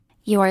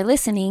You are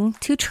listening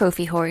to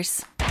Trophy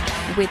Horse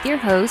with your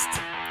hosts,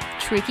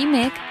 Tricky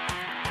Mick,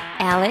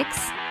 Alex,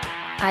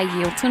 I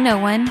Yield to No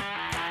One,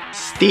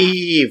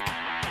 Steve,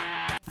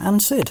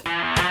 and Sid.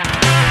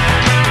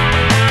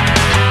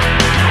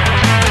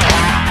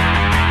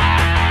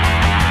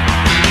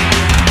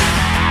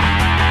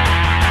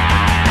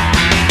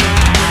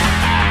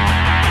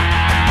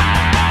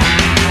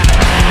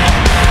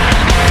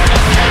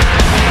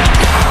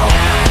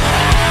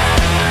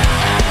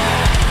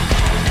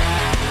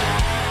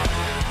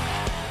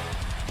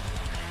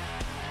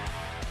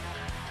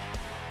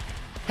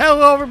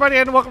 Hello, everybody,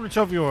 and welcome to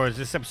Trophy Wars.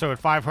 This is episode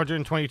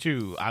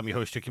 522. I'm your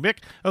host, Tricky Mick.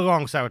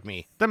 Alongside with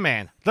me, the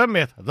man, the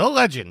myth, the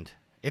legend.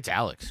 It's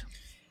Alex.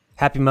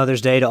 Happy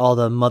Mother's Day to all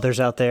the mothers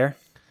out there.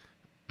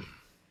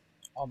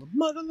 all the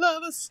mother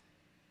lovers.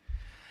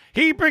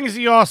 He brings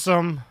the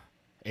awesome.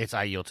 It's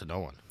I Yield to No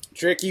One.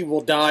 Tricky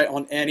will die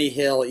on any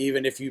hill,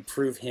 even if you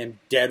prove him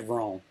dead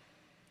wrong.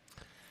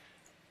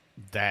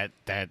 That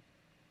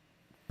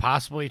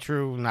possibly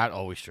true, not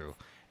always true.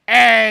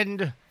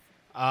 And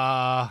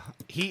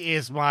he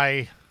is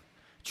my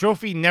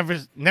trophy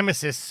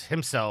nemesis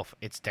himself.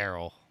 It's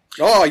Daryl.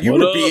 Oh, you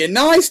What were up? being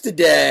nice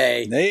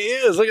today. He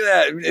is. Look at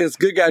that. It's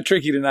good guy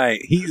Tricky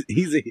tonight. He's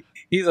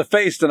a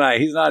face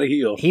tonight. He's not a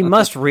heel. He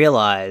must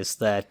realize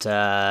that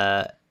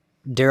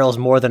Daryl's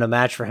more than a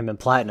match for him in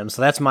Platinum,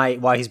 so that's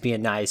why he's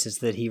being nice, is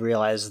that he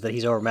realizes that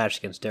he's overmatched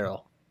against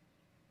Daryl.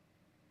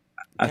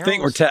 I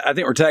think we're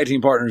tag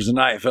team partners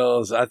tonight,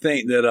 fellas. I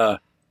think that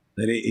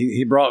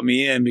he brought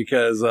me in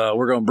because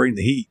we're going to bring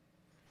the heat.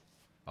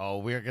 Oh,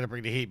 we're going to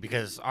bring the heat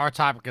because our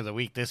topic of the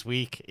week this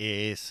week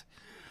is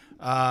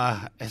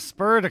has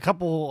spurred a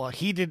couple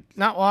heated,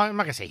 I'm not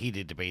going to say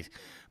heated debates,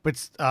 but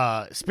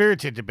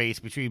spirited debates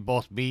between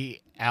both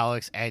me,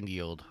 Alex, and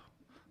Yield.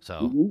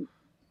 So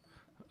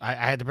I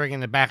had to bring in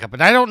the backup, but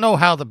I don't know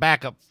how the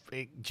backup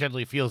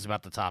generally feels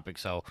about the topic,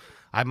 so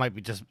I might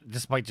be this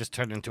might just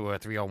turn into a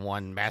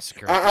 3-on-1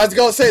 massacre. I was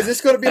going to say, is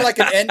this going to be like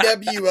an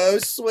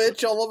NWO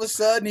switch all of a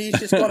sudden? He's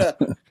just going to...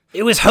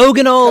 It was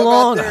Hogan all Come out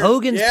along. there.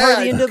 Hogan's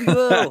part of the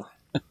NWO.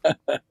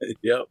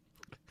 Yep.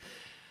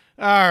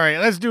 All right,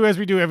 let's do as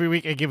we do every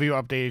week and give you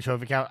an updated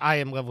trophy count. I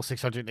am level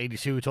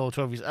 682, total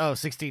trophies of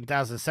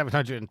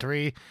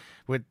 16,703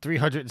 with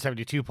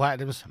 372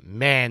 platinums.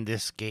 Man,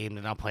 this game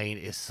that I'm playing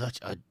is such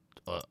a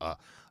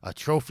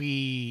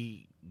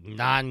trophy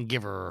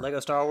non-giver.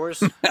 Lego Star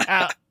Wars?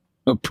 A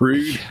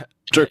prude.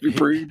 Trophy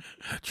prude.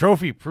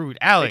 Trophy prude.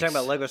 Are you Alex. talking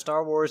about Lego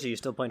Star Wars, or are you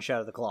still playing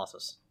Shadow of the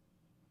Colossus?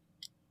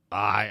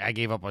 I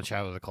gave up on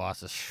Shadow of the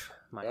Colossus.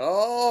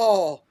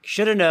 Oh,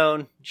 Should have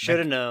known. Should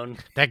have known.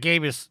 That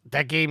game is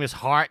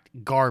hot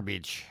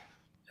garbage.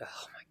 Oh,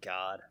 my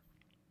God.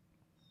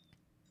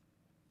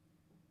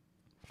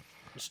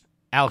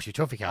 Alex, your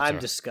trophy count. I'm sir.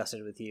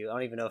 disgusted with you. I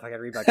don't even know if I can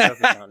read my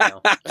trophy count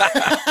now.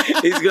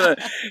 He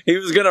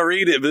was gonna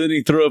read it, but then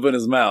he threw up in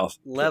his mouth.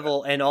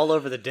 Level, and all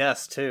over the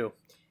desk, too.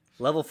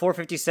 Level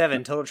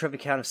 457, total trophy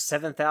count of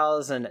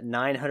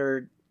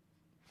 7,900...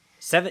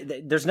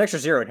 There's an extra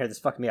zero in here that's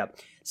fucking me up.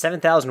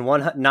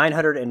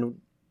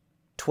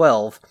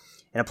 7,912,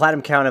 and a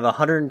platinum count of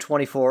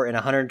 124 in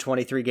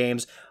 123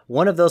 games.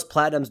 One of those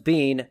platinums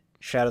being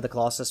Shadow of the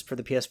Colossus for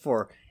the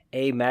PS4.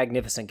 A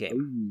magnificent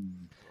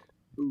game.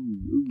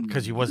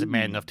 Because he wasn't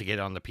man enough to get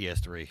it on the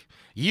PS3.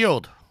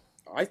 Yield.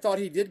 I thought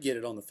he did get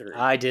it on the 3.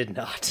 I did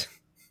not.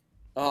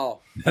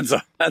 Oh, That's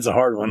a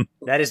hard one.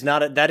 That is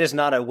not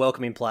a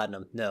welcoming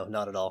platinum. No,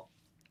 not at all.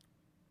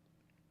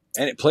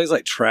 And it plays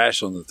like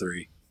trash on the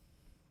 3.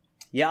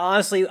 Yeah,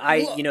 honestly,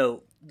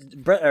 Ocarina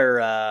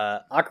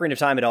of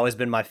Time had always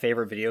been my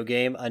favorite video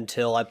game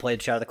until I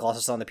played Shadow of the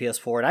Colossus on the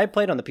PS4, and I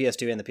played on the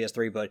PS2 and the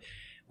PS3, but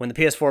when the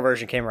PS4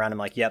 version came around, I'm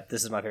like, yep,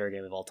 this is my favorite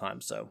game of all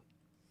time, so.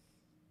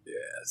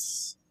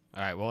 Yes.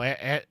 All right,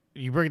 well,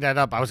 you bring that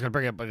up. I was going to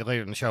bring it up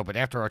later in the show, but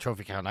after our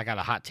trophy count, I got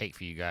a hot take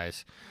for you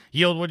guys.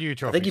 Yield, what are your I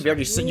trophies? think you've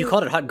already you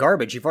called it hot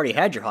garbage. You've already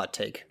had your hot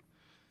take.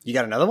 You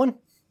got another one?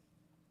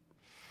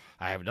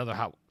 I have another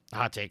hot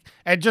take.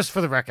 And just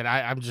for the record,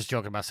 I'm just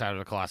joking about Shadow of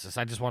the Colossus.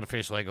 I just want to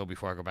finish Lego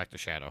before I go back to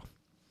Shadow.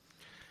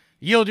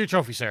 Yield your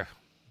trophy, sir.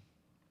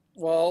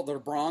 well, they're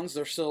bronze,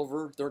 they're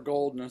silver, they're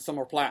gold, and some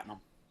are platinum.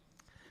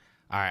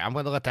 All right, I'm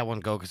going to let that one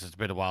go because it's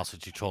been a while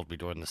since you trolled me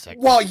during the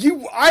segment. Well,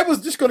 I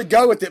was just going to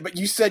go with it, but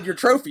you said your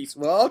trophies.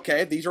 Well,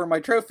 okay, these are my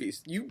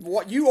trophies. You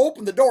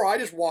opened the door, I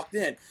just walked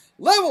in.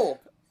 Level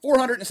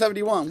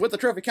 471 with a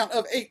trophy count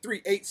of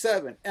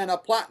 8387 and a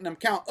platinum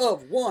count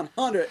of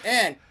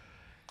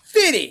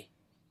 150.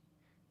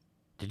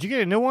 Did you get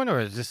a new one, or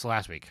is this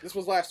last week? This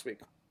was last week.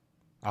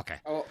 Okay.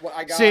 What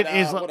I got? Sid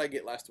what did I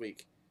get last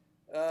week?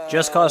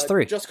 Just Cause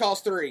 3. Just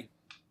Cause 3.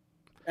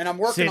 And I'm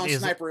working Sid on is-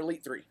 Sniper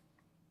Elite 3.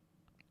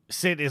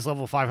 Sid is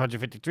level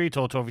 553,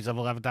 total trophies of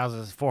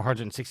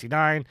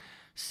 11,469.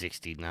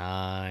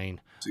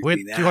 69. With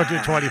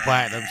 220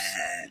 platinums.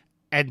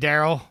 And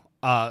Daryl,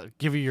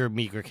 give you your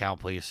meager count,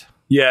 please.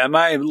 Yeah,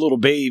 my little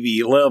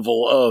baby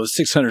level of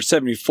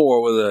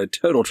 674 with a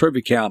total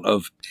trophy count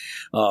of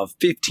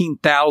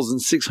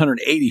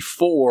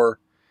 15,684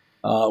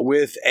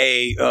 with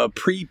a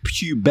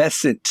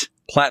prepubescent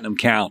platinum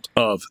count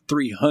of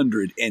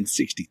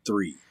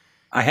 363.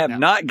 I have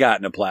not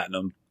gotten a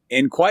platinum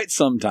in quite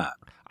some time.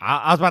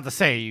 I was about to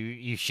say,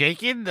 you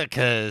shaking?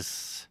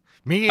 Because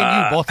me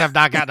and you both have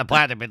not gotten a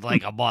platinum in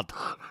like a month.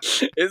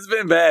 It's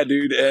been bad,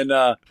 dude. And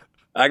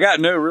I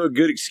got no real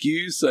good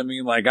excuse. I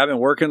mean, like, I've been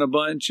working a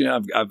bunch. You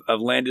know, I've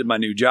landed my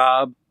new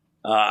job.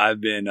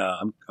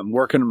 I'm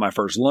working on my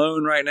first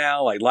loan right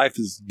now. Like, life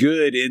is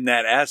good in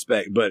that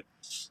aspect. But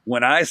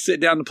when I sit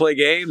down to play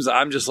games,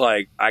 I'm just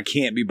like, I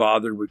can't be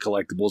bothered with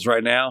collectibles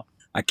right now.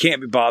 I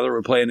can't be bothered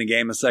with playing the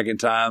game a second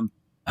time.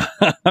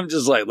 I'm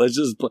just like, let's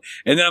just play.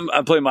 And then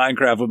I play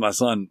Minecraft with my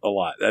son a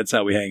lot. That's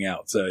how we hang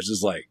out. So it's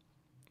just like,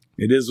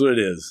 it is what it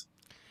is.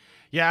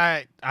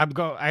 Yeah,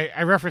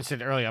 I referenced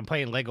it earlier. I'm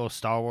playing Lego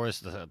Star Wars,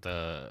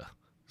 the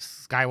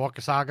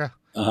Skywalker Saga.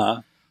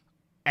 Uh-huh.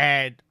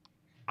 And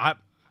I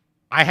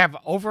have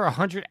over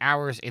 100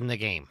 hours in the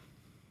game.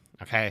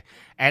 Okay?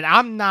 And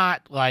I'm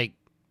not like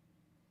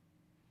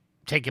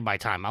taking my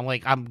time.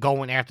 I'm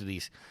going after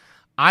these.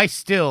 I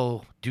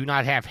still do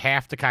not have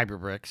half the Kyber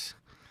bricks.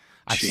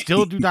 I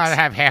still do not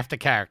have half the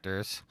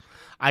characters.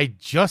 I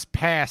just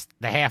passed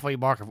the halfway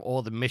mark of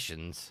all the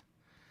missions.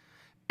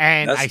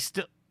 And I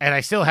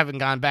still haven't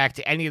gone back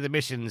to any of the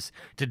missions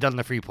to done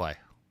the free play.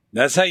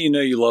 That's how you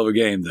know you love a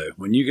game, though.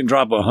 When you can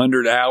drop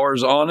 100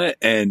 hours on it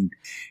and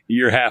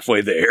you're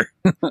halfway there.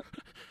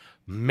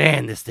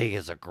 Man, this thing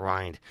is a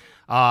grind.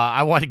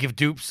 I want to give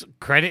Dupes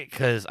credit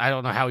because I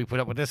don't know how he put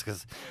up with this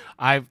because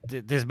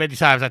there's many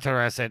times I turned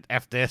around and said,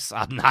 F this,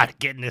 I'm not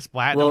getting this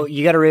platinum. Well,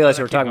 you got to realize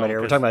what we're talking about here.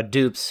 We're talking about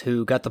Dupes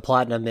who got the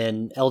platinum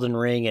in Elden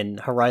Ring and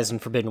Horizon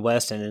Forbidden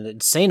West in an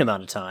insane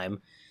amount of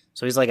time.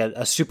 So he's like a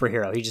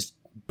superhero. He just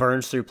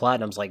burns through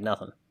platinums like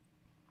nothing.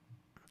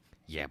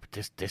 Yeah, but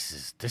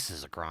this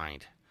is a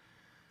grind.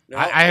 No,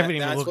 I haven't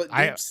even that's looked.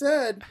 what Duke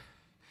said.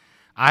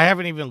 I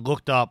haven't even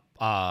looked up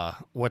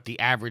what the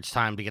average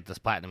time to get this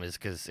platinum is,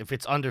 because if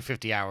it's under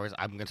 50 hours,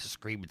 I'm going to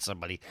scream at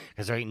somebody,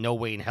 because there ain't no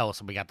way in hell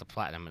somebody got the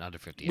platinum in under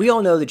 50 hours. We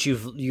all know that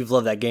you've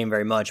loved that game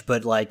very much,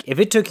 but like if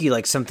it took you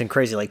like something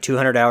crazy, like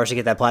 200 hours to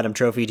get that platinum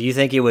trophy, do you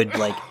think it would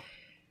like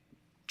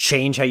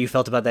change how you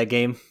felt about that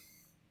game?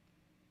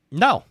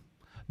 No,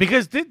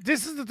 because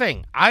this is the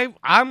thing.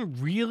 I'm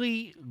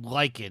really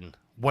liking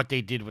what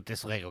they did with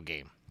this Lego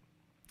game.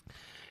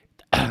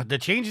 The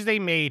changes they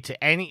made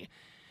to any...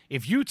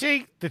 If you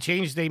take the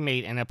changes they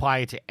made and apply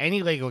it to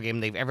any Lego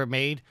game they've ever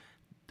made,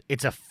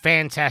 it's a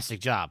fantastic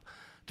job.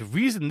 The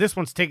reason this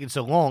one's taking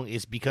so long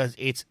is because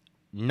it's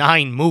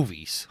 9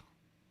 movies.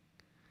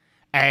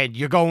 And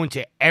you're going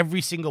to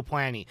every single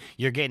planet.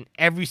 You're getting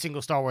every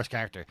single Star Wars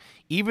character.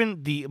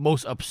 Even the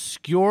most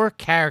obscure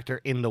character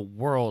in the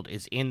world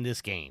is in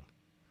this game.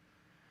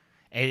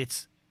 And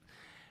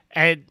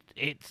the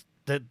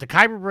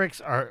Kyber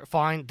bricks are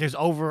fine. There's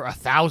over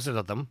 1,000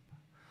 of them.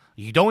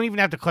 You don't even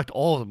have to collect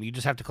all of them. You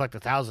just have to collect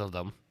 1,000 of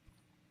them.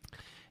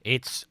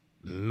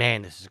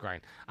 Man, this is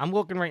grind. I'm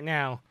looking right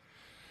now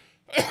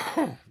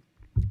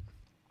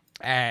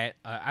at,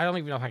 I don't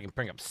even know if I can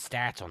bring up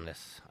stats on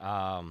this.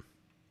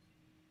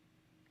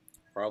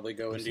 Probably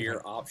go into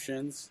your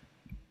options.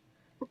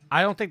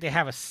 I don't think they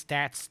have a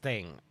stats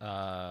thing.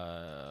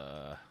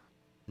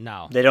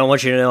 No. They don't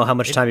want you to know how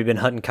much time you've been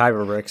hunting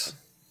Kyber bricks.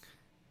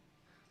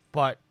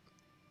 But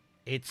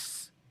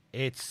it's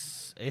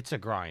a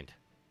grind.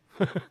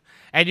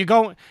 And you're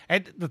going,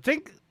 and the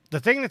thing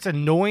that's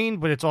annoying,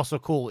 but it's also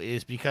cool,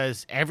 is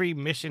because every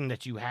mission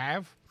that you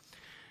have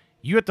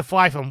to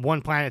fly from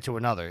one planet to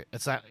another.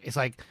 It's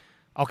like,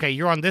 okay,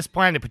 you're on this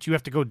planet, but you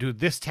have to go do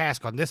this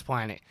task on this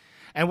planet.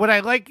 And what I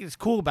like is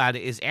cool about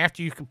it is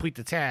after you complete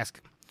the task,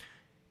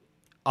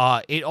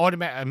 a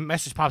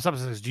message pops up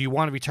and says, "Do you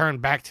want to return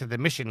back to the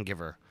mission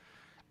giver?"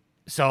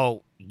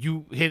 So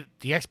you hit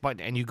the X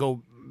button and you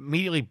go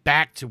immediately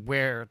back to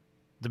where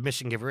the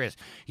mission giver is.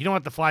 You don't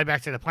have to fly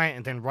back to the planet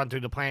and then run through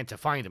the planet to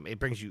find him. It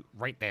brings you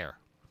right there.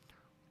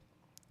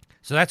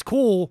 So that's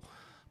cool,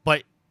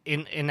 but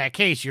in that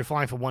case, you're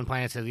flying from one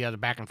planet to the other,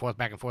 back and forth.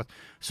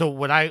 So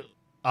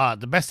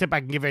the best tip I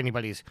can give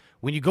anybody is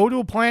when you go to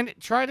a planet,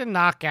 try to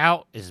knock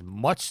out as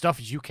much stuff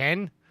as you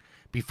can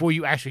before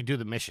you actually do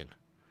the mission.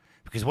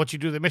 Because once you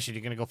do the mission,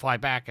 you're going to go fly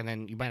back, and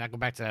then you might not go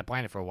back to that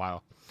planet for a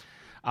while.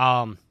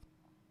 And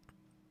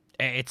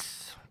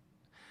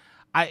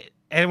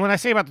when I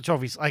say about the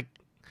trophies, like,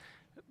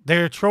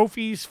 there are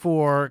trophies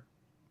for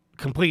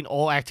completing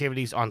all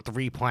activities on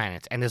 3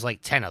 planets, and there's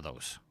like 10 of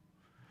those.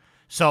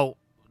 So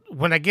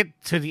when I get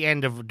to the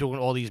end of doing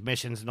all these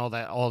missions and all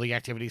the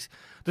activities,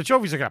 the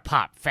trophies are going to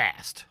pop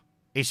fast.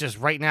 It's just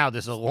right now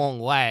there's a long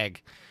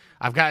lag.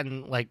 I've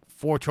gotten like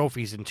 4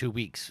 trophies in 2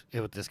 weeks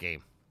with this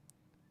game.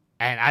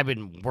 And I've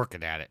been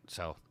working at it,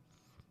 so.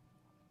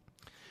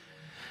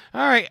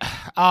 All right.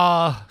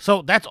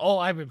 So that's all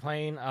I've been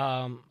playing.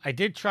 I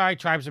did try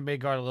Tribes of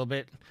Midgard a little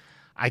bit.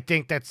 I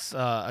think that's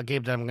a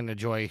game that I'm going to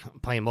enjoy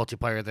playing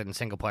multiplayer than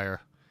single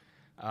player.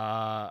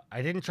 I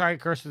didn't try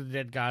Curse of the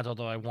Dead Gods,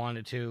 although I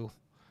wanted to.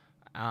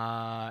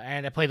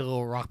 And I played a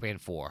little Rock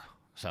Band 4.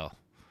 So,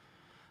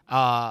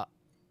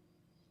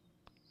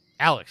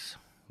 Alex,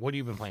 What have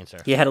you been playing, sir?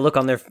 You had a look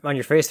on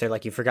your face there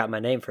like you forgot my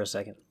name for a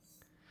second.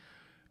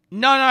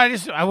 No,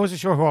 I wasn't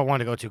sure who I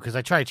wanted to go to because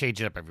I try to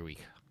change it up every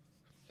week.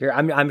 Here,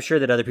 I'm sure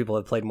that other people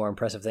have played more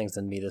impressive things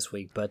than me this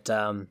week, but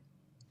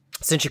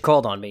since you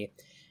called on me,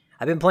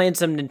 I've been playing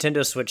some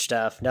Nintendo Switch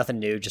stuff. Nothing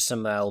new, just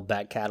some old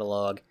back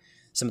catalog,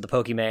 some of the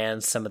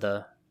Pokemans, some of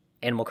the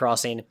Animal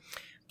Crossing.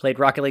 Played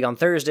Rocket League on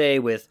Thursday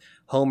with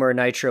Homer,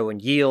 Nitro, and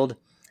Yield,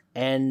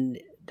 and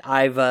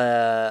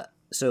I've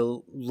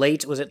so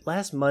late, was it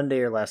last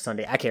Monday or last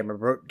Sunday? I can't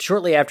remember.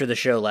 Shortly after the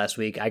show last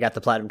week, I got the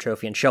Platinum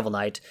Trophy in Shovel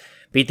Knight.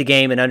 Beat the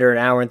game in under an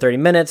hour and 30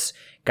 minutes.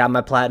 Got my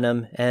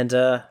Platinum. And,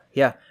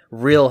 yeah,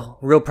 real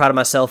proud of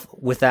myself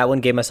with that one.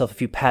 Gave myself a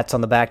few pats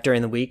on the back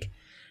during the week.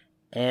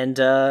 And,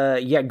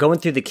 yeah, going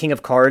through the King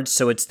of Cards.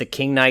 So it's the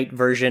King Knight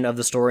version of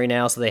the story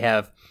now. So they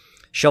have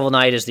Shovel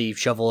Knight as the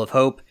Shovel of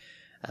Hope.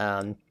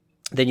 Then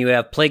you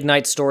have Plague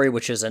Knight's story,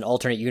 which is an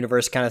alternate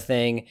universe kind of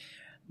thing.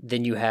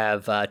 Then you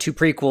have 2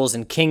 prequels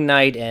in King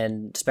Knight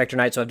and Spectre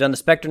Knight. So I've done the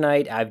Spectre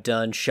Knight, I've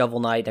done Shovel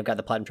Knight, I've got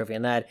the Platinum Trophy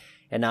on that,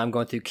 and now I'm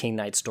going through King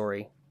Knight's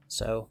story.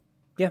 So,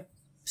 yeah,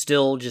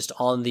 still just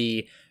on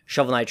the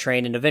Shovel Knight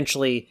train, and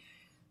eventually,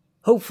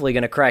 hopefully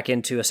going to crack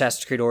into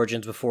Assassin's Creed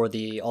Origins before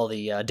all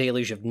the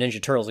deluge of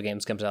Ninja Turtles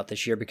games comes out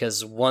this year,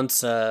 because once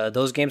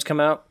those games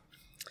come out,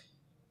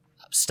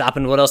 I'm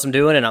stopping what else I'm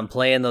doing, and I'm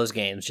playing those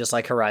games, just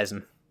like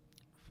Horizon.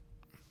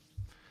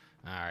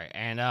 All right,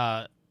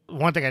 and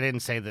one thing I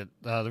didn't say that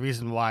the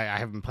reason why I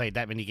haven't played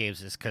that many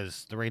games is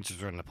because the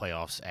Rangers are in the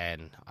playoffs,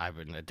 and I've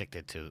been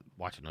addicted to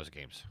watching those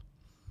games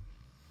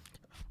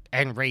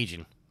and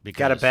raging.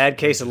 Got a bad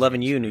case of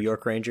loving you, New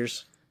York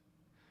Rangers.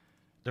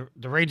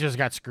 The Rangers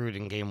got screwed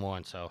in Game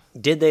 1, so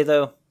did they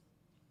though?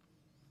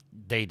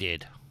 They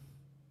did.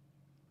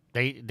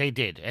 They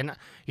did, and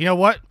you know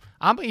what?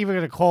 I'm even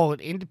going to call an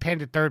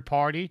independent third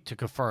party to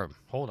confirm.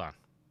 Hold on.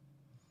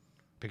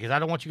 Because I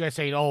don't want you guys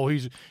saying, "Oh,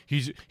 he's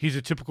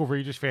a typical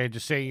Rangers fan,"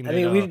 just saying. I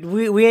mean,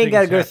 we ain't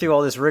got to go through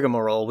all this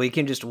rigmarole.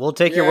 We'll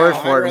take your word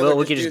for it.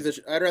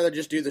 I'd rather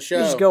just do the show.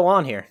 We'll just go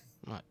on here.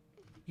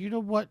 You know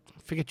what?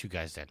 Forget you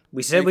guys then.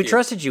 We said we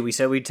trusted you. We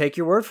said we'd take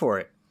your word for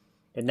it,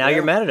 and now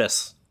you're mad at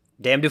us.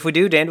 Damned if we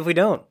do, damned if we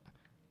don't.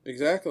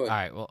 Exactly. All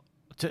right. Well,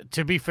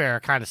 to be fair, I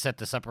kind of set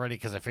this up already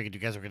because I figured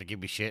you guys were going to give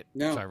me shit.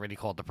 No. So I already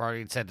called the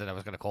party and said that I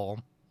was going to call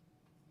him.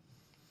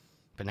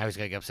 But now he's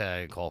going to get upset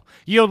I didn't call.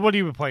 Yield, what have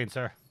you been playing,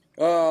 sir?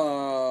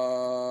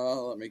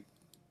 Let me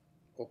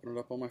open it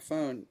up on my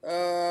phone.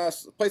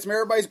 Play some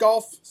Everybody's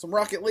Golf, some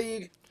Rocket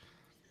League,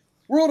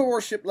 World of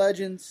Warship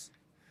Legends,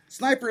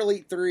 Sniper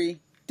Elite 3,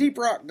 Deep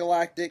Rock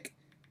Galactic,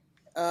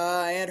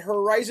 and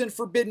Horizon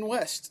Forbidden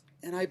West.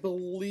 And I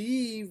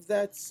believe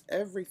that's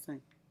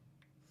everything.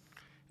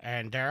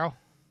 And Daryl?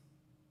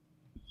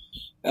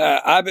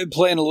 I've been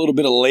playing a little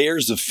bit of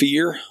Layers of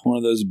Fear, one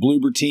of those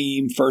Bloober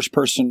Team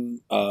first-person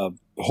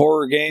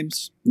horror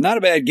games. Not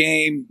a bad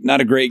game, not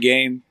a great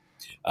game.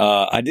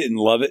 I didn't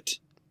love it.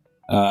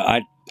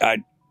 I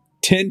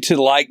tend to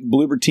like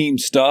Bloober Team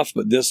stuff,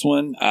 but this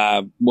one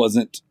I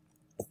wasn't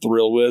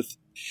thrilled with.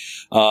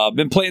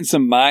 Been playing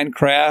some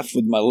Minecraft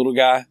with my little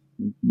guy,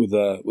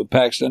 with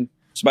Paxton,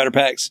 Spider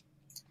Pax.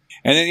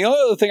 And then the only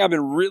other thing I've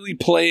been really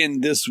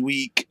playing this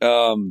week,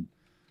 two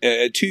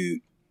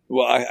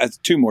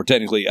more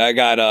technically. I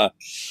got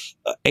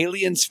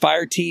Aliens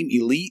Fireteam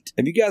Elite.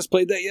 Have you guys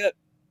played that yet?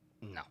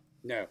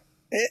 No.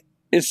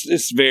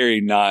 It's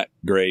very not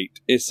great.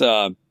 It's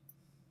a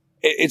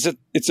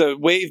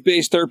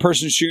wave-based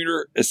third-person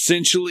shooter.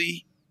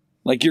 Essentially,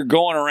 like you're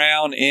going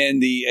around in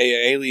the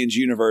Aliens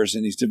universe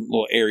in these different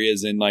little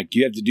areas, and like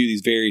you have to do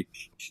these very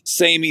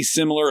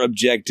similar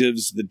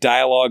objectives. The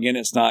dialogue in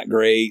it's not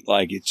great.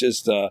 Like it's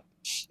just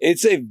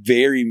it's a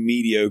very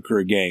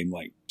mediocre game.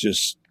 Like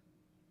just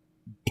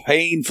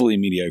painfully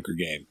mediocre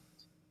game.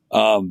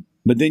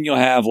 But then you'll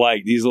have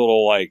like these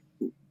little like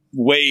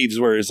waves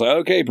where it's like,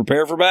 okay,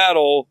 prepare for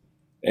battle.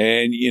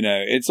 And, you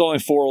know, it's only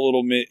 4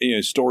 little,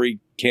 story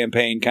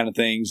campaign kind of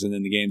things. And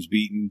then the game's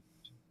beaten.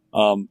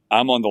 I'm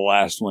on the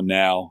last one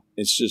now.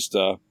 It's just,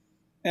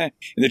 And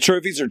the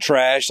trophies are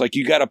trash. Like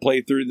you got to play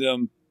through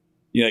them,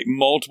 like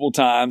multiple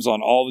times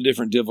on all the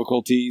different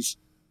difficulties.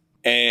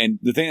 And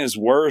the thing that's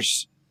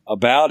worse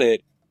about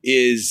it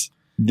is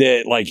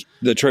that like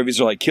the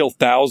trophies are like kill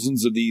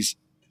thousands of these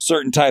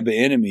certain type of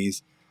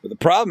enemies. But the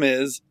problem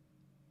is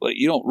like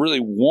you don't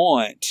really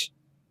want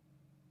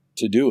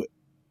to do it.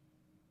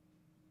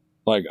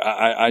 Like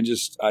I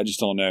just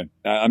don't know.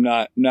 I'm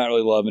not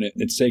really loving it.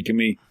 It's taken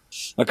me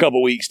a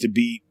couple weeks to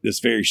beat this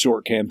very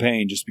short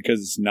campaign just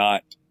because it's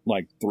not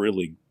like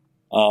thrilling.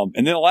 And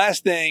then the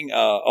last thing,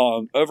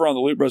 over on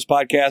the Loot Bros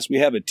podcast, we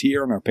have a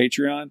tier on our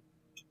Patreon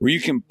where you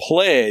can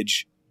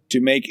pledge to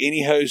make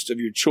any host of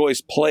your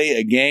choice play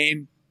a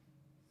game.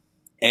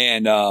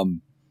 And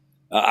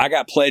I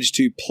got pledged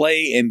to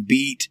play and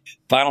beat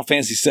Final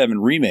Fantasy VII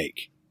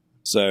Remake.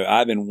 So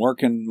I've been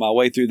working my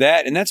way through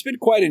that, and that's been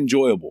quite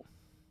enjoyable.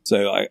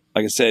 So like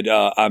I said,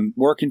 I'm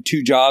working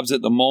 2 jobs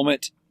at the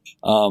moment,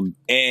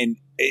 and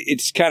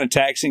it's kind of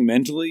taxing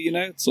mentally, you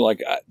know? So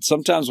like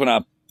sometimes when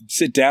I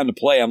sit down to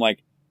play, I'm like,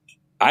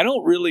 I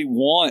don't really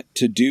want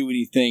to do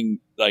anything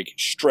like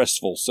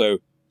stressful. So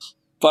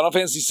Final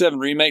Fantasy VII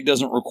Remake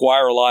doesn't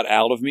require a lot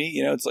out of me.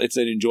 You know, it's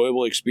an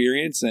enjoyable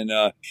experience. And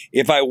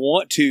if I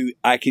want to,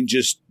 I can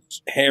just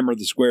hammer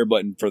the square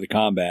button for the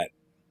combat.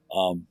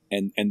 And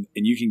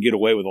you can get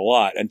away with a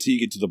lot until you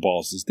get to the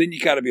bosses. Then you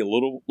got to be a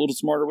little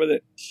smarter with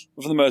it.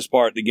 But for the most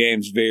part, the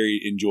game's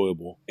very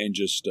enjoyable and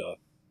just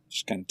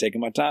kind of taking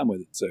my time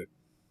with it. So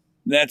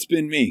that's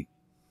been me.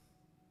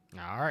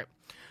 All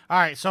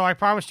right. So I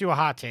promised you a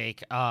hot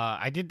take.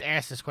 I did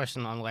ask this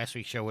question on last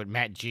week's show with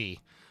Matt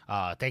G.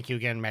 Thank you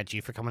again, Matt G,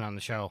 for coming on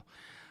the show.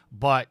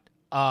 But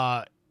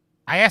I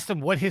asked him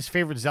what his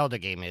favorite Zelda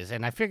game is,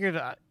 and I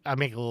figured I'd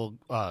make a little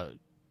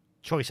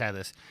choice out of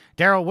this.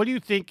 Daryl, what do you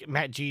think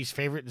Matt G's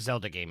favorite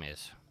Zelda game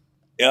is?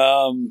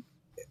 I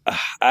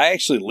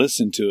actually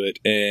listened to it,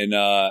 and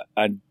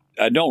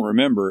I don't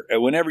remember.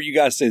 Whenever you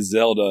guys say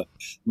Zelda,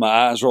 my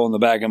eyes roll in the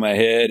back of my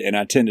head, and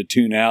I tend to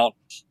tune out.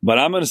 But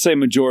I'm going to say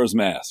Majora's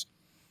Mask.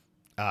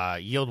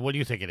 Yield, what do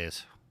you think it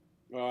is?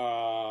 They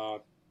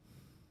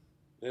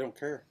don't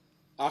care.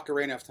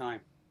 Ocarina of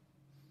Time.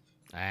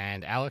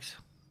 And Alex?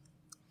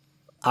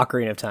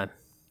 Ocarina of Time.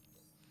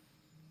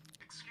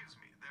 Excuse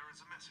me, there is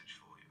a message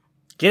for you.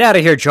 Get out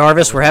of here,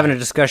 Jarvis. We're having a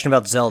discussion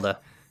about Zelda.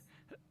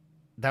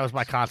 That was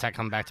my contact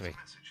coming back to me.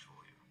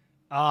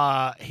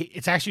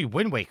 It's actually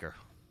Wind Waker.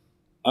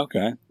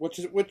 Okay. Which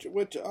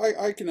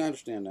I can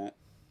understand that.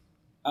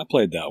 I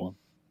played that one.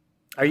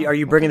 Are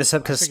you bringing this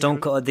up because Stone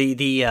Cold,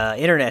 the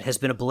internet has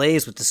been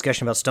ablaze with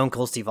discussion about Stone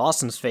Cold Steve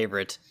Austin's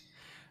favorite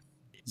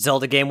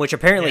Zelda game, which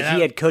apparently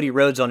he had Cody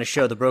Rhodes on his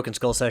show, The Broken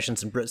Skull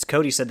Sessions, and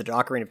Cody said that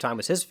Ocarina of Time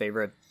was his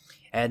favorite,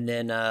 and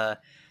then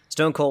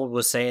Stone Cold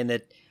was saying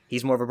that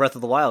he's more of a Breath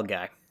of the Wild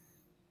guy.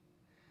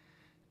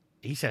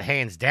 He said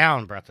hands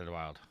down Breath of the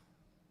Wild.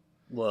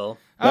 Well,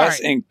 that's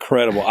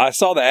incredible. I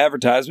saw the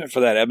advertisement for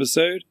that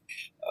episode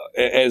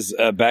as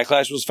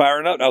Backlash was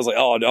firing up. And I was like,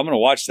 oh, I'm going to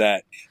watch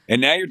that.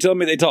 And now you're telling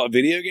me they talk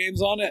video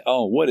games on it?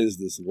 Oh, what is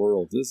this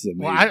world? This is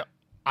amazing. Well,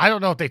 I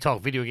don't know if they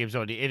talk video games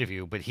on the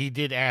interview, but he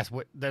did ask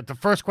what the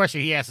first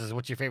question he asked is,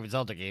 "What's your favorite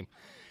Zelda game?"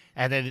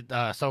 And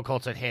then Stone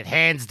Cold said,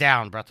 "Hands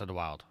down, Breath of the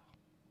Wild."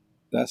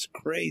 That's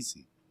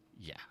crazy.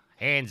 Yeah,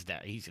 hands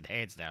down. He said,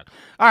 "Hands down."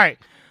 All right,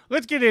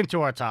 let's get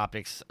into our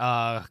topics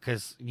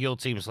because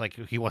Yield seems like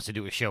he wants to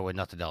do a show and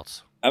nothing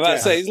else. I'm about to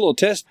say he's a little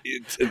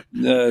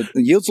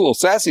Yield's a little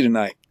sassy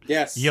tonight.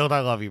 Yes. Yield, I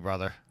love you,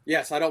 brother.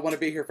 Yes, I don't want to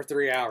be here for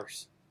 3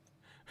 hours.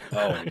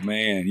 Oh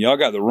man, y'all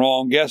got the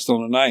wrong guest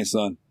on tonight,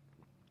 son.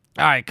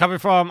 All right, coming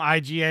from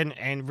IGN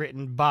and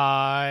written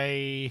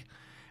by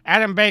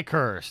Adam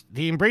Bakehurst,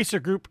 the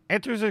Embracer Group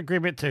enters an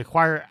agreement to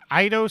acquire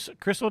Eidos,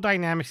 Crystal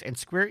Dynamics, and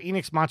Square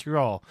Enix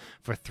Montreal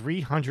for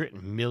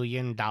 $300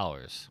 million.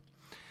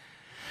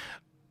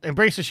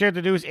 Embracer shared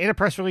the news in a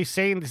press release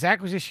saying this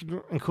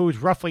acquisition includes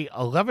roughly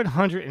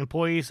 1,100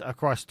 employees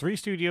across 3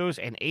 studios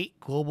and 8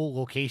 global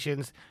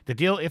locations. The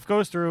deal, if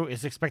goes through,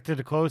 is expected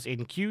to close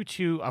in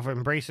Q2 of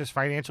Embracer's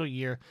financial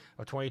year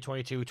of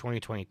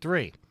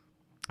 2022-2023.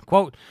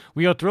 Quote,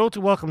 "We are thrilled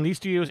to welcome these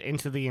studios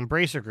into the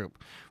Embracer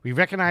Group. We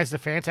recognize the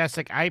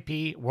fantastic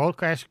IP,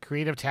 world-class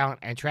creative talent,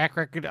 and track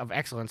record of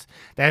excellence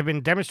that have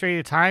been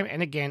demonstrated time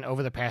and again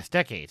over the past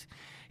decades.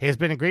 It has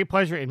been a great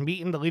pleasure in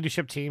meeting the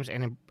leadership teams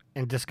and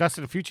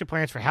discussing future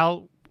plans for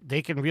how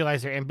they can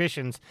realize their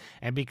ambitions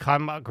and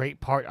become a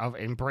great part of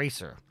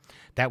Embracer."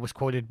 That was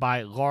quoted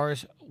by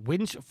Lars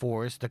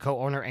Wingefors, the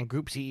co-owner and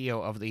group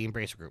CEO of the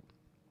Embracer Group.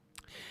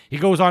 He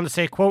goes on to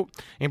say, quote,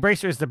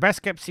 "Embracer is the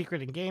best kept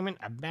secret in gaming,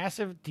 a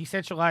massive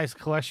decentralized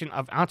collection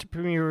of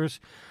entrepreneurs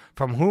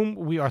from whom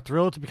we are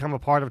thrilled to become a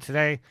part of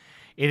today.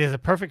 It is a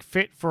perfect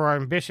fit for our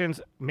ambitions,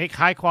 make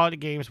high quality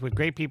games with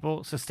great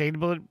people,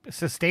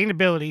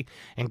 sustainability,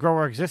 and grow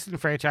our existing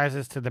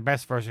franchises to the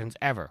best versions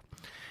ever.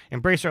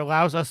 Embracer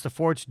allows us to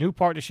forge new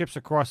partnerships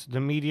across the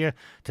media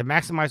to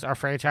maximize our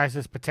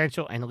franchise's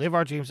potential and live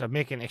our dreams of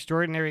making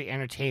extraordinary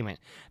entertainment."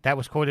 That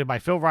was quoted by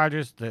Phil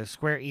Rogers, the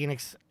Square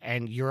Enix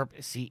and Europe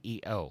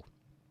CEO.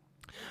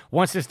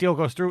 Once this deal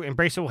goes through,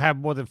 Embracer will have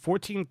more than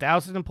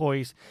 14,000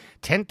 employees,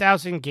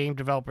 10,000 game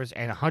developers,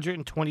 and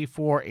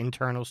 124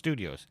 internal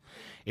studios.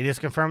 It is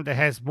confirmed that it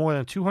has more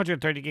than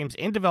 230 games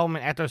in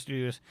development at those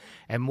studios,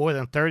 and more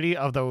than 30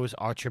 of those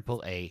are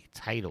AAA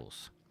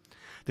titles.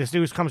 This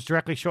news comes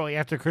directly shortly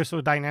after Crystal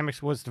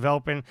Dynamics was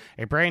developing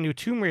a brand new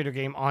Tomb Raider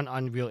game on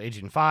Unreal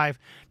Engine 5.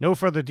 No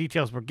further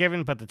details were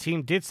given, but the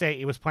team did say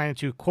it was planning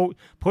to, quote,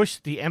 "push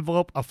the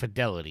envelope of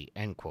fidelity,"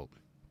 end quote.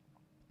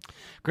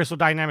 Crystal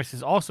Dynamics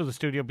is also the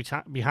studio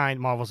behind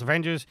Marvel's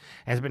Avengers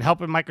and has been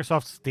helping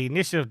Microsoft's The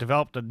Initiative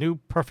develop the new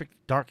Perfect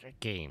Dark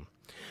game.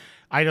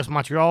 Eidos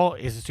Montreal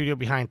is the studio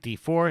behind Thief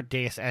 4,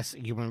 Deus Ex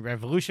Human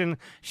Revolution,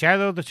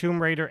 Shadow the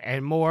Tomb Raider,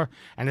 and more,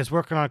 and is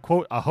working on,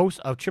 quote, "a host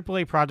of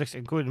AAA projects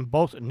including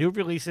both new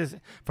releases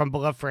from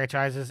beloved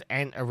franchises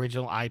and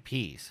original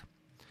IPs.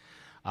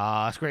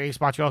 Square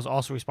Enix Montreal is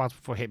also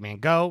responsible for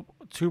Hitman Go,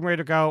 Tomb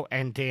Raider Go,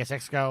 and Deus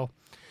Ex Go,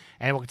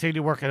 and will continue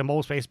to work in the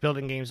mobile-based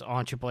building games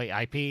on AAA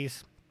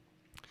IPs.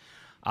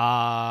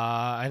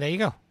 And there you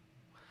go.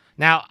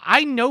 Now,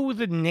 I know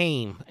the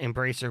name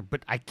Embracer,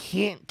 but I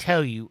can't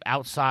tell you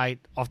off the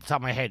top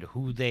of my head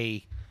who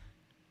they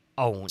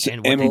own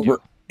and what they do.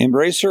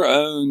 Embracer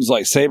owns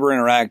like Saber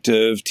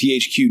Interactive,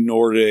 THQ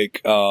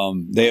Nordic.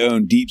 They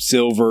own Deep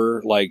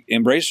Silver. Like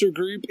Embracer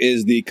Group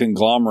is the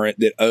conglomerate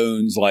that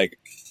owns like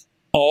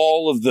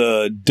all of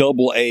the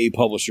AA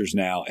publishers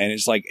now, and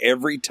it's like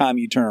every time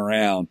you turn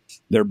around,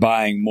 they're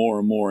buying more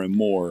and more and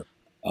more.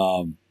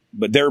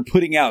 But they're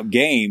putting out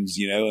games,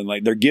 and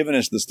like they're giving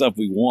us the stuff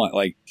we want.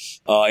 Like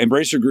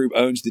Embracer Group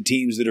owns the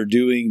teams that are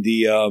doing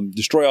the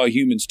Destroy All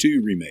Humans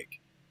 2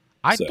 remake.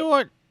 I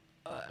thought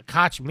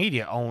Koch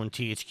Media owned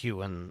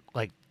THQ and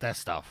like that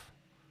stuff.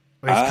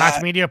 Is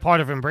Koch Media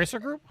part of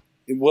Embracer Group?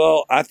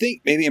 Well, I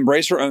think maybe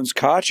Embracer owns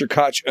Koch or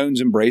Koch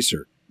owns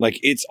Embracer. Like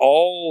it's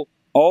all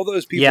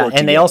those people. Yeah, are and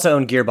together. they also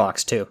own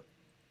Gearbox too.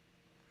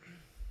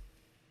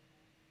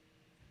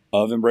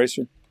 Of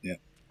Embracer? Yeah.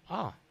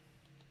 Oh.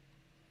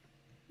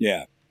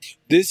 Yeah.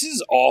 This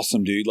is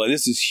awesome, dude. Like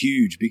this is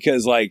huge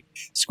because like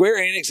Square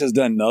Enix has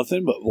done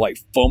nothing but like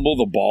fumble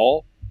the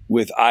ball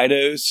with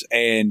Eidos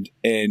and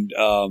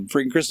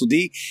freaking Crystal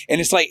D.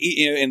 And it's like,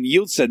 and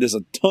Yield said this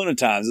a ton of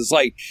times. It's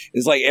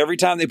like every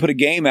time they put a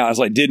game out, it's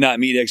like did not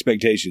meet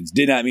expectations.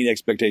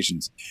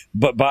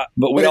 But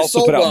we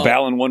also put out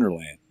Balan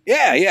Wonderland.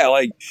 Yeah.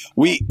 Like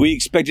we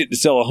expect it to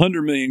sell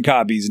 100 million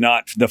copies,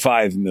 not the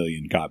 5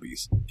 million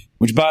copies.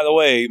 Which, by the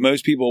way,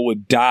 most people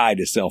would die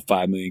to sell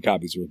 5 million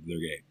copies worth of their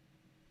game.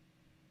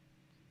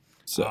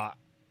 So, all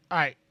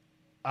right,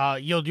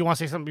 Yield, do you want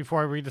to say something before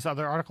I read this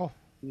other article?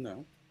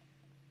 No.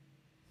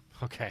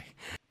 Okay.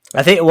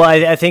 I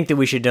think that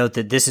we should note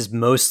that this is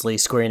mostly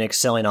Square Enix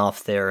selling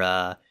off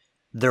their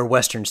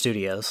Western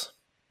studios.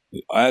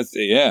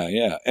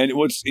 Yeah. And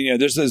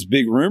there's this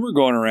big rumor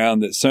going around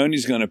that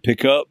Sony's going to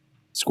pick up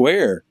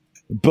Square,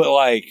 but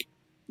like,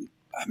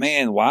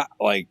 man, why?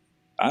 Like,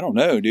 I don't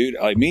know, dude.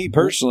 Like me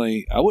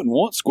personally, I wouldn't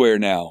want Square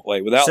now.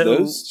 Like without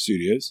those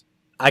studios.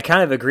 I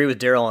kind of agree with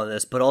Daryl on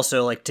this, but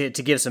also like to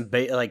give some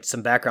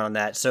some background on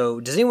that. So,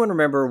 does anyone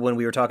remember when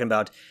we were talking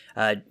about,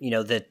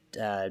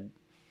 that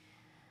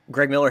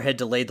Greg Miller had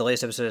delayed the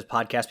latest episode of his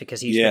podcast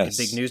because he expected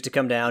big news to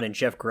come down, and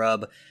Jeff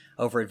Grubb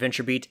over at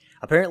VentureBeat.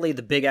 Apparently,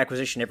 the big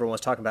acquisition everyone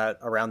was talking about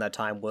around that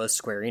time was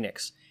Square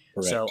Enix.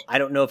 Correct. So, I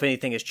don't know if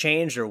anything has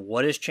changed or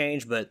what has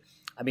changed, but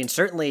I mean,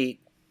 certainly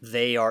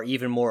they are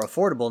even more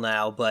affordable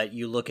now. But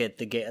you look at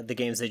the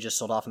games they just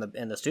sold off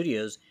in the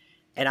studios.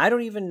 And I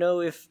don't even know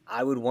if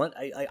I would want.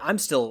 I'm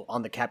still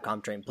on the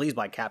Capcom train. Please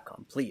buy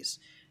Capcom. Please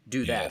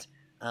do that.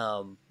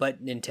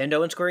 But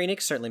Nintendo and Square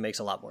Enix certainly makes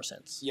a lot more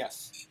sense.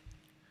 Yes.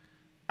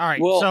 All right.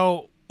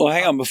 Well,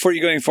 hang on. Before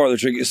you go any farther,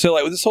 Tricky. So,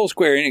 like with this whole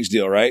Square Enix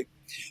deal, right?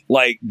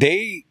 Like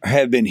they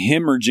have been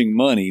hemorrhaging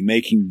money,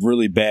 making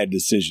really bad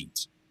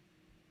decisions,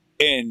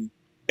 and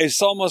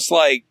it's almost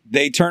like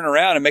they turn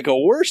around and make a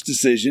worse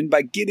decision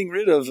by getting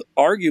rid of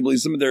arguably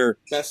some of their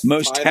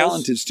most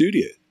talented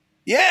studios.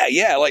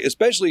 Yeah, like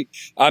especially,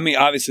 I mean,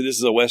 obviously this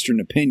is a Western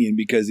opinion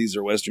because these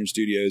are Western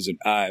studios and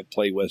I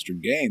play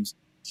Western games,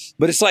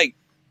 but it's like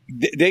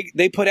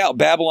they put out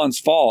Babylon's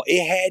Fall.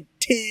 It had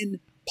 10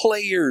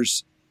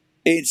 players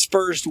its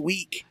first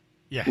week.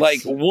 Yes.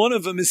 Like one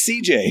of them is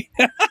CJ.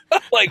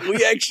 Like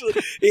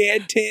it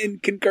had 10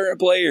 concurrent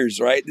players,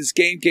 right? This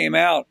game came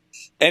out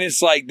and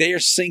it's like they are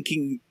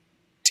sinking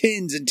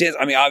tens and tens.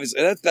 I mean,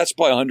 obviously that's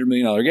probably $100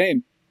 million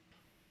game.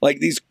 Like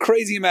these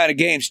crazy amount of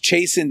games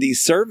chasing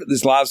this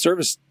live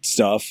service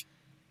stuff.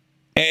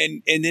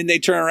 And then they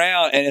turn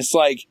around and it's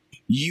like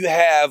you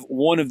have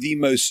one of the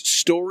most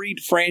storied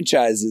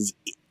franchises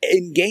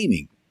in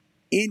gaming.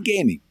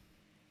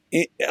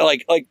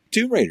 Like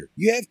Tomb Raider.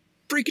 You have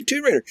freaking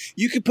Tomb Raider.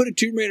 You could put a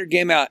Tomb Raider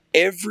game out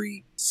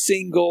every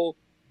single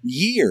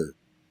year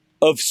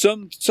of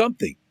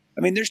something.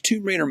 I mean, there's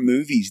Tomb Raider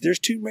movies. There's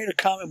Tomb Raider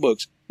comic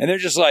books. And they're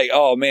just like,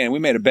 oh man, we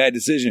made a bad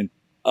decision.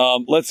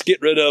 Let's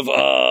get rid of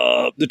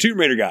the Tomb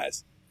Raider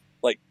guys.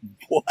 Like,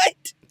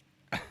 what?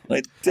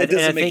 Like, that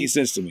doesn't make any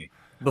sense to me.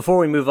 Before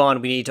we move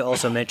on, we need to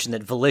also mention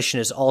that Volition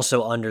is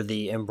also under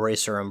the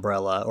Embracer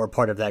umbrella, or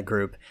part of that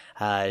group,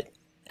 as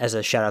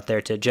a shout-out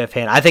there to Jeff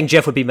Hand. I think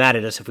Jeff would be mad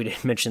at us if we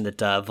didn't mention that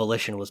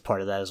Volition was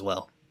part of that as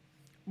well.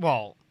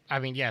 Well, I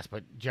mean, yes,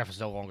 but Jeff is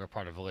no longer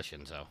part of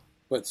Volition, so...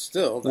 But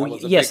still, that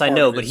was a yes, big I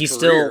know, part of but his he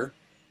career.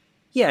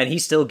 still... Yeah, and he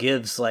still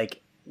gives,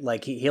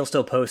 he'll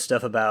still post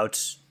stuff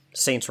about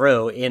Saints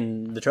Row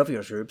in the Trophy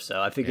Horse group,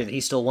 so I figured that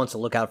he still wants to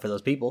look out for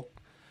those people.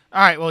 All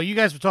right, well, you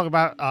guys were talking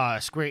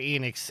about Square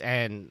Enix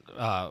and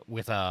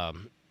with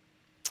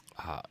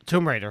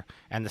Tomb Raider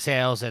and the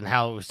sales and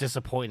how it was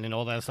disappointing and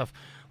all that stuff.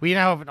 We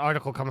now have an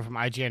article coming from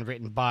IGN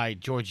written by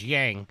George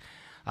Yang.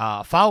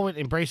 Following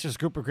Embracer's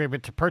group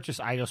agreement to purchase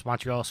Eidos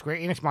Montreal, Square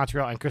Enix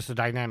Montreal, and Crystal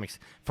Dynamics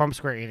from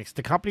Square Enix,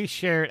 the company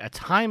shared a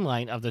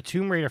timeline of the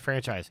Tomb Raider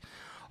franchise.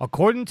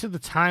 According to the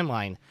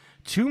timeline,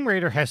 Tomb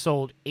Raider has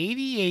sold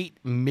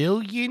 88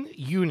 million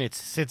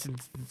units since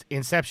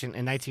inception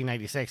in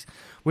 1996,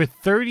 with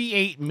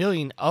 38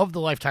 million of the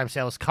lifetime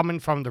sales coming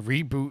from the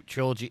reboot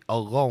trilogy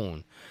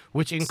alone,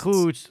 which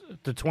includes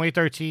the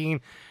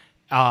 2013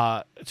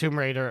 Tomb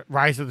Raider,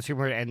 Rise of the Tomb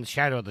Raider, and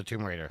Shadow of the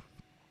Tomb Raider.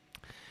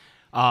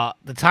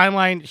 The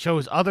timeline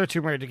shows other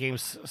Tomb Raider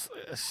games,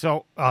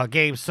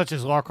 games such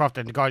as Lara Croft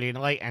and the Guardian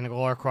of Light and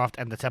Lara Croft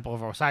and the Temple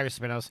of Osiris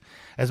spin-offs,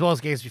 as well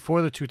as games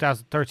before the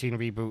 2013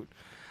 reboot.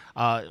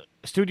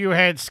 Studio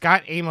head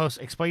Scott Amos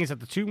explains that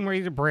the Tomb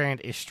Raider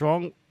brand is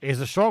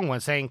a strong one,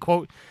 saying,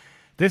 quote,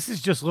 "This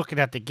is just looking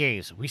at the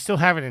games. We still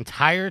have an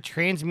entire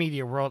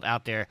transmedia world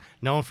out there,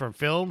 known from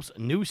films,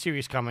 new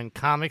series coming,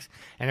 comics,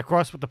 and of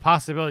course what the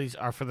possibilities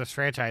are for this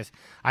franchise.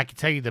 I can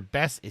tell you the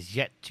best is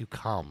yet to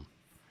come."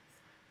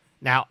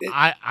 Now,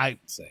 I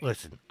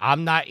listen,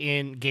 I'm not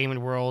in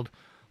gaming world,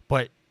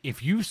 but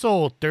if you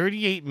sold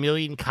 38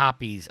 million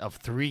copies of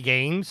 3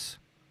 games,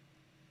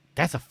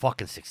 that's a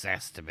fucking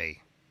success to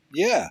me.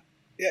 Yeah.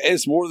 Yeah,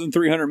 it's more than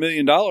 $300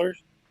 million.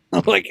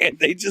 Like, and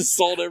they just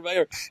sold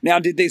everybody. Now,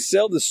 did they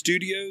sell the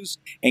studios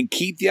and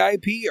keep the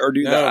IP, or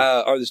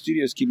are the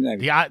studios keeping the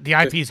IP? The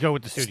IPs go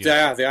with the studios.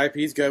 Yeah, the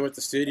IPs go with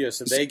the studios.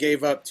 So they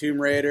gave up Tomb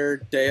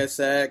Raider, Deus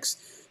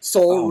Ex,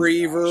 Soul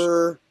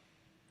Reaver.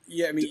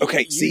 Yeah, I mean,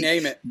 you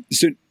name it.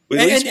 So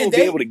at least we'll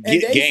be able to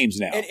get games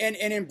now. And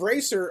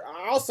Embracer,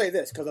 I'll say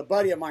this, because a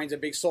buddy of mine's a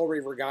big Soul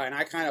Reaver guy, and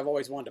I kind of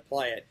always wanted to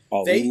play it.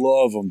 Oh, they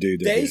love them, dude.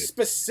 They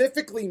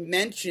specifically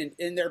mentioned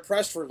in their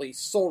press release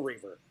Soul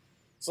Reaver.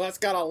 So that's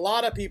got a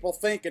lot of people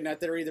thinking that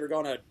they're either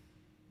going to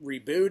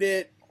reboot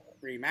it,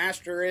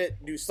 remaster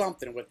it, do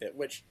something with it,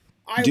 which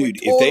I would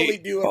totally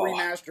do a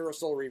remaster of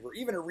Soul Reaver,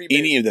 even a reboot.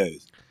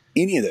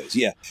 Any of those,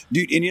 yeah.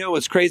 Dude, and you know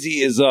what's crazy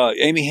is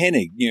Amy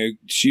Hennig,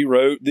 she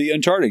wrote the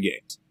Uncharted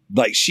games.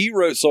 Like, she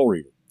wrote Soul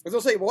Reaver. I was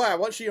going to say, wow,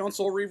 wasn't she on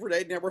Soul Reaver?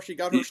 Isn't that where she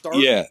got her start?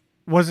 Yeah.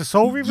 Was it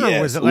Soul Reaver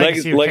or was it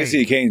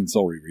Legacy of Kain and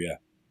Soul Reaver, yeah.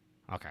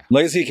 Okay.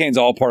 Legacy of Kain's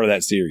all part of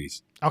that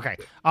series. Okay.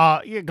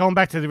 Going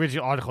back to the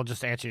original article,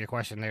 just to answer your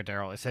question there,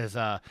 Daryl, it says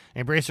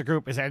Embracer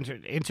Group is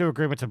entered into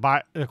agreement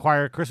to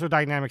acquire Crystal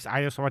Dynamics,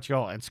 Eidos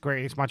Montreal, and Square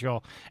Enix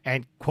Montreal,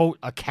 and, quote,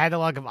 a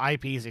catalog of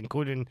IPs,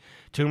 including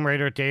Tomb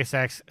Raider, Deus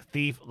Ex,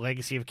 Thief,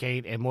 Legacy of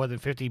Kain, and more than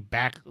 50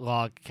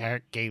 backlog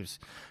games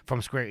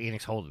from Square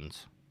Enix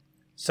Holdings.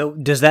 So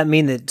does that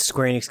mean that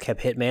Square Enix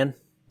kept Hitman?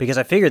 Because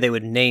I figured they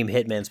would name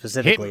Hitman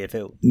specifically if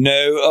it...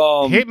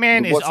 No.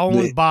 Hitman is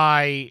owned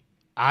by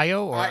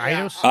IO or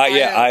Eidos?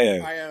 Yeah,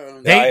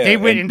 IO. They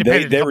went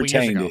independent. They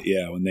retained it,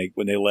 yeah,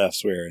 when they left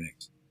Square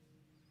Enix.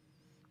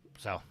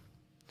 So,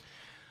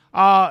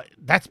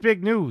 that's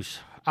big news.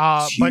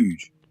 It's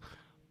huge.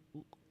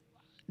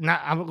 Now,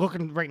 I'm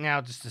looking right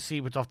now just to see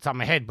what's off the top of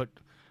my head, but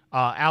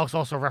Alex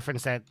also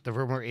referenced that the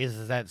rumor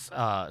is that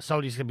Sony's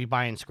going to be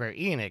buying Square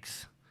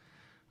Enix.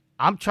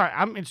 I'm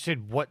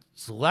interested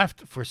what's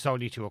left for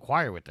Sony to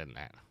acquire within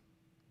that.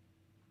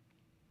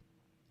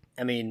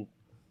 I mean,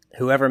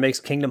 whoever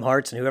makes Kingdom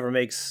Hearts and whoever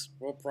makes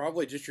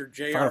probably just your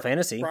Final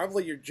Fantasy,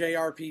 probably your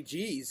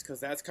JRPGs, because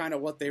that's kind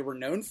of what they were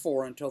known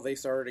for until they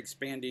started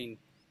expanding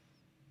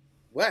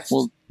west.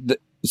 Well,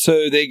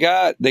 so they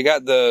got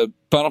the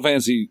Final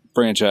Fantasy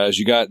franchise.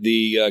 You got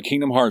the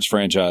Kingdom Hearts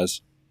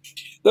franchise.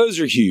 Those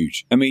are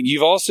huge. I mean,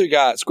 you've also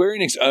got Square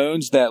Enix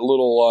owns that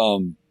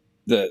little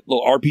the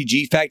little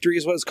RPG factory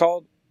is what it's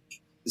called.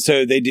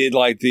 So they did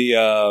like the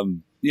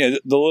the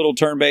little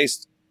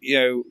turn-based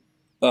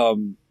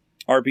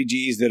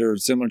RPGs that are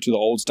similar to the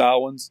old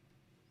style ones.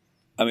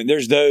 I mean,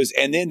 there's those,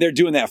 and then they're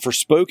doing that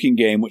Forspoken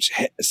game, which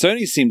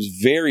Sony seems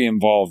very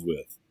involved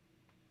with.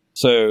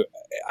 So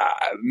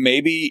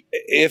maybe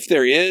if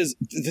there is,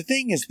 the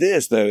thing is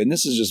this though, and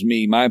this is just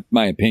me, my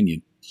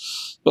opinion.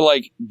 But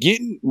like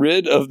getting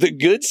rid of the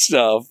good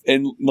stuff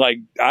and like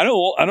I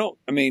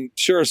mean,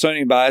 sure,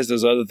 Sony buys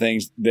those other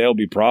things, they'll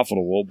be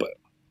profitable, but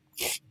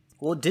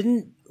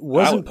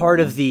wasn't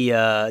part of the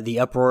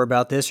uproar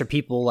about this, or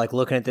people like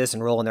looking at this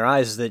and rolling their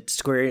eyes, that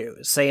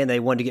Square saying they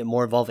wanted to get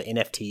more involved in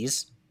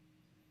NFTs?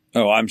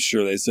 Oh, I'm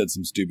sure they said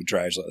some stupid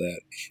trash like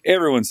that.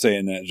 Everyone's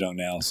saying that junk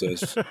now, so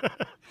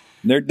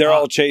they're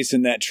all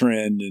chasing that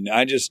trend, and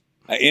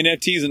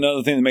NFT is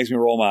another thing that makes me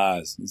roll my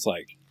eyes. It's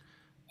like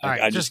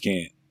I just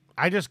can't.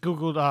 I just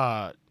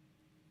Googled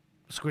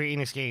Square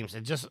Enix games,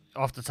 and just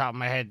off the top of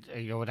my head,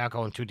 without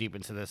going too deep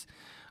into this,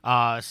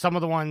 some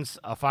of the ones,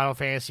 Final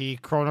Fantasy,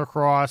 Chrono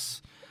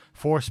Cross,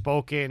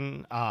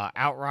 Forspoken,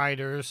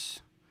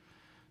 Outriders.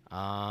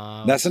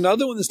 That's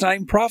another one that's not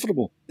even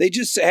profitable. They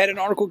just had an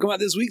article come out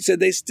this week,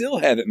 said they still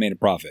haven't made a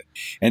profit.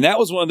 And that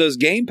was one of those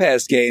Game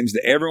Pass games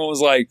that everyone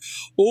was like,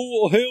 oh,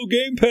 well, hail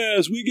Game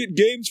Pass, we get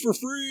games for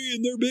free,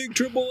 and they're big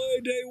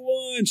AAA day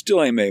one.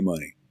 Still ain't made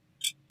money.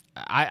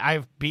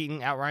 I've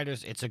beaten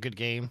Outriders. It's a good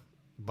game,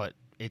 but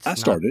I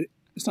started it.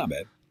 It's not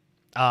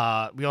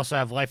bad. We also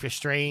have Life is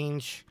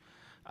Strange,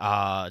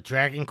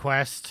 Dragon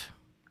Quest,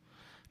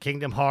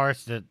 Kingdom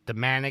Hearts, the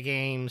Mana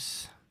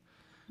games.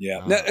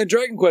 Yeah, and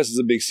Dragon Quest is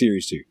a big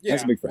series too. Yeah,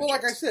 that's a big franchise. Well,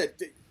 like I said,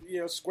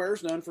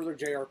 Square's known for their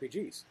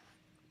JRPGs.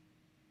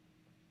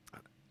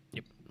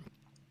 Yep.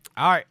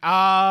 All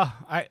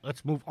right.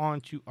 Let's move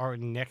on to our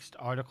next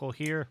article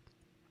here.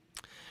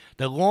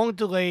 The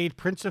long-delayed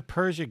Prince of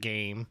Persia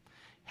game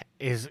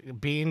is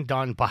being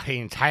done by an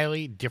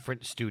entirely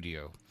different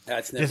studio.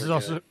 That's never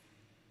good.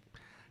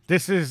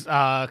 This is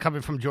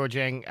coming from George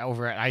Yang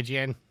over at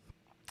IGN.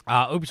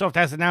 Ubisoft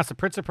has announced the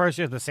Prince of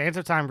Persia: The Sands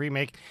of Time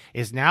remake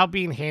is now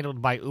being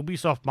handled by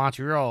Ubisoft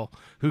Montreal,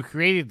 who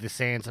created the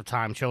Sands of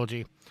Time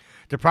trilogy.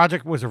 The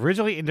project was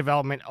originally in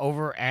development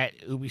over at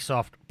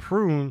Ubisoft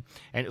Pune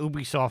and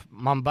Ubisoft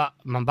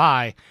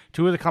Mumbai,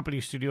 two of the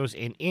company's studios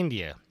in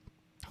India.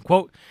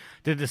 Quote,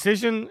 the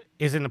decision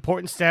is an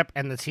important step,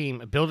 and the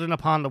team, building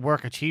upon the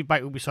work achieved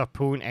by Ubisoft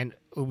Pune and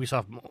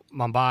Ubisoft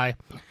Mumbai,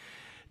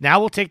 now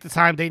will take the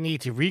time they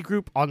need to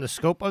regroup on the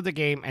scope of the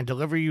game and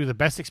deliver you the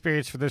best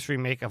experience for this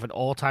remake of an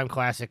all-time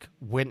classic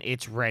when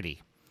it's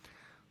ready.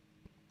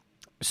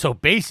 So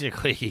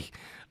basically,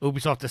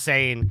 Ubisoft is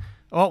saying,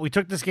 oh, we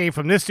took this game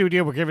from this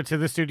studio, we're giving it to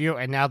this studio,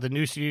 and now the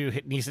new studio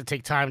needs to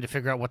take time to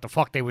figure out what the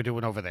fuck they were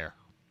doing over there.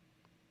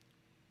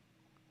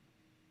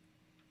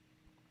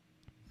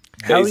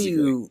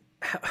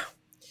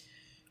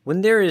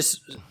 When there is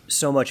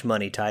so much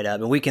money tied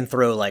up, and we can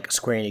throw like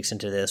Square Enix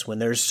into this, when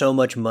there's so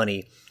much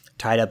money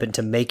tied up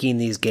into making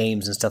these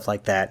games and stuff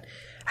like that,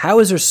 how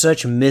is there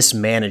such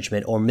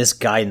mismanagement or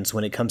misguidance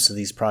when it comes to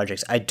these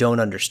projects? I don't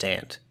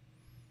understand.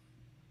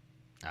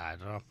 I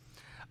don't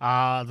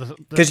know.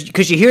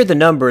 Because you hear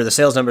the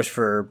sales numbers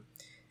for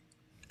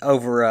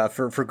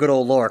good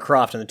old Lara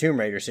Croft in the Tomb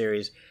Raider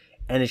series,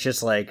 and it's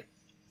just like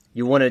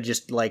you want to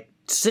just like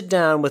sit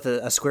down with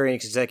a Square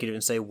Enix executive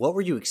and say, what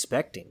were you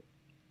expecting?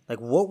 Like,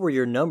 what were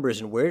your numbers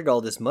and where did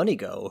all this money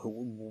go?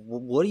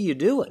 What are you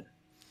doing?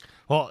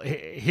 Well,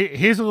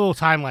 here's a little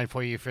timeline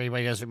for you if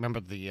anybody doesn't remember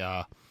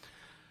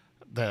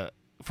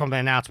from the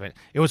announcement.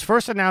 It was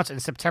first announced in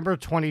September of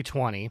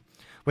 2020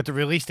 with the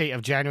release date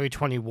of January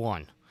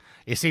 21.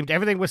 It seemed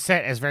everything was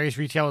set as various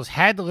retailers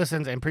had the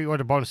listens and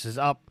pre-order bonuses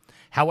up.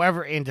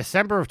 However, in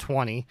December of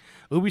 20,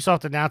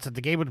 Ubisoft announced that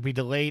the game would be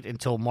delayed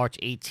until March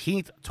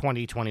 18th,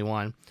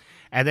 2021.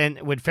 And then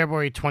when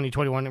February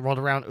 2021 rolled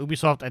around,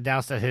 Ubisoft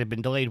announced that it had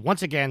been delayed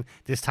once again,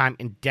 this time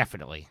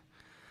indefinitely.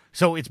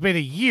 So it's been a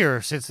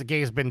year since the game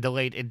has been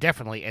delayed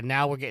indefinitely, and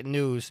now we're getting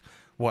news,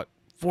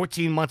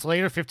 15 months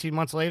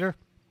later,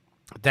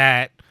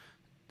 that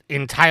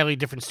entirely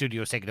different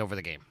studios taking over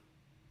the game.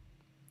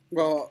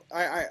 Well,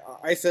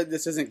 I said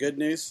this isn't good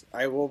news.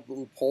 I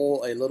will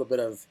pull a little bit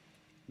of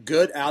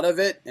good out of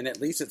it, and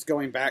at least it's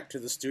going back to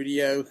the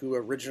studio who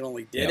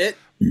originally did it.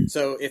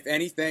 So if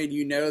anything,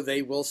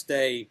 they will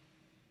stay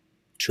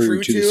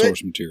true to the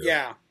source material.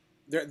 Yeah,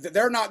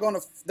 they're not going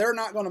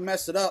to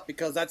mess it up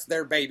because that's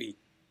their baby.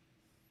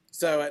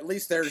 So at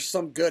least there's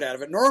some good out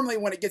of it. Normally,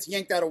 when it gets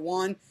yanked out of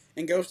one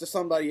and goes to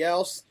somebody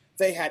else,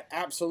 they had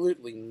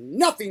absolutely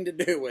nothing to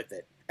do with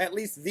it. At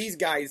least these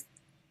guys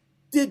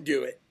did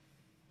do it.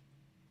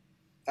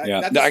 Yeah,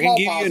 I can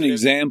give you an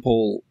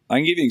example. I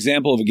can give you an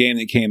example of a game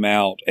that came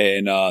out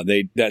and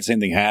that same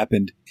thing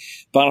happened.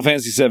 Final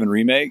Fantasy VII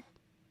Remake.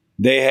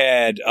 They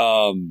had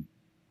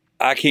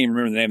I can't even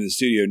remember the name of the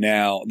studio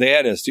now. They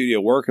had a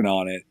studio working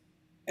on it,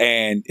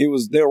 and they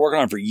were working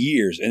on it for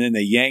years, and then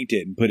they yanked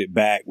it and put it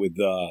back with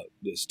the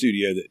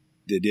studio that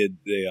did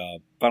the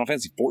Final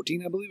Fantasy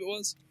 14, I believe it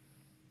was.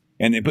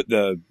 And they put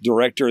the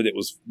director that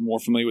was more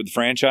familiar with the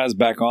franchise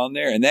back on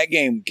there, and that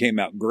game came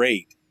out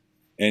great.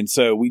 And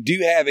so we do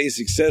have a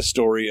success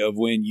story of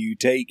when you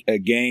take a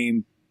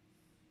game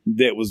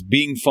that was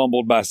being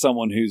fumbled by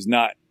someone who's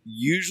not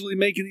usually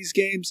making these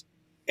games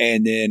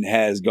and then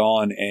has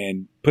gone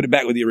and put it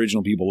back with the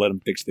original people, let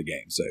them fix the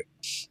game. So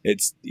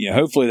it's,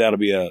 hopefully that'll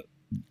be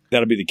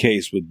the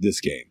case with this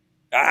game.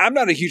 I'm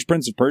not a huge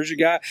Prince of Persia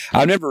guy.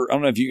 I don't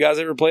know if you guys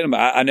ever played them, but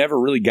I never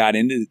really got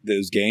into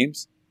those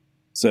games.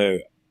 So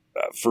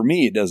for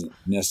me, it doesn't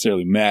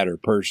necessarily matter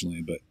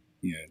personally, but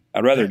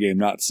I'd rather a game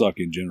not suck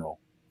in general.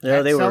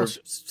 No, they were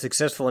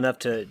successful enough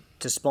to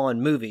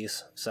spawn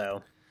movies,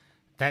 so.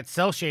 That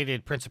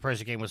cel-shaded Prince of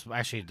Persia game was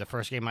actually the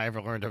first game I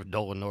ever learned of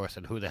Nolan North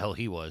and who the hell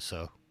he was,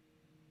 so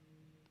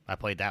I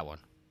played that one.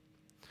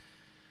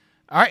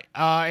 All right,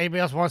 anybody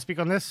else want to speak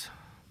on this?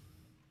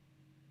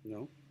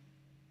 No.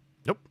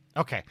 Nope.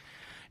 Okay.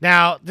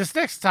 Now, this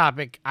next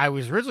topic, I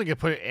was originally going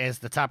to put it as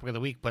the topic of the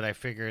week, but I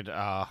figured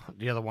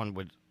the other one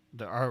would...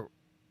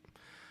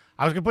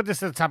 I was going to put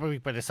this at the top of the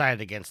week, but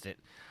decided against it.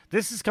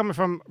 This is coming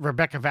from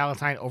Rebecca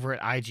Valentine over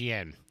at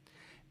IGN.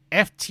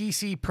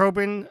 FTC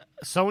probing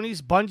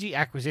Sony's Bungie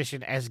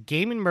acquisition as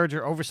gaming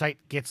merger oversight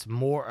gets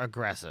more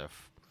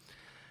aggressive.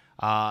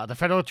 The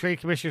Federal Trade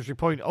Commission is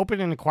reporting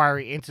open an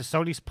inquiry into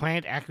Sony's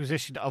planned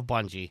acquisition of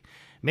Bungie,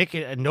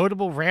 making a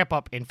notable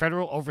ramp-up in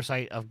federal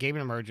oversight of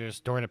gaming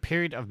mergers during a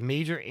period of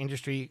major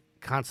industry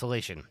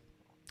consolidation.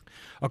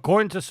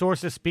 According to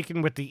sources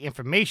speaking with The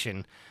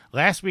Information,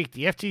 last week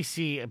the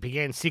FTC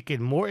began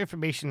seeking more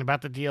information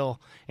about the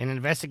deal in an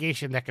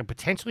investigation that could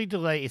potentially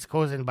delay its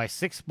closing by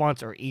 6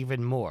 months or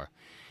even more.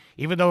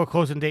 Even though a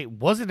closing date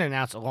wasn't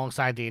announced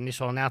alongside the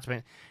initial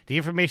announcement, The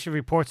Information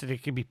reports that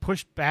it could be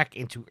pushed back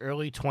into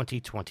early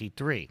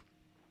 2023.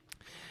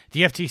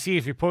 The FTC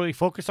is reportedly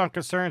focused on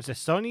concerns that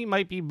Sony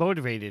might be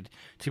motivated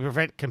to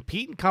prevent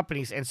competing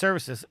companies and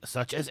services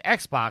such as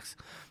Xbox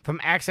from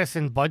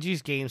accessing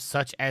Bungie's games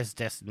such as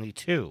Destiny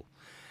 2.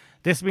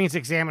 This means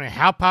examining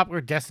how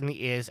popular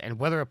Destiny is and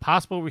whether a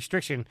possible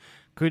restriction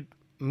could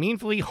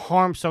meaningfully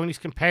harm Sony's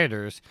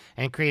competitors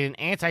and create an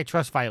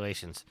antitrust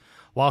violations.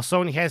 While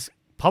Sony has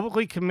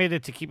publicly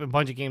committed to keeping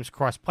Bungie games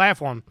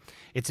cross-platform,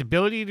 its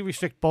ability to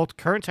restrict both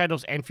current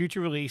titles and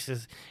future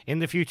releases in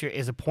the future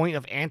is a point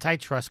of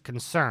antitrust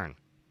concern.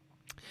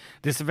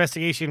 This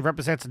investigation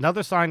represents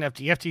another sign of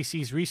the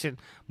FTC's recent,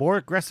 more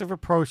aggressive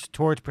approach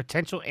towards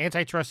potential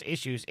antitrust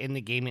issues in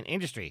the gaming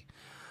industry.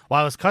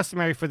 While it's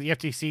customary for the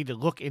FTC to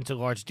look into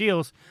large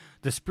deals,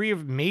 the spree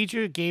of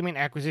major gaming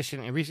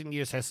acquisition in recent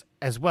years has,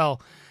 as well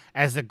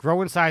as the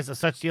growing size of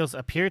such deals,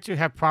 appear to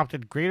have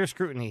prompted greater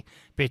scrutiny,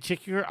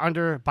 particularly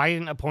under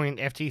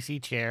Biden-appointed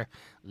FTC chair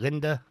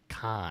Lena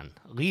Khan.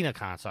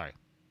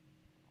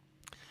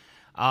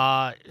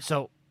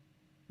 So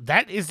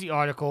that is the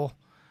article.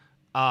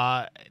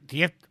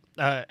 IGN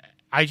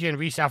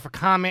reached out for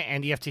comment,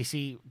 and the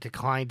FTC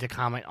declined to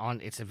comment on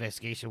its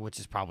investigation, which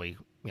is probably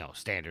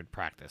standard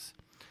practice.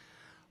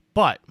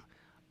 But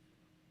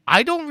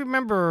I don't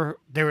remember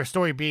a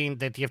story being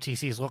that the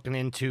FTC is looking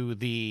into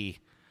the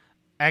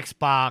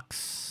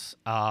Xbox,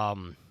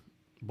 the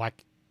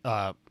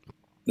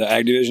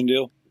Activision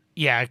deal.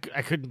 Yeah,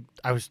 I couldn't.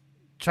 I was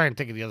trying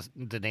to think of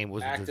the name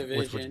which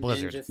was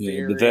Blizzard. Ninja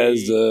Theory,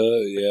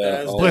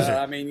 Bethesda. Blizzard.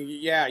 I mean,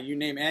 you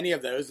name any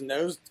of those, and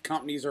those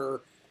companies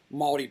are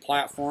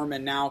multi-platform,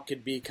 and now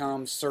could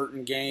become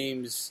certain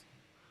games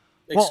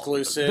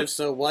exclusive.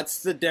 So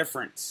what's the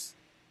difference?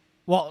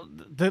 Well,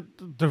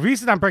 the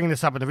reason I'm bringing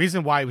this up, and the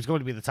reason why it was going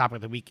to be the topic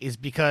of the week, is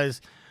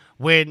because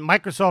when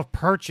Microsoft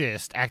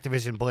purchased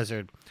Activision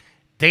Blizzard,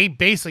 they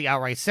basically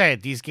outright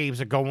said these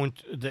games are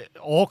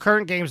all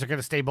current games are going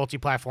to stay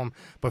multi-platform,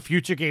 but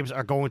future games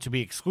are going to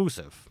be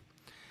exclusive.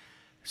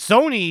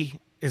 Sony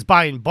is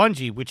buying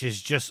Bungie, which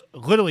is just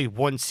literally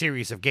one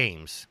series of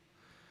games.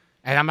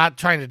 And I'm not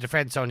trying to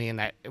defend Sony in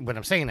that when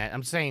I'm saying that.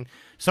 I'm saying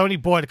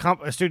Sony bought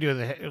a studio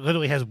that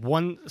literally has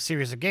one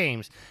series of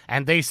games,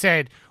 and they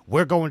said,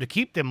 we're going to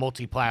keep them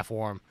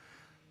multi-platform,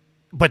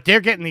 but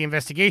they're getting the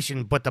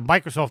investigation, but the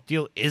Microsoft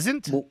deal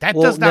isn't? That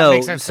does not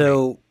make sense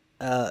to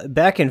me.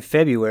 Back in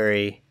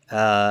February,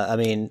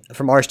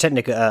 from Ars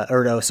Technica,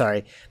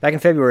 back in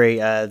February,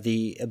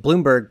 the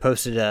Bloomberg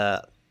posted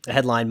a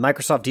headline,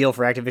 Microsoft deal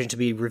for Activision to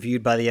be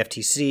reviewed by the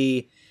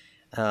FTC.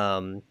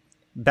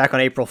 Back on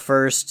April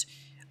 1st,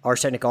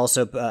 Ars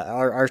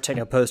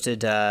Technica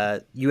posted,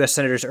 U.S.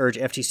 senators urge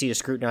FTC to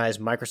scrutinize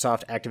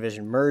Microsoft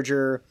Activision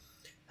merger.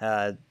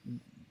 Back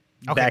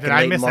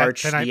in late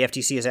March, the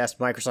FTC has asked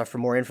Microsoft for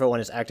more info on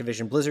its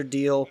Activision Blizzard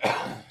deal.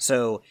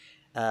 So,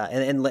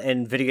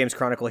 and Video Games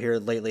Chronicle here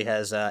lately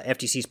has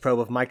FTC's probe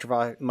of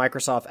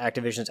Microsoft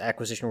Activision's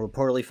acquisition will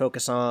reportedly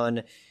focus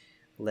on.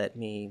 Let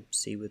me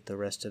see what the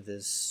rest of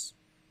this.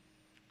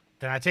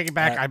 Then I take it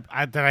back.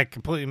 I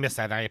completely missed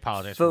that. I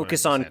apologize.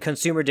 Focus on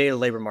consumer data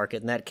labor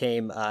market, and that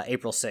came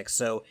April 6th.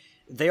 So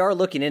they are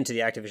looking into the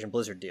Activision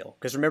Blizzard deal.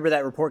 Because remember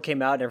that report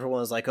came out and everyone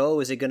was like, oh,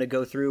 is it going to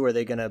go through? Or are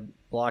they going to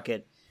block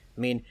it? I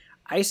mean,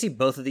 I see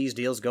both of these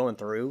deals going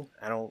through.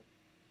 I don't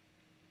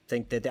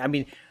think that...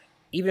 even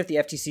if the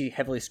FTC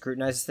heavily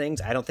scrutinizes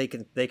things, I don't think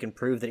they can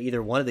prove that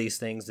either one of these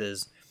things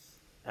is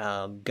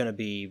going to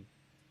be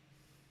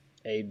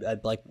an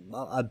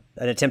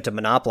attempt to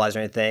monopolize or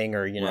anything,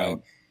 or, Right.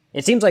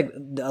 It seems like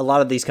a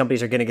lot of these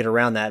companies are going to get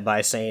around that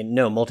by saying,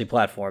 no,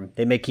 multi-platform.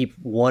 They may keep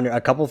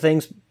a couple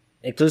things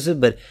exclusive,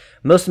 but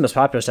most of the most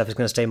popular stuff is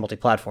going to stay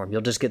multi-platform.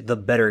 You'll just get the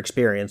better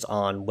experience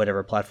on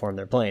whatever platform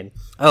they're playing.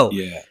 Oh,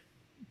 yeah.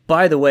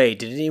 By the way,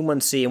 did anyone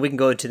see, and we can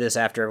go into this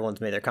after everyone's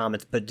made their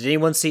comments, but did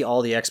anyone see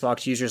all the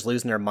Xbox users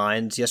losing their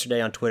minds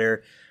yesterday on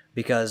Twitter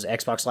because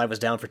Xbox Live was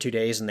down for 2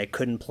 days and they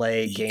couldn't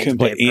play games? Couldn't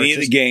play any of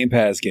the Game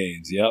Pass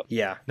games, yep.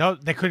 Yeah. No,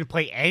 they couldn't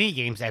play any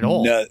games at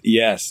all.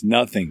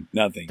 Nothing,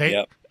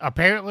 yep.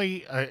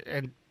 Apparently,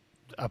 when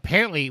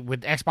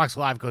Xbox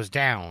Live goes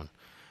down,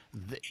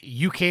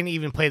 you can't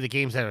even play the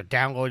games that are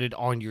downloaded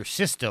on your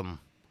system.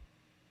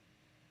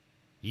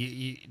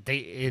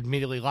 They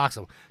immediately locks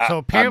them. So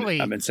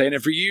apparently, I've been saying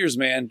it for years,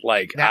 man.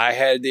 Like I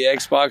had the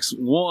Xbox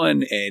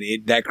One,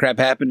 and that crap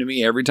happened to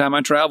me every time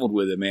I traveled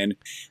with it, man.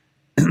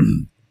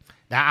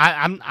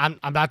 Now I'm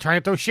not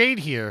trying to throw shade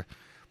here,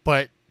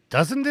 but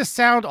doesn't this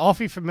sound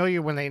awfully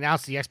familiar when they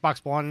announced the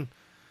Xbox One,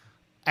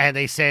 and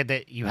they said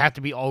that you have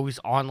to be always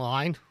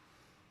online?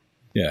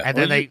 Yeah, and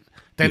then they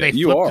flip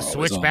the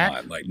switch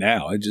back. Like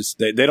now, it just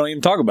they don't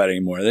even talk about it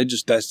anymore. They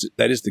just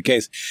that is the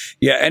case.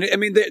 Yeah, and I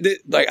mean,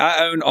 like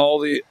I own all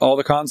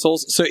the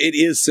consoles, so it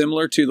is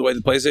similar to the way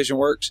the PlayStation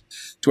works,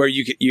 to where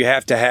you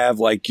have to have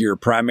like your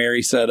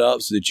primary set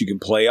up so that you can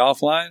play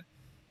offline.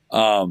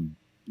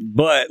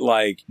 But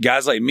like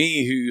guys like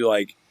me who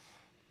like,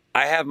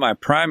 I have my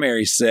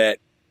primary set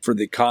for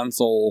the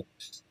console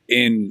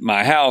in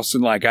my house,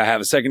 and like I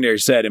have a secondary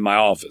set in my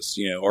office,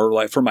 or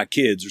like for my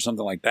kids or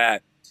something like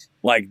that.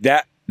 Like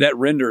that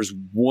renders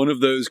one of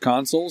those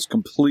consoles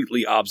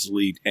completely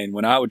obsolete. And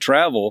when I would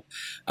travel,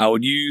 I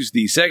would use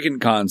the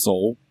second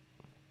console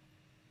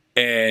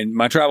and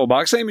my travel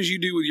box, same as you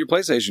do with your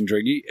PlayStation,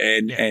 Tricky.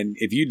 And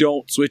if you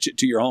don't switch it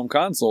to your home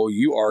console,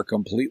 you are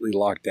completely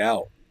locked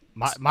out.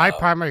 My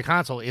primary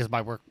console is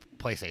my work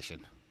PlayStation,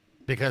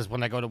 because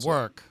when I go to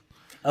work.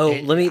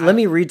 Let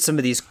me read some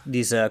of these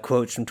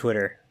quotes from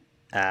Twitter.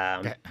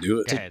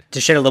 Do it.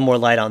 To shed a little more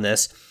light on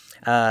this.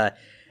 A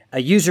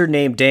user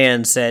named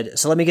Dan said,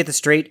 "So let me get this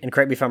straight, and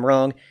correct me if I'm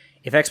wrong.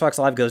 If Xbox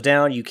Live goes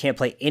down, you can't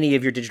play any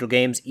of your digital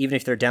games, even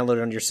if they're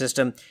downloaded on your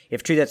system.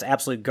 If true, that's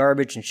absolute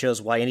garbage and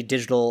shows why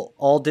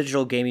all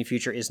digital gaming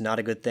future is not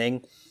a good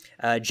thing."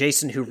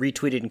 Jason, who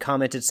retweeted and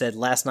commented, said,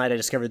 "Last night I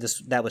discovered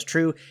that was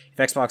true. If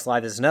Xbox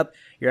Live isn't up,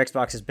 your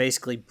Xbox is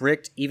basically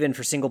bricked, even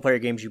for single-player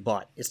games you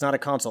bought. It's not a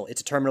console. It's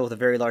a terminal with a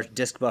very large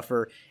disk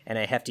buffer and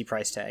a hefty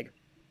price tag."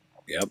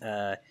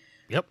 Yep.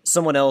 Yep.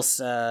 Someone else,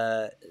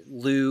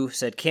 Lou,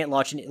 said, "Can't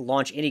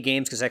launch any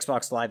games because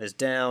Xbox Live is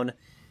down."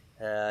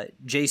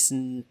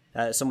 Jason,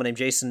 someone named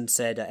Jason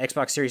said,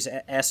 "Xbox Series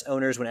S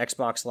owners when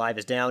Xbox Live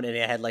is down," and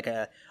it had like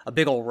a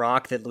big old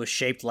rock that was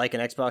shaped like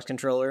an Xbox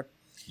controller.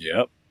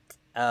 Yep.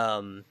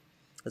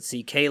 Let's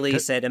see.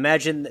 Kaylee said,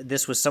 "Imagine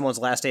this was someone's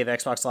last day of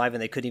Xbox Live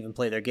and they couldn't even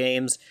play their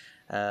games."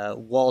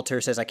 Walter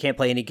says, "I can't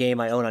play any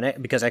game I own on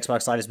it because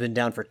Xbox Live has been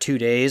down for 2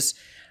 days."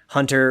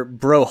 Hunter,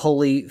 "Bro,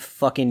 holy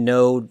fucking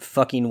no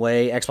fucking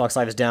way. Xbox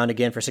Live is down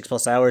again for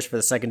 6+ hours for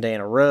the second day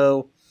in a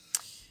row."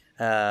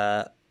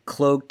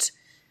 Cloaked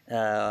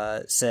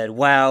said,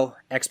 "Wow,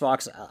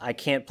 Xbox, I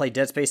can't play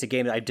Dead Space, a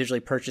game that I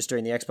digitally purchased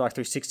during the Xbox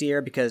 360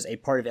 era because a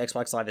part of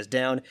Xbox Live is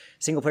down.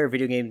 Single-player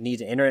video games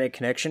need an internet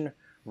connection.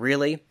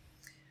 Really?"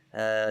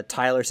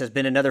 Tyler says,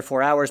 "Been another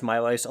 4 hours. My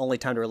wife's only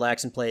time to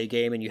relax and play a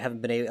game, and you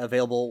haven't been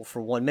available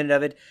for 1 minute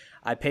of it.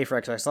 I pay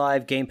for Xbox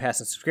Live, Game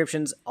Pass, and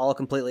subscriptions, all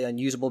completely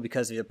unusable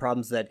because of the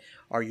problems that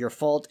are your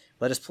fault.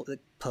 Let us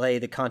play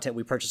the content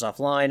we purchase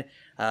offline."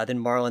 Then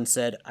Marlon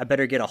said, "I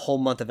better get a whole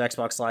month of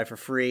Xbox Live for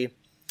free."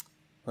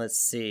 Let's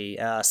see.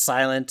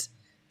 Silent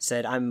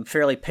said, "I'm a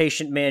fairly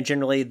patient man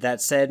generally.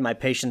 That said, my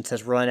patience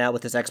has run out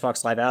with this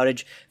Xbox Live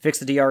outage. Fix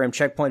the DRM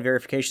checkpoint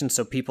verification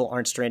so people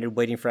aren't stranded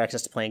waiting for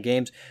access to playing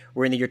games.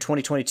 We're in the year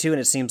 2022, and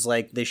it seems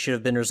like they should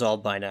have been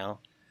resolved by now."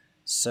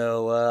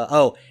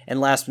 So, and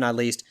last but not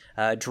least,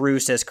 Drew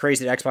says,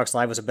 "Crazy that Xbox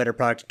Live was a better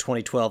product in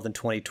 2012 than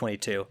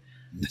 2022.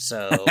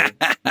 So,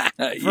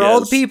 for all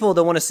the people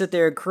that want to sit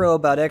there and crow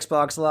about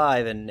Xbox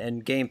Live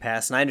and Game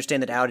Pass, and I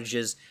understand that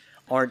outages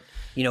aren't,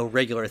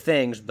 regular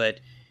things, but,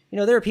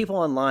 there are people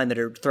online that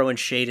are throwing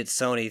shade at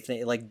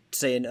Sony, like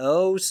saying,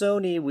 "Oh,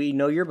 Sony, we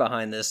know you're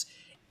behind this."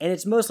 And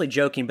it's mostly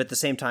joking, but at the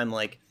same time,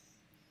 like,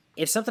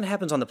 if something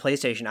happens on the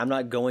PlayStation, I'm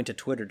not going to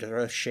Twitter to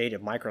throw shade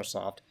at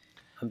Microsoft.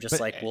 I'm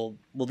just well,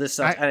 this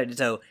sucks.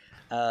 So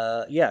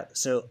obviously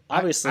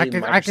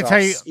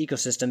Microsoft's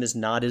ecosystem is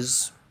not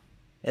as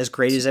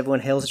great as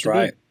everyone hails it to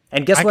be.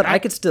 And guess what? I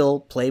could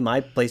still play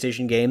my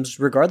PlayStation games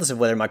regardless of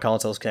whether my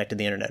console is connected to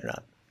the internet or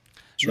not.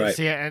 That's right.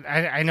 See,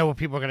 I know what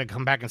people are going to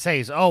come back and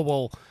say is, "Oh,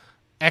 well,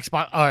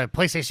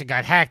 PlayStation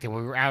got hacked and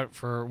we were out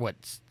for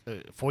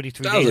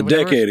 43 days." That was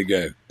a decade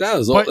ago. That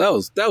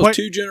was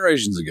 2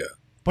 generations ago.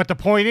 But the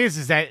point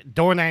is that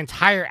during that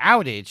entire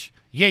outage,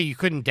 yeah, you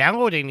couldn't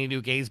download any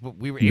new games, but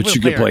we were able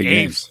to play our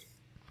games.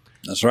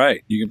 That's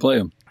right. You can play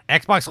them.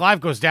 Xbox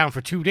Live goes down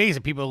for 2 days,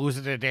 and people are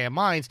losing their damn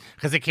minds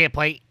because they can't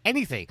play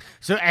anything.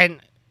 So,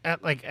 and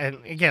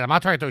again, I'm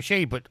not trying to throw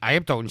shade, but I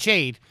am throwing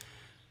shade.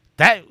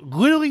 That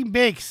literally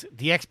makes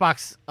the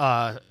Xbox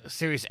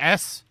Series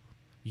S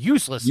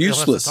useless.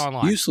 Unless it's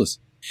online. Useless.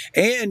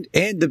 And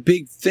the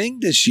big thing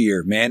this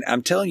year, man,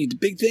 I'm telling you, the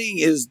big thing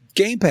is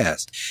Game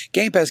Pass.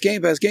 Game Pass.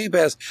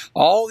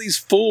 All these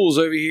fools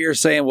over here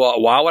saying,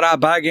 "Well, why would I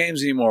buy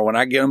games anymore when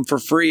I get them for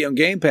free on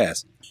Game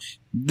Pass?"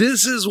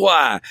 This is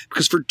why.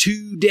 Because for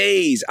 2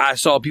 days, I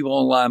saw people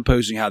online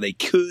posting how they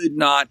could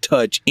not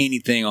touch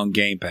anything on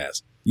Game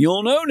Pass. You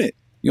don't own it.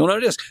 You don't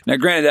own this. Now,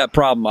 granted, that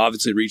problem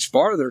obviously reached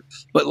farther,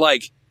 but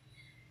like,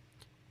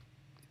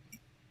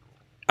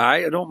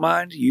 I don't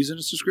mind using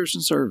a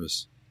subscription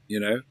service,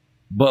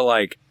 But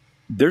like,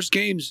 there's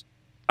games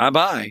I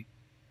buy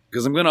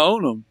because I'm going to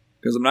own them,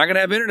 because I'm not going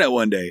to have internet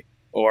one day,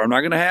 or I'm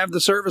not going to have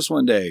the service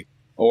one day,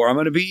 or I'm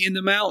going to be in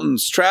the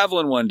mountains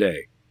traveling one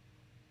day.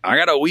 I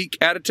got a week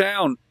out of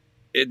town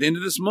at the end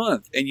of this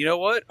month, and you know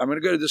what? I'm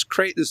going to go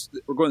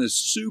to we're going to this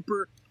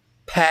super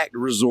packed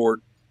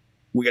resort.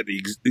 We had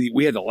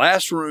the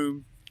last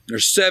room.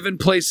 There's 7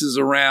 places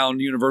around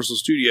Universal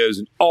Studios,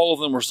 and all of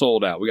them were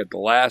sold out. We got the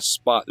last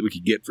spot that we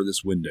could get for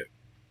this window.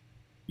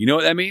 You know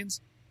what that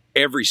means?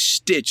 Every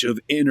stitch of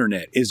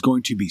internet is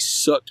going to be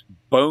sucked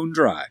bone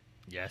dry.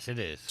 Yes, it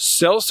is.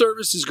 Cell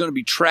service is going to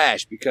be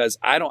trash because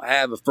I don't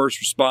have a first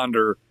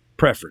responder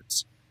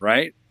preference,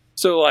 right?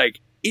 So,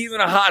 like,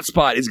 even a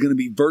hotspot is going to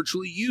be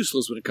virtually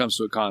useless when it comes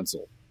to a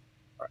console.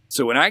 All right.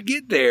 So when I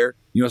get there,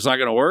 it's not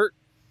going to work?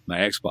 My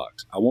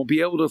Xbox. I won't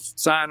be able to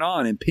sign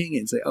on and ping it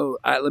and say,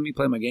 let me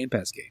play my Game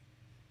Pass game.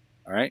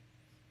 All right?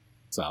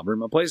 So I'll bring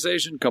my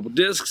PlayStation, a couple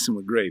discs, and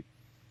we're great.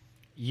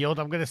 Yield,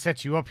 I'm going to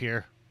set you up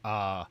here.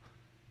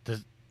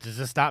 Does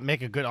this not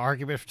make a good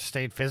argument for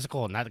staying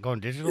physical and not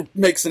going digital? It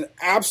makes an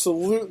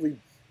absolutely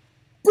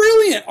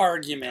brilliant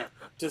argument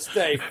to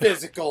stay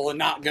physical and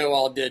not go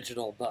all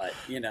digital, but,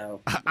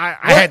 I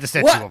had to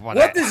set you up on that.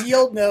 What does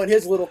Yield know in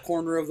his little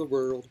corner of the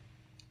world?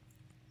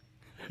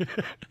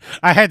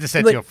 I had to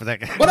set you up for that.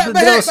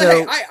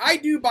 I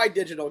do buy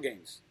digital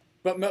games,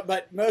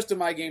 but most of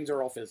my games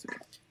are all physical.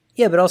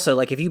 Yeah, but also,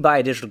 like, if you buy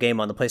a digital game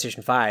on the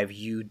PlayStation 5,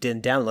 you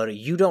didn't download it,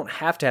 you don't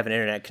have to have an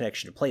internet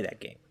connection to play that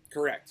game.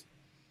 Correct.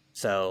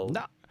 So,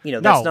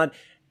 that's not...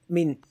 I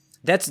mean,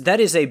 that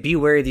is a be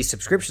wary of these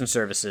subscription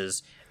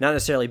services, not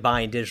necessarily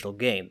buying digital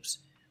games.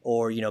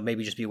 Or,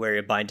 maybe just be wary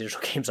of buying digital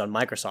games on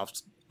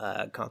Microsoft's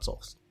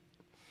consoles.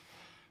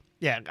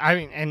 Yeah,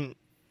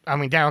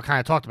 Daryl kind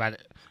of talked about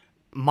it.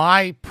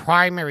 My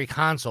primary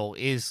console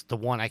is the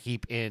one I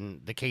keep in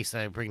the case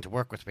that I bring to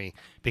work with me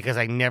because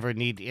I never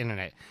need the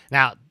internet.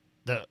 Now,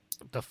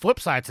 the flip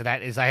side to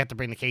that is I have to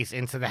bring the case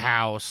into the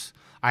house.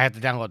 I have to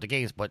download the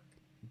games, but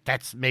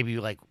that's maybe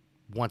like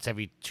once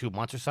every 2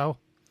 months or so.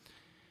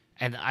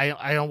 And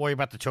I don't worry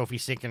about the trophy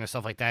syncing or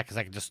stuff like that because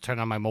I can just turn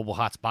on my mobile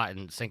hotspot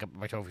and sync up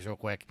my trophies real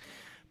quick.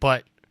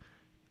 But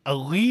at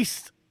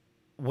least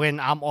when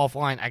I'm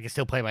offline, I can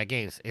still play my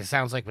games. It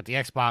sounds like with the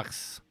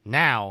Xbox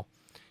now,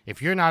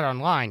 if you're not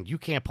online, you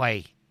can't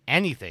play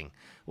anything.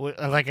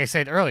 Like I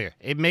said earlier,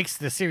 it makes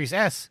the Series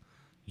S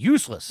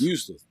useless.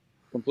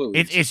 Completely.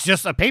 It's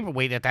just a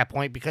paperweight at that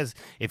point because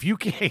if you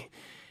can't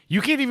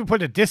even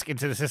put a disc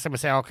into the system and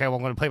say, okay, well,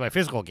 I'm going to play my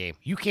physical game.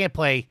 You can't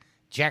play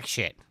jack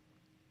shit.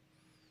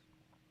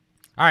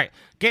 All right,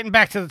 getting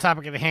back to the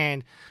topic at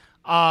hand.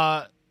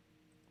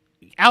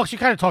 Alex, you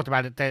kind of talked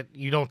about it that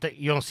you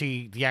don't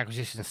see the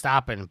acquisition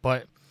stopping,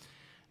 but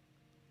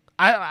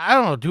I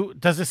don't know.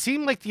 Does it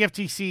seem like the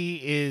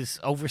FTC is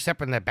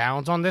overstepping their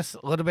bounds on this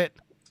a little bit?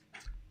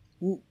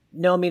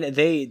 No, I mean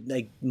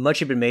much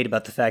had been made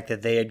about the fact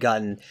that they had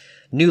gotten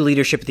new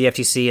leadership at the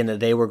FTC and that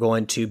they were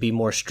going to be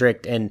more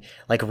strict and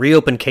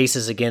reopen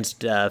cases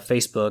against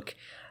Facebook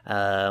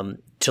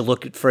to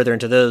look further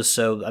into those.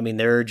 So I mean,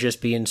 they're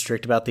just being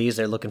strict about these.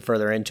 They're looking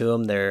further into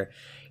them. They're,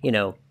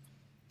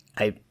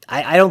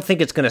 I don't think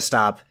it's going to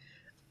stop.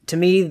 To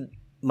me,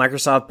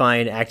 Microsoft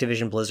buying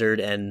Activision Blizzard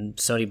and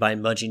Sony buying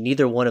Bungie,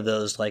 neither one of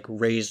those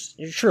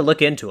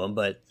look into them,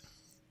 but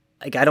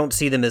I don't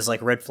see them as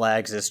red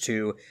flags as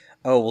to,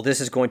 oh, well, this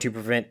is going to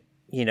prevent,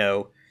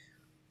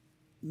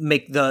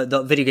 make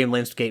the video game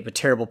landscape a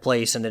terrible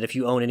place, and that if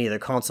you own any other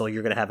console,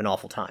 you're going to have an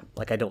awful time.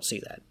 I don't see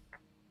that.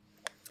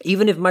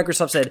 Even if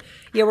Microsoft said,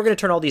 yeah, we're going to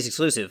turn all these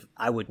exclusive,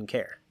 I wouldn't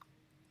care.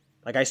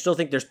 I still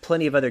think there's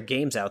plenty of other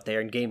games out there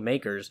and game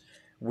makers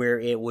where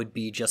it would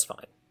be just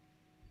fine.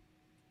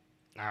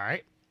 All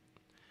right.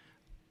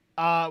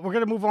 We're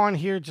going to move on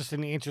here just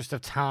in the interest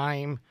of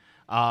time,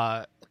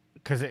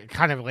 because it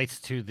kind of relates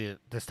to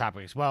this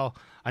topic as well.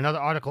 Another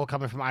article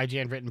coming from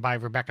IGN written by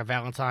Rebecca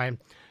Valentine.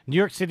 New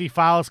York City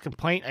files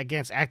complaint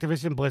against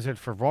Activision Blizzard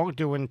for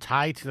wrongdoing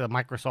tied to the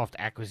Microsoft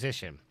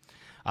acquisition.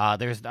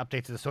 There's an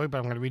update to the story, but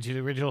I'm going to read you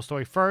the original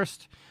story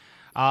first.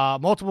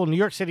 Multiple New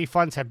York City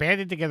funds have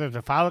banded together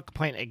to file a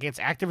complaint against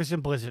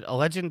Activision Blizzard,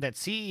 alleging that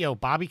CEO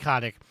Bobby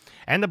Kotick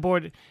and the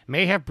board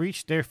may have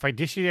breached their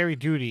fiduciary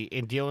duty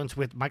in dealings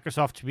with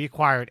Microsoft to be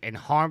acquired and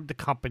harmed the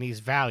company's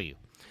value.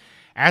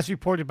 As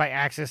reported by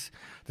Axis,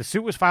 the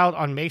suit was filed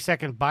on May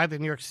 2nd by the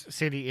New York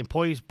City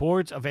Employees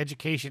Boards of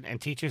Education and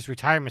Teachers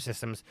Retirement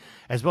Systems,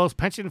 as well as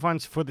pension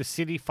funds for the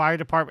city fire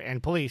department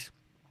and police,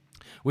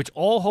 which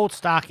all hold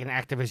stock in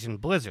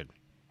Activision Blizzard.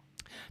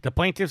 The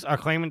plaintiffs are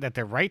claiming that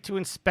their right to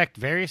inspect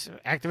various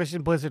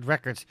Activision Blizzard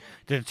records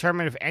to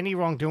determine if any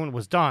wrongdoing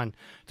was done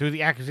through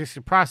the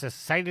acquisition process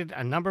cited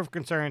a number of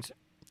concerns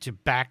to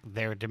back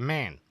their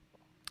demand.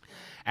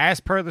 As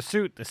per the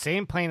suit, the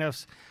same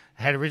plaintiffs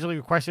had originally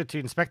requested to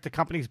inspect the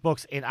company's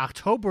books in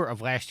October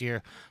of last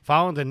year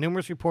following the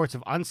numerous reports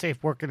of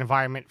unsafe working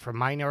environment for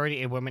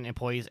minority and women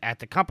employees at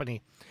the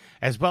company,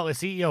 as well as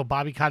CEO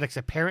Bobby Kotick's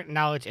apparent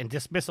knowledge and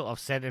dismissal of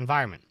said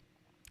environment.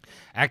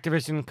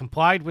 Activision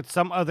complied with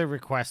some other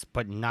requests,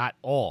 but not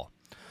all.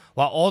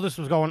 While all this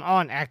was going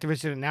on,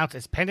 Activision announced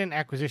its pending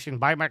acquisition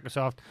by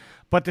Microsoft,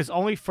 but this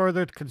only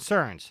furthered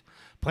concerns.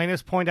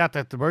 Plaintiffs point out that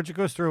if the merger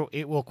goes through,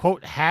 it will,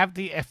 quote, have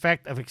the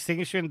effect of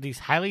extinguishing these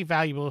highly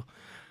valuable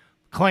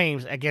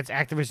claims against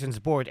Activision's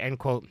board, end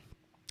quote,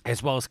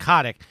 as well as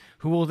Kotick,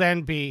 who will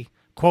then be,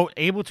 quote,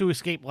 able to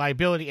escape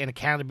liability and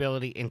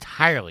accountability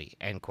entirely,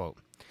 end quote.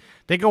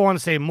 They go on to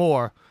say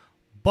more,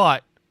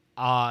 but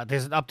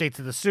there's an update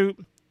to the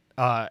suit.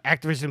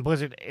 Activision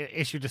Blizzard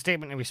issued a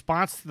statement in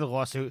response to the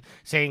lawsuit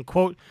saying,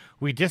 quote,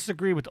 we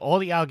disagree with all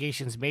the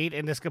allegations made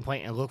in this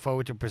complaint and look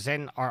forward to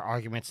presenting our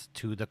arguments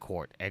to the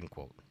court, end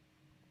quote.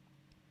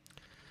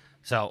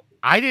 So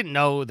I didn't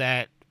know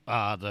that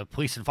the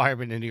police and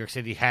firemen in New York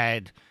City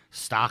had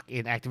stock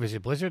in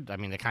Activision Blizzard. I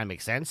mean, that kind of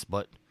makes sense,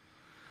 but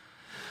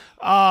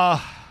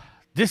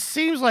this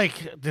seems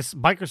like this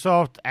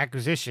Microsoft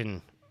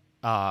acquisition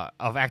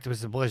of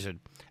Activision Blizzard,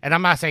 and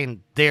I'm not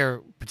saying their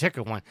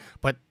particular one,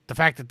 but the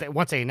fact that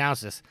once they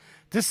announced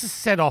this has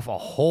set off a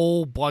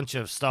whole bunch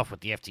of stuff with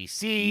the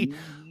FTC,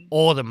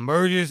 all the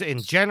mergers in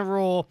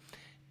general.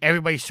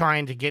 Everybody's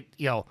trying to get,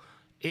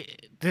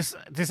 this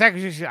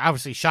acquisition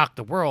obviously shocked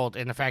the world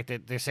in the fact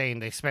that they're saying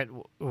they spent,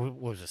 what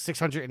was it,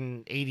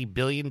 $680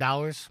 billion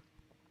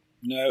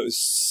No, it was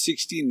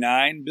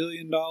 $69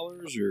 billion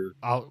or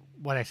Oh,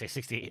 what did I say?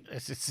 68.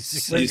 It's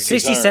Sixty-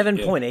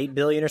 67.8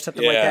 billion or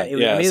something like Yeah, that. It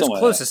yeah, was something like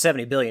close that. to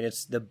 70 billion.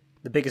 It's the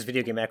biggest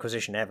video game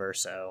acquisition ever.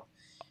 So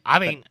I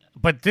mean,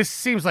 but this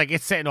seems like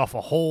it's setting off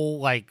a whole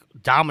like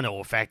domino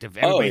effect of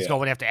everybody's yeah.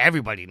 going after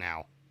everybody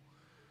now.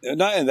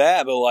 not in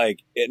that, but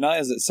like not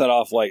as it set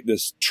off like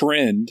this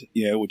trend,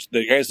 which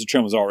I guess the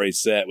trend was already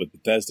set with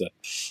Bethesda,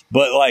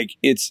 but like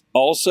it's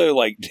also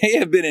like they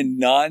have been in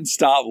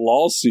nonstop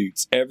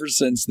lawsuits ever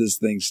since this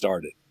thing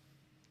started,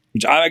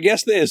 which I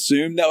guess they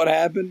assumed that would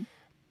happen,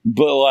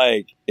 but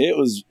like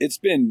it's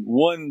been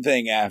one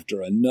thing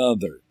after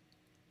another.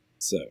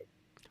 So,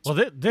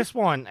 Well, this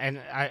one, and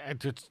I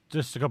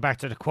just to go back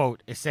to the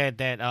quote, it said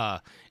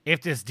that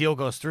if this deal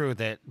goes through,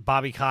 that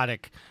Bobby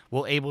Kotick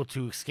will able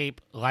to escape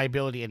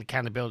liability and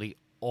accountability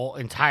all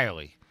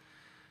entirely.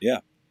 yeah.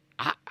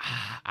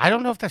 I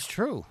don't know if that's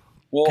true.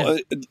 Well,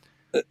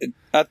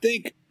 I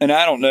think, and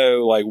I don't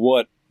know, like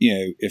what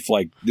if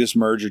like this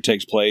merger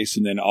takes place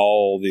and then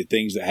all the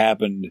things that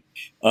happened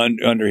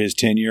under his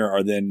tenure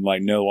are then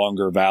like no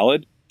longer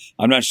valid.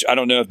 I'm not. I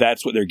don't know if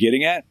that's what they're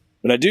getting at,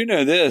 but I do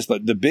know this: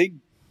 like the big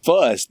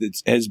fuss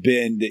that has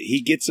been that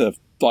he gets a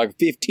like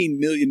 $15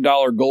 million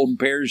golden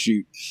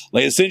parachute.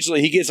 Like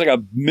essentially, he gets like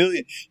a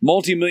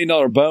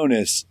multi-million-dollar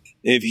bonus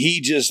if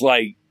he just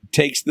like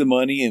takes the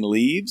money and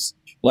leaves.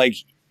 Like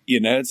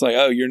it's like,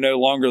 oh, you're no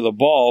longer the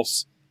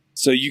boss.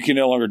 So you can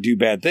no longer do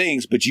bad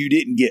things, but you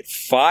didn't get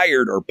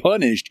fired or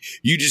punished.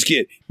 You just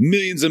get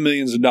millions and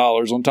millions of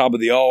dollars on top of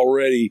the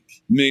already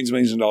millions and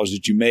millions of dollars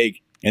that you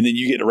make. And then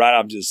you get to ride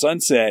off to the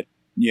sunset.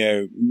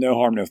 No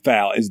harm, no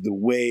foul is the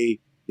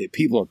way that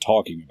people are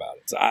talking about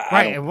it. So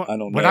I don't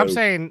know. What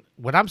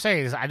I'm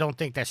saying is I don't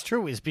think that's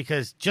true. Is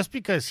because just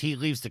because he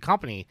leaves the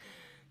company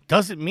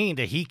doesn't mean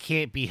that he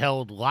can't be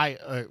held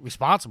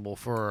responsible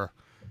for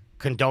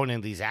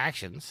condoning these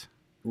actions.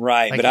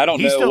 Right, like, but I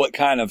don't know still, what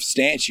kind of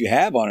stance you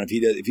have on it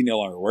if he no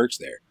longer works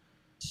there.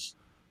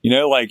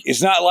 Like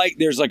it's not like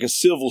there's like a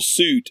civil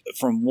suit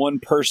from one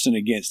person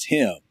against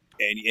him,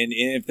 and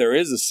if there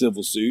is a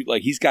civil suit,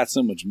 like he's got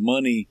so much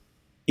money,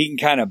 he can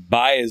kind of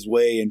buy his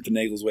way and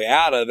finagle his way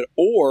out of it,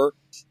 or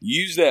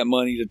use that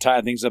money to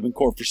tie things up in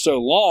court for so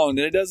long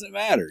that it doesn't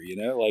matter.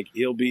 Like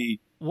he'll be.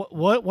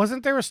 What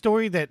wasn't there a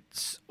story that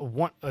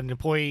an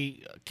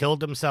employee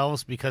killed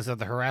themselves because of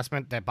the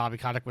harassment that Bobby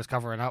Kotick was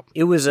covering up?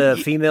 it was a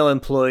female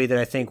employee that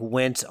I think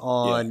went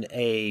on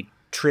a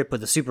trip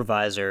with a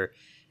supervisor,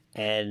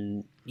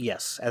 and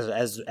yes,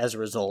 as a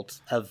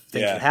result of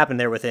things that happened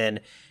there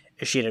within,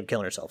 she ended up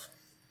killing herself.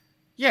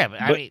 Yeah,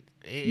 but I mean,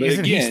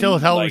 isn't he again, still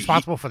held like,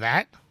 responsible for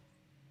that?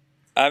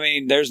 I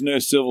mean, there's no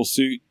civil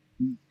suit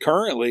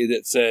currently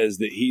that says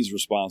that he's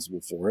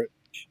responsible for it.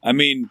 I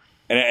mean,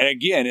 and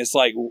again, it's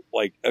like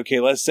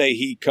okay, let's say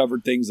he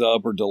covered things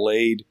up or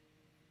delayed,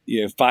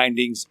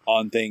 findings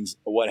on things,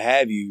 what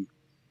have you.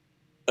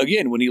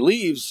 Again, when he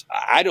leaves,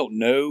 I don't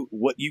know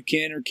what you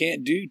can or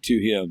can't do to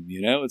him.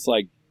 It's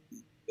like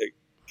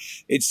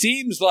it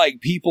seems like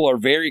people are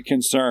very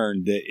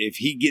concerned that if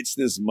he gets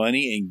this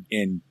money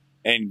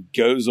and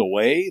goes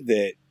away,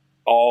 that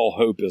all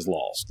hope is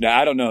lost. Now,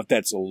 I don't know if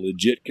that's a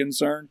legit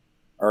concern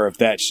or if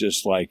that's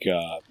just like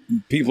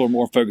people are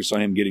more focused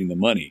on him getting the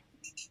money.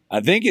 I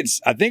think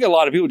a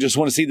lot of people just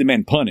want to see the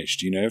man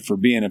punished, for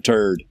being a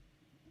turd.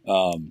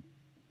 Well,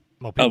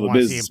 of a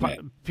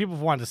businessman. People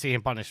wanted to see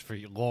him punished for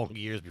long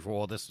years before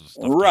all this was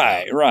stuff.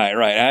 Right.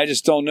 I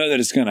just don't know that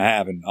it's going to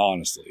happen,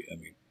 honestly. I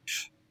mean,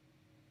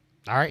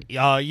 all right,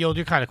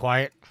 you're kind of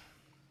quiet.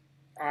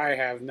 I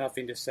have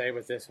nothing to say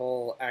with this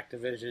whole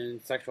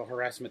Activision sexual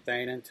harassment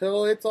thing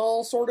until it's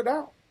all sorted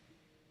out.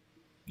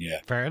 Yeah.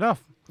 Fair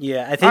enough.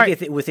 Yeah, I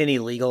think with any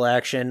legal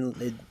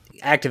action,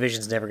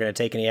 Activision's never going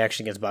to take any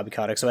action against Bobby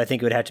Kotick, so I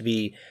think it would have to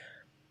be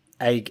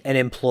an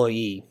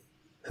employee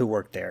who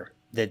worked there.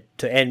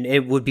 And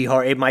it would be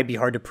hard. It might be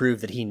hard to prove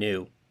that he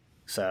knew.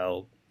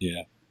 So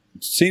yeah,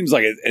 it seems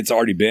like it's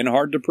already been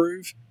hard to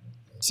prove.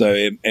 So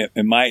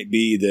it might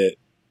be that.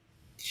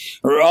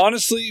 Or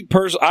honestly,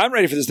 I'm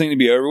ready for this thing to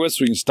be over with,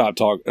 so we can stop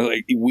talking.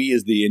 Like we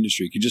as the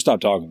industry can just stop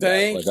talking about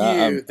it.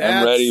 Thank you.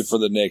 I'm ready for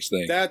the next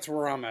thing. That's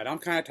where I'm at. I'm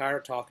kind of tired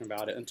of talking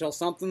about it until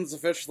something's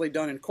officially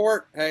done in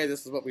court. Hey,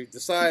 this is what we've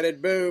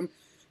decided. Boom.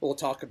 We'll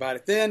talk about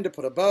it then to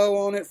put a bow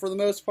on it for the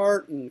most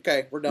part. And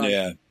okay, we're done.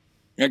 Yeah,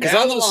 because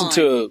I listen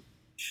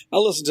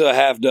to a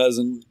half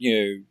dozen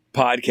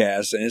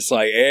podcasts, and it's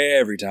like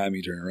every time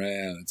you turn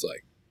around, it's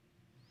like,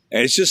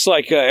 and it's just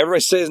like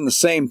everybody's saying the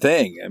same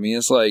thing. I mean,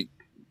 it's like,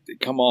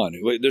 come on,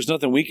 there's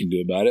nothing we can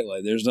do about it.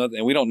 Like, there's nothing,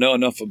 and we don't know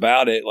enough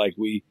about it. Like,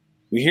 we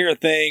hear a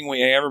thing,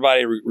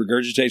 everybody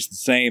regurgitates the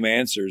same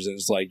answers, and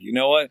it's like, you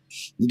know what?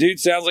 The dude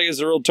sounds like he's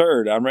a real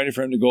turd. I'm ready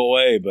for him to go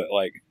away, but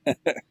like,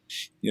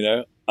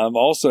 I'm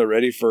also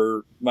ready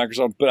for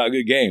Microsoft to put out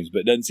good games, but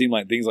it doesn't seem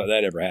like things like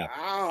that ever happen.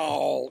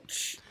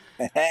 Ouch.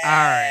 All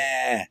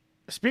right.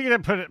 Speaking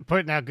of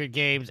putting out good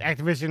games,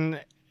 Activision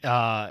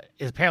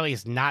apparently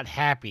is not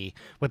happy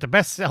with the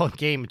best-selling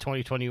game in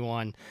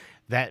 2021,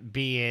 that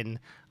being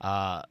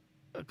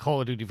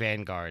Call of Duty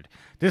Vanguard.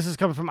 This is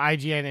coming from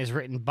IGN and is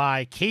written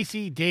by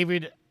Casey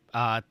David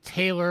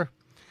Taylor.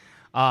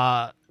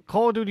 Call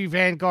of Duty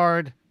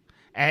Vanguard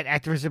at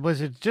Activision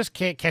Blizzard just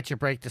can't catch a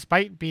break.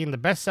 Despite being the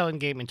best-selling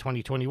game in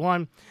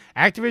 2021,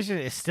 Activision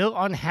is still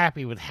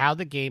unhappy with how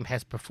the game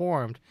has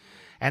performed,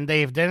 and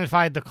they've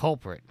identified the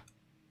culprit,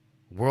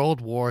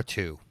 World War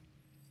II.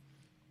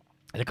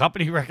 The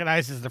company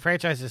recognizes the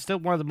franchise is still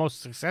one of the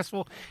most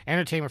successful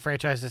entertainment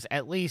franchises,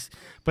 at least,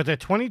 but the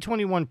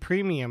 2021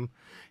 premium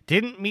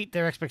didn't meet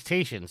their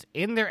expectations.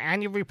 In their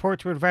annual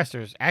report to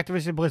investors,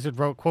 Activision Blizzard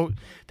wrote, quote,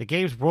 "The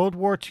game's World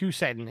War II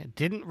setting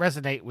didn't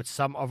resonate with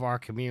some of our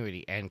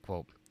community," end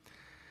quote.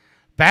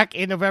 Back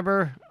in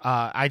November,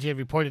 IGN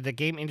reported that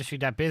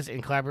GameIndustry.biz,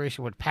 in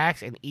collaboration with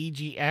PAX and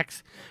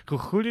EGX,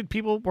 concluded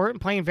people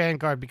weren't playing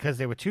Vanguard because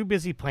they were too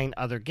busy playing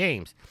other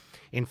games.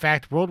 In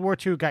fact, World War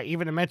II got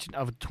even a mention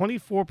of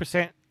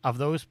 24% of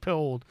those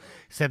polled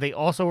said they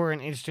also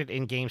weren't interested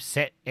in games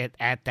set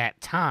at that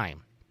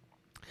time.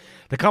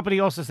 The company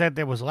also said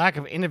there was lack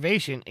of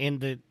innovation in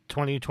the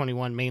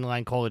 2021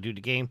 mainline Call of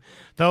Duty game,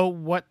 though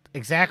what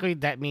exactly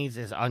that means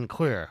is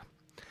unclear.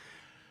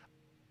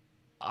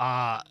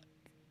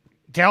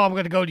 Daryl, I'm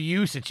going to go to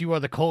you since you are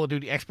the Call of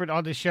Duty expert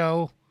on the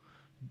show.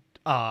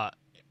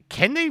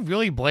 Can they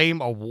really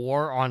blame a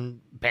war on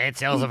bad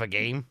sales of a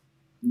game?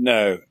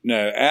 No. And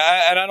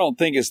I don't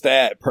think it's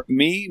that.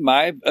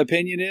 My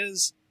opinion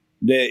is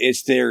that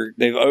it's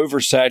they've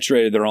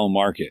oversaturated their own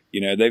market.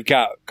 You know, they've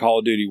got Call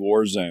of Duty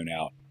Warzone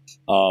out.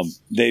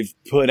 They've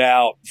put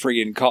out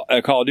freaking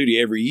Call of Duty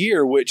every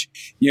year, which,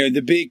 you know,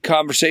 the big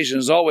conversation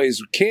is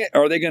always,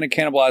 are they going to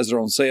cannibalize their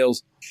own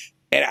sales?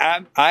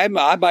 And I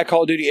buy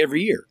Call of Duty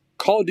every year.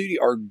 Call of Duty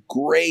are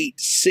great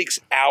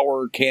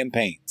 6-hour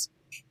campaigns,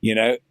 you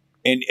know,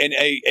 and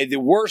the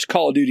worst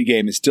Call of Duty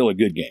game is still a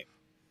good game.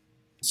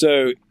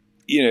 So,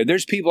 you know,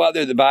 there's people out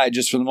there that buy it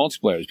just for the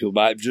multiplayer. There's people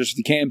buy it just for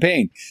the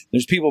campaign.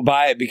 There's people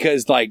buy it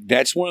because, like,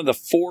 that's one of the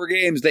 4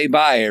 games they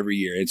buy every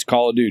year. It's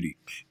Call of Duty.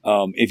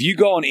 If you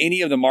go on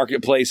any of the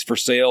marketplace for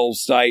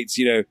sales sites,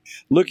 you know,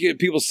 look at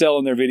people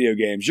selling their video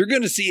games. You're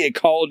going to see a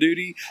Call of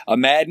Duty, a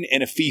Madden,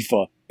 and a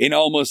FIFA in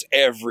almost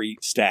every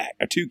stack.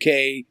 A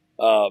 2K,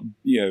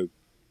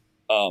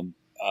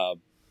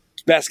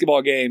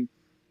 basketball game.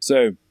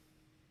 So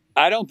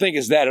I don't think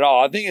it's that at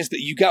all. I think it's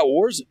that you got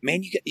wars,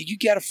 man. You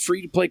got a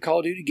free to play Call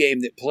of Duty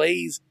game that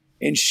plays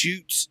and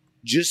shoots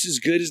just as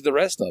good as the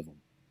rest of them.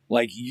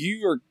 Like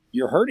you're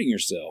hurting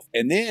yourself.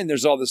 And then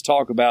there's all this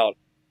talk about,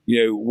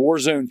 you know,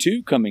 Warzone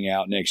 2 coming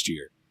out next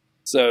year.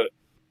 So,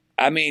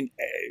 I mean,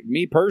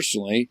 me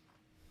personally,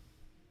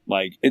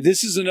 like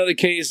this is another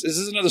case. This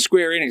is another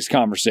Square Enix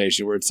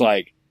conversation where it's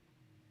like,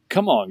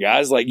 come on,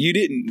 guys! Like you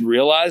didn't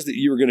realize that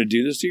you were going to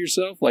do this to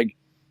yourself, like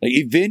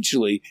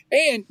eventually,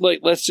 and like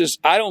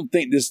I don't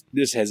think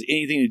this has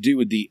anything to do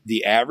with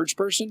the average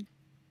person,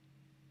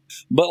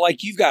 but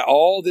like you've got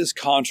all this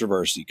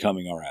controversy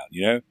coming around,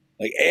 you know,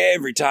 like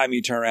every time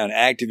you turn around,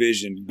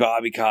 Activision,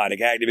 Bobby Kotick,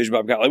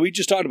 like we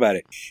just talked about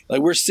it,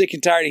 like we're sick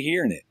and tired of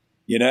hearing it,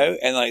 you know,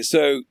 and like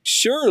so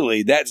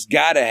surely that's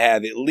got to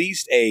have at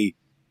least a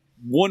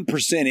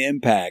 1%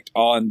 impact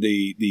on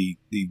the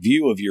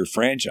view of your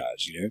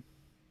franchise, you know.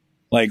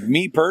 Like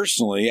me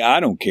personally, I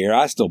don't care.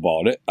 I still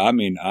bought it. I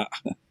mean,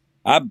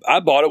 I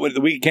bought it when the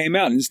week it came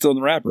out, and it's still in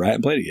the wrapper. I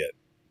haven't played it yet,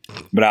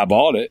 but I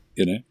bought it.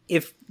 You know,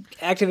 if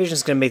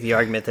Activision's going to make the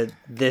argument that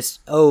this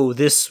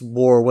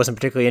war wasn't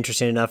particularly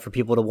interesting enough for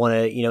people to want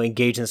to, you know,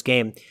 engage in this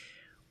game,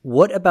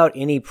 what about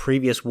any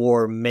previous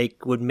war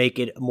would make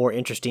it more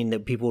interesting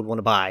that people would want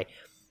to buy?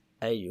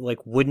 I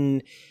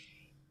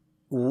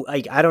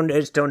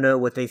just don't know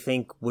what they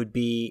think would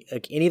be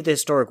like any of the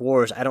historic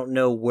wars. I don't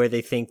know where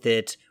they think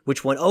that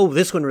which one. Oh,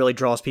 this one really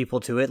draws people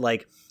to it.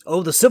 Like,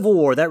 oh, the Civil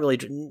War that really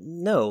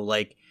no.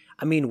 Like,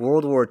 I mean,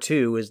 World War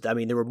II is. I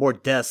mean, there were more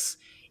deaths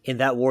in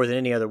that war than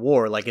any other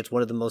war. Like, it's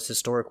one of the most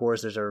historic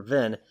wars there's ever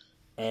been.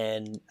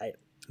 And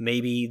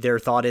maybe their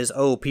thought is,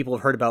 oh, people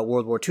have heard about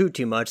World War II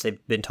too much.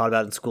 They've been taught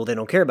about it in school. They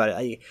don't care about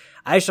it.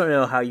 I just don't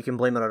know how you can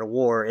blame it on a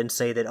war and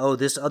say that, oh,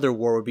 this other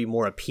war would be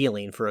more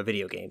appealing for a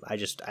video game. I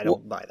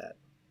don't buy that.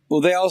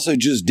 Well, they also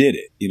just did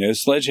it. You know,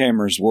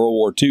 Sledgehammer's World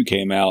War II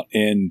came out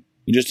in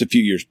just a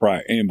few years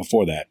prior and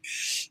before that.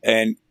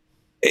 And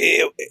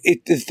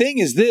the thing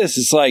is this,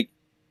 it's like,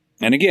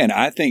 and again,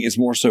 I think it's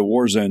more so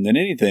Warzone than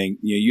anything.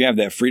 You know, you have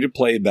that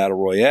free-to-play battle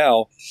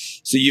royale,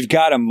 so you've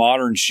got a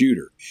modern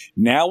shooter.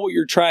 Now what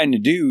you're trying to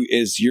do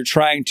is you're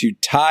trying to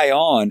tie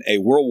on a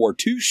World War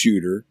II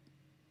shooter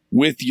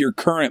with your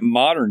current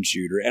modern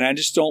shooter, and I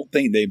just don't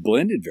think they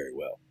blended very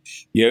well.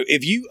 You know,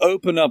 if you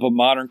open up a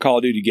modern Call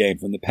of Duty game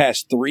from the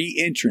past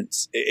 3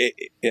 entrants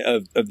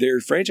of their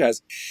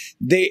franchise,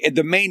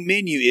 the main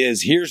menu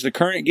is here's the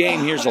current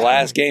game, here's the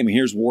last game, and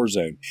here's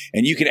Warzone.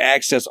 And you can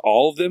access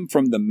all of them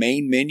from the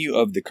main menu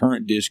of the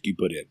current disc you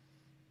put in.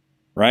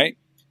 Right?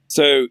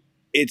 So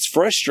it's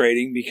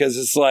frustrating because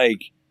it's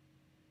like,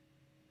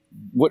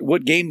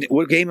 what game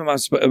am I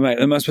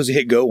supposed to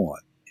hit go on?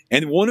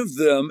 And one of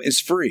them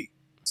is free.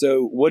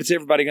 So what's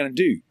everybody going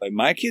to do? Like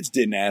my kids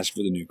didn't ask for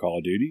the new Call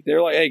of Duty.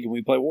 They're like, hey, can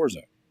we play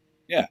Warzone?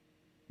 Yeah.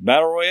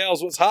 Battle Royale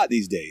is what's hot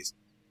these days.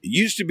 It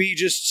used to be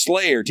just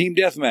Slayer, Team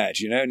Deathmatch,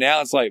 you know.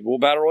 Now it's like, well,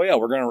 Battle Royale,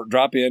 we're going to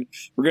drop in,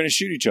 we're going to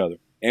shoot each other.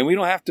 And we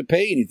don't have to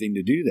pay anything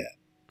to do that.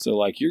 So,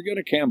 like, you're going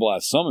to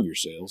cannibalize some of your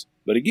sales.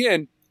 But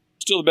again,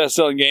 still the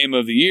best-selling game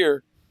of the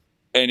year,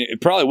 and it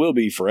probably will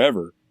be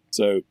forever.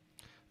 So,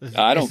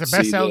 I don't see it's the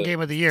best-selling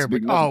game of the year,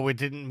 but, nothing. it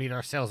didn't meet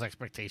our sales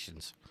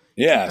expectations.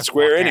 Yeah, the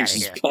Square fuck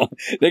Enix. outta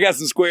They got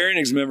some Square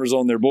Enix members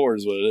on their board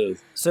is what it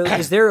is. So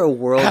is there a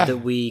world that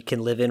we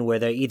can live in where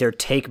they either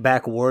take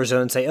back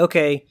Warzone and say,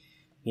 okay,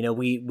 you know,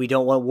 we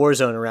don't want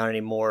Warzone around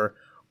anymore,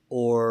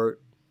 or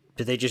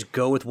do they just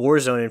go with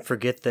Warzone and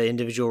forget the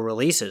individual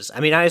releases? I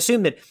mean, I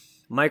assume that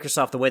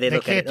Microsoft, the way they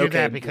look at it, can't do okay,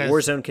 that because-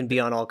 Warzone can be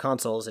on all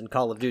consoles and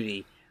Call of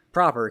Duty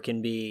proper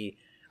can be,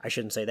 I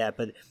shouldn't say that,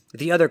 but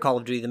the other Call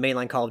of Duty, the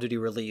mainline Call of Duty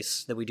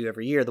release that we do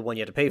every year, the one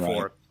you have to pay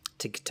for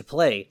to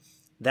play,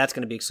 that's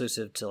going to be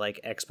exclusive to like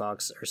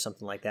Xbox or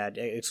something like that,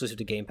 exclusive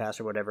to Game Pass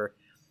or whatever.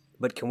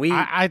 But can we?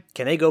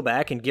 Can they go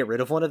back and get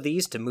rid of one of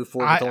these to move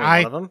forward with only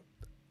one of them?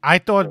 I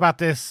thought about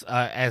this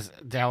as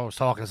Dal was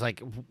talking. It's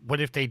like,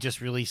 what if they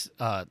just release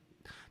the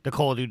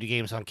Call of Duty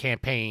games on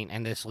campaign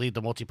and just leave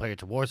the multiplayer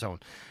to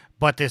Warzone?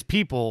 But there's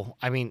people.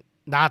 I mean,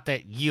 not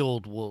that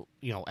Yield will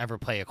ever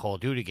play a Call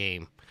of Duty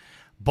game,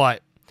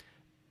 but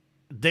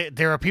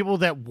there are people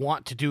that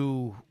want to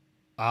do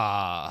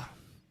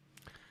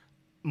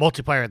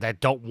multiplayer that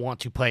don't want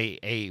to play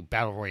a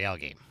battle royale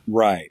game.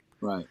 Right.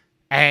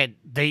 And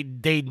they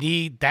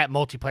need that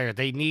multiplayer.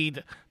 They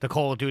need the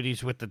Call of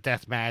Duties with the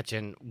deathmatch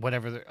and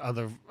whatever the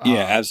other.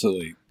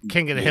 Absolutely.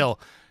 King of the Hill.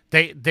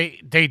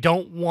 They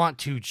don't want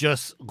to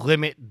just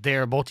limit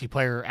their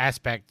multiplayer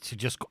aspect to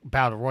just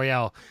battle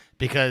royale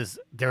because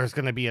there's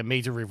going to be a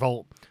major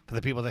revolt for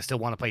the people that still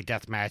want to play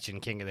deathmatch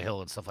and King of the Hill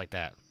and stuff like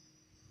that.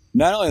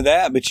 Not only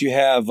that, but you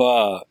have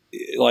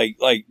like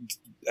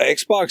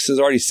Xbox has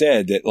already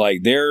said that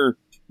like they're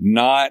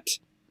not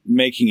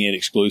making it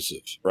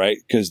exclusive, right?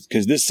 Because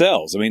this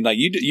sells. I mean, like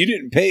you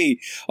didn't pay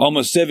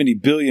almost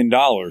 $70 billion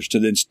to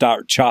then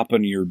start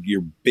chopping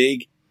your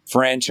big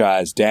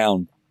franchise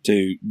down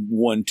to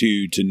 1,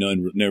 2 to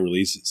no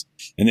releases,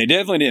 and they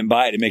definitely didn't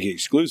buy it to make it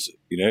exclusive.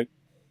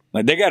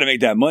 Like they got to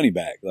make that money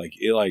back. Like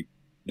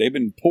they've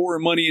been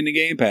pouring money into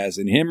Game Pass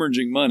and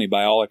hemorrhaging money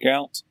by all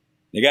accounts.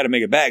 They got to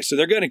make it back, so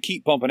they're going to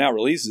keep pumping out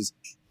releases.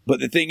 But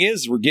the thing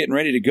is, we're getting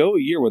ready to go a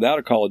year without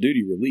a Call of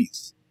Duty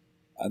release.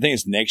 I think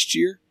it's next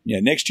year.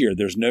 Yeah, next year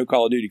there's no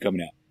Call of Duty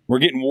coming out. We're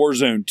getting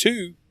Warzone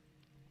 2,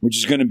 which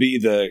is going to be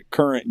the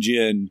current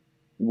gen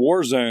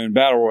Warzone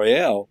Battle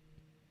Royale.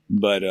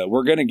 But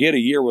we're going to get a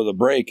year with a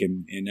break,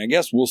 and I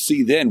guess we'll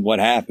see then what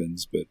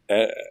happens. But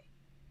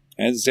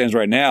as it stands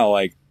right now,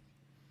 like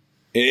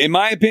in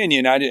my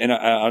opinion,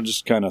 I'll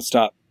just kind of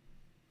stop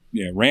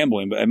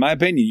rambling. But in my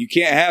opinion, you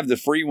can't have the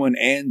free one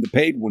and the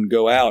paid one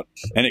go out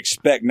and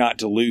expect not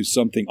to lose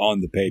something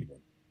on the paid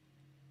one.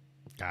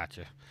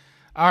 Gotcha.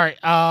 All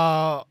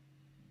right.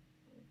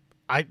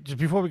 Just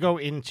before we go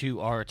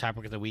into our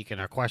topic of the week and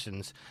our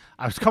questions,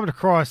 I was scrolling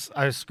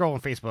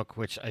Facebook,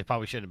 which I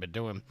probably shouldn't have been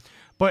doing,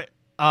 but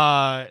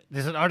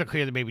there's an article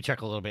here that made me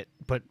check a little bit.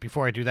 But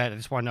before I do that, I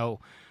just want to know,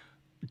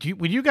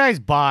 when you guys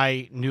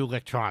buy new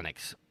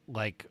electronics,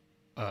 like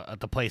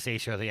the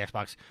PlayStation or the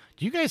Xbox,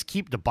 do you guys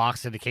keep the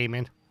box that it came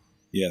in?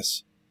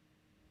 Yes.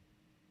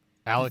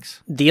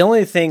 Alex? The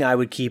only thing I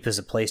would keep is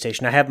a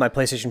PlayStation. I have my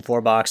PlayStation 4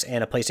 box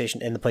and the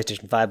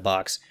PlayStation 5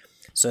 box.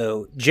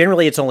 So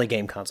generally it's only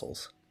game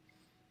consoles.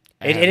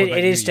 It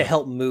is to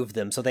help move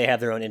them so they have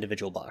their own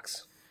individual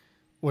box.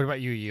 What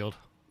about you, Yield?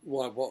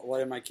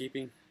 What am I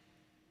keeping?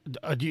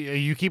 Are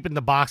you keeping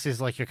the boxes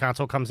like your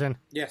console comes in?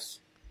 Yes.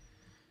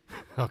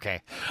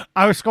 Okay.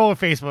 I was scrolling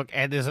Facebook,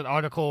 and there's an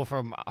article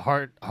from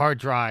Hard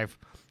Drive,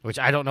 which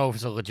I don't know if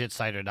it's a legit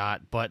site or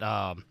not, but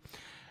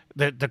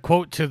the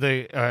quote to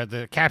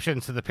the caption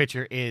to the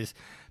picture is,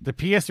 "The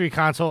PS3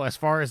 console, as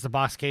far as the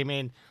box came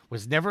in,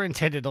 was never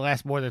intended to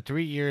last more than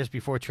 3 years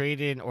before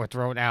traded in or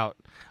thrown out,"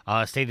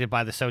 stated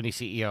by the Sony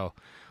CEO.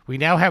 "We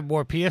now have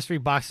more PS3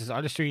 boxes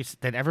on the streets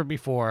than ever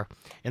before.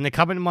 In the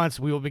coming months,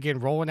 we will begin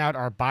rolling out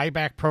our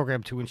buyback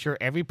program to ensure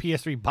every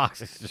PS3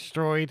 box is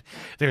destroyed.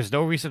 There's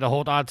no reason to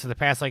hold on to the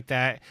past like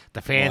that.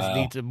 The fans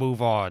need to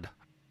move on."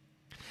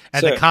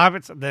 And the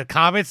comments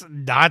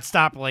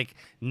nonstop, like,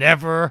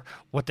 never.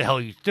 What the hell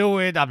are you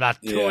doing? I'm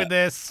not doing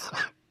this.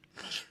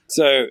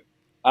 So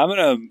I'm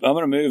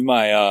gonna move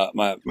my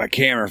my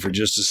camera for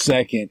just a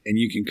second, and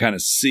you can kind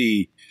of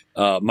see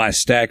my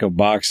stack of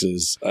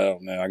boxes. I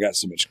don't know. I got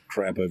so much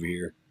crap over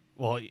here.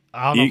 Well,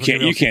 I don't know.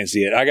 You can't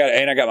see it. I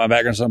got my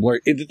background so blurry.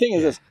 The thing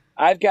is this: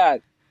 I've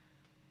got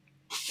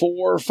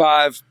 4 or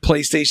 5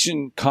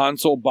 PlayStation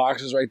console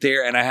boxes right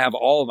there, and I have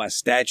all of my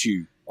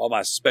all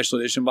my special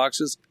edition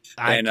boxes.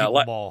 I and keep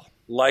them all.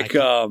 Like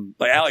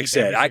Alex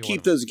said, I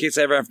keep those in case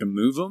I ever have to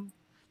move them.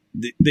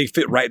 They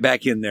fit right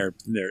back in their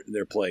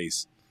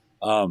place.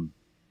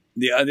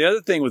 The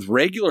other thing with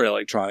regular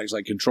electronics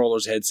like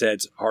controllers,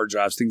 headsets, hard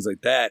drives, things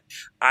like that,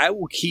 I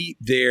will keep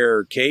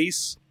their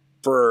case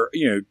for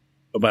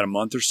about a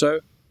month or so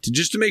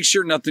just to make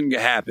sure nothing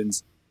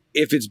happens.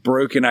 if it's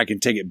broken, I can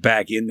take it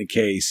back in the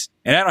case,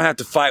 and I don't have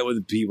to fight with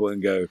the people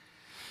and go,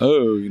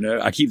 oh,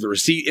 I keep the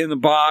receipt in the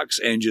box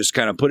and just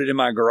kind of put it in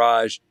my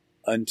garage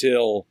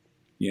until,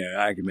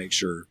 I can make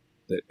sure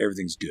that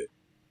everything's good.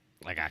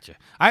 I got you.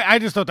 I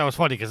just thought that was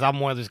funny because I'm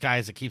one of those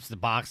guys that keeps the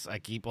box. I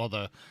keep all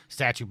the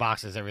statue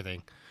boxes,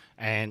 everything.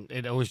 And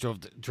it always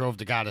drove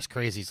the goddess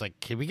crazy. He's like,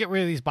 can we get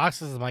rid of these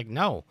boxes? I'm like,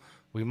 no.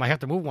 We might have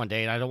to move one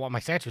day, and I don't want my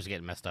statues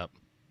getting messed up.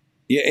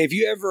 Yeah, if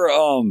you ever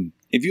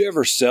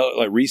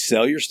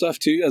resell your stuff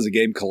too as a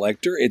game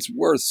collector, it's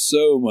worth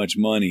so much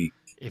money.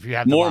 If you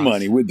have more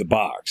money with the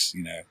box,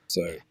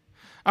 So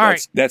all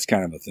right, that's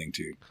kind of a thing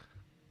too.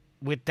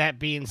 With that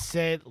being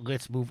said,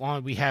 let's move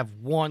on. We have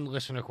one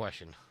listener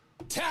question.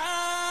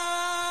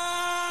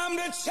 Time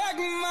to check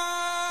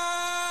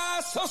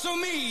my social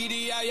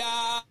media.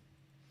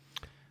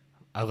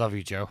 I love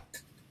you, Joe.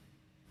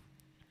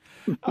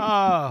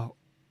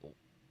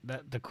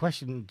 The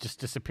question just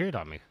disappeared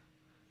on me.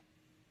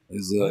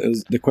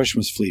 The question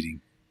was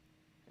fleeting.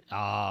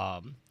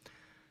 What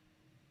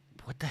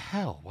the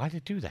hell? Why did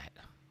it do that?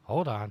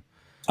 Hold on.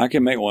 I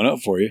can make one up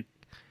for you.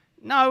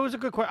 No, it was a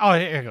good question. Oh,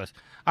 here it goes.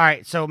 All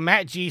right, so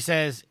Matt G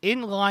says,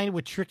 in line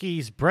with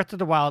Tricky's Breath of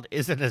the Wild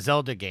isn't a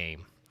Zelda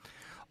game.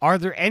 Are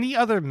there any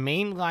other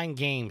mainline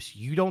games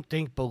you don't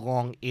think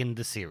belong in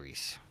the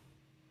series?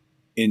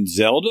 In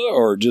Zelda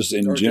or just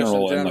in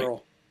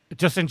general?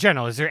 Just in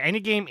general. Is there any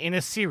game in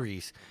a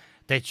series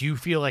that you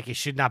feel like it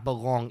should not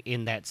belong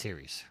in that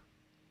series?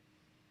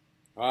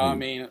 I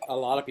mean, a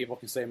lot of people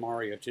can say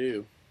Mario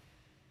too.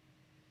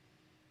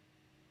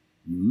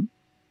 Mm-hmm.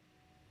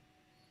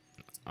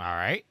 All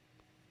right.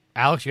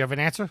 Alex, you have an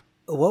answer?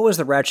 What was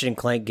the Ratchet and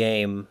Clank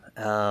game?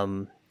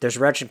 There's a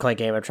Ratchet and Clank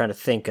game I'm trying to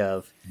think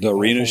of. The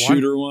arena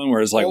shooter one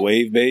where it's like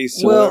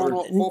wave-based?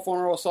 Full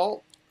Frontal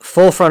Assault?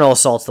 Full Frontal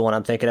Assault's the one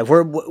I'm thinking of.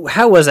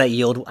 How was that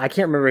yield? I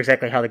can't remember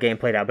exactly how the game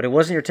played out, but it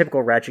wasn't your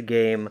typical Ratchet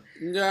game.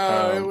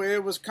 No,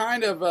 it was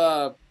kind of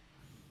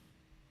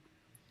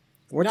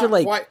not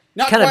quite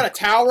a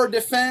tower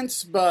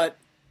defense, but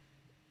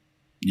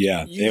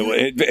yeah,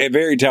 it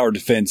very tower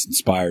defense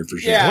inspired for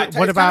sure. Yeah,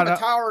 what about kind of a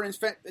tower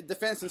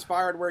defense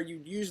inspired where you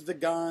use the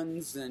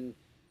guns and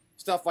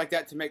stuff like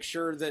that to make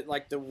sure that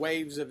like the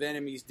waves of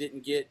enemies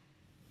didn't get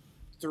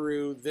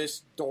through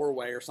this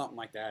doorway or something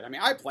like that. I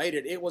mean, I played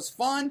it. It was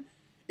fun.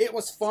 It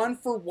was fun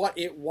for what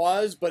it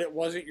was, but it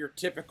wasn't your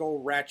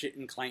typical Ratchet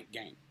and Clank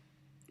game.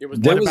 It was.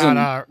 There was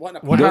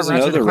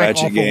another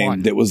Ratchet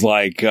game that was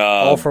like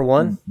All for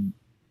One.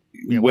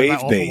 Wave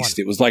based.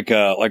 It was like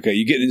a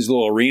you get in these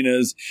little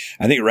arenas.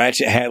 I think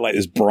Ratchet had like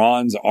this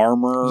bronze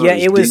armor. Yeah,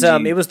 it was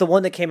the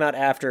one that came out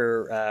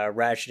after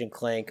Ratchet and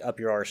Clank Up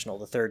Your Arsenal,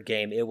 the third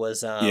game. It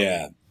was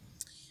yeah.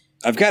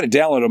 I've got it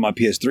downloaded on my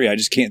PS3. I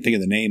just can't think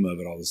of the name of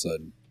it all of a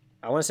sudden.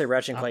 I want to say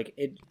Ratchet and Clank.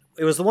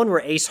 It was the one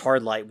where Ace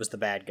Hardlight was the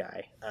bad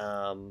guy.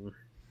 I'm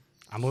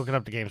looking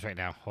up the games right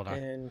now. Hold on.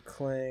 And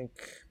Clank.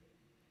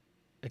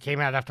 It came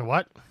out after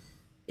what?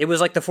 It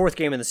was like the fourth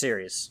game in the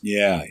series.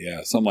 Yeah,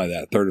 something like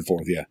that. Third or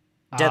fourth, yeah.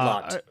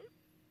 Deadlocked.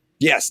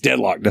 Yes,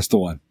 Deadlocked. That's the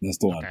one.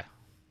 Okay.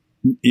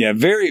 Yeah,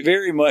 very,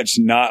 very much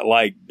not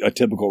like a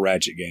typical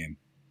Ratchet game.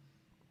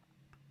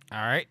 All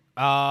right.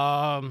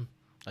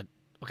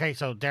 Okay,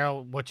 so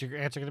Daryl, what's your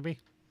answer going to be?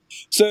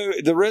 So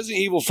the Resident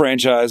Evil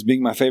franchise,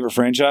 being my favorite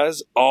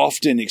franchise,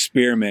 often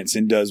experiments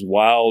and does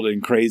wild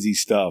and crazy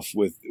stuff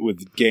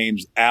with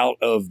games out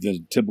of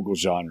the typical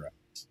genre.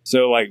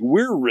 So like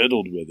we're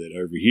riddled with it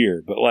over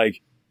here, but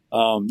like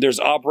there's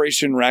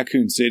Operation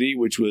Raccoon City,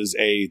 which was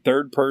a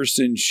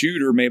third-person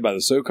shooter made by the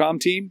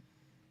SOCOM team,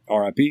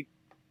 RIP,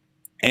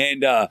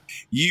 and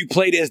you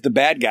played as the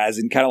bad guys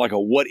in kind of like a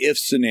what-if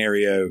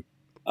scenario,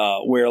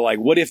 where like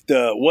what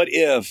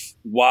if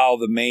while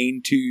the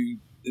main two,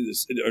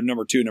 or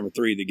number 2 and number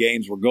 3, the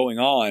games were going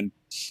on,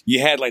 you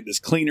had like this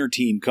cleaner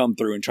team come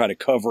through and try to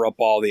cover up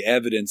all the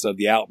evidence of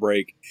the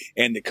outbreak,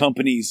 and the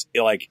companies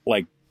like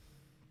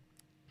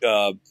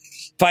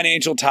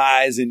financial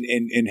ties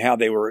and how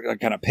they were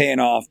kind of paying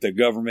off the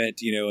government,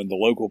 and the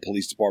local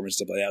police department,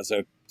 stuff like that.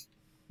 So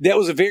that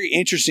was a very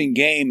interesting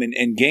game,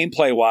 and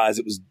gameplay wise,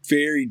 it was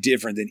very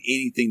different than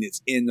anything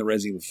that's in the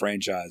Resident Evil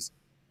franchise.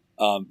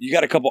 You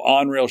got a couple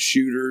on-rail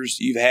shooters.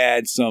 You've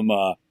had some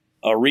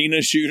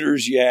arena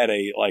shooters. You had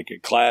a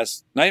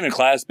class, not even a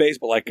class base,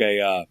 but like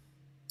a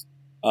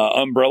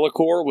Umbrella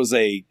Corps was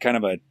a kind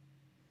of I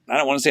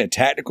don't want to say a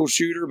tactical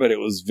shooter, but it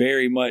was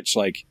very much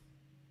like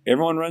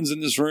everyone runs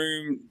in this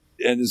room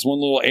and this one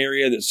little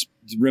area that's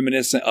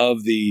reminiscent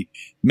of the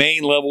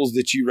main levels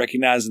that you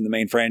recognize in the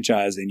main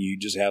franchise, and you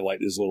just have like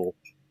this little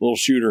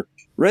shooter.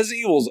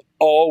 Resident Evil's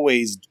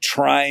always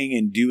trying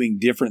and doing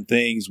different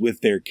things with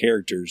their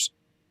characters.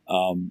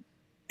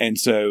 And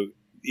so,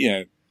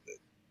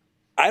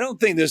 I don't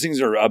think those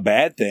things are a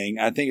bad thing.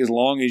 I think as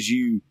long as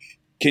you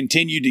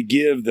continue to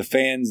give the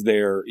fans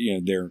their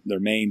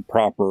main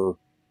proper,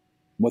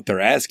 what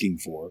they're asking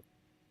for,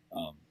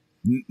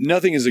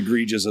 nothing as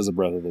egregious as a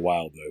Breath of the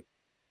Wild, though.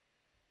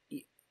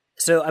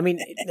 So, I mean,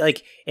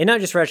 like, and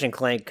not just Ratchet and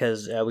Clank,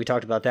 because we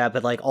talked about that,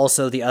 but, like,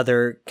 also the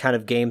other kind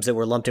of games that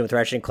were lumped in with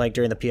Ratchet and Clank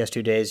during the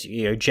PS2 days.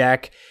 You know,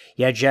 Jak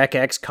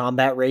X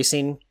Combat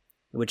Racing,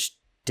 which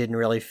didn't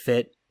really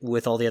fit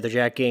with all the other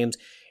Jak games.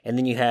 And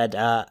then you had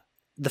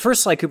the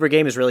first Sly Cooper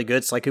game is really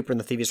good, Sly Cooper and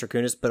the Thievius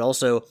Raccoonus, but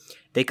also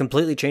they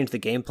completely changed the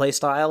gameplay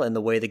style and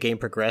the way the game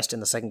progressed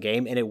in the second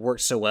game, and it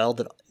worked so well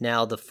that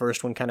now the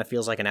first one kind of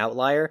feels like an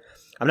outlier.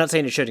 I'm not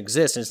saying it shouldn't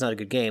exist and it's not a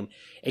good game.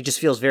 It just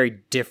feels very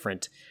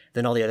different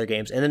than all the other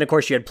games. And then, of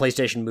course, you had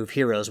PlayStation Move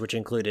Heroes, which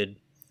included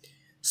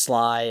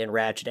Sly and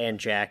Ratchet and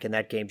Jak, and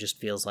that game just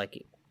feels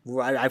like,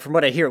 from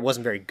what I hear, it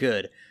wasn't very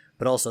good,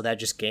 but also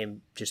that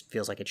game just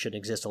feels like it shouldn't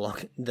exist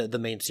along the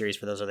main series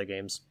for those other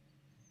games.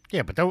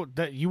 Yeah,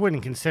 but you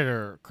wouldn't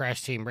consider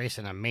Crash Team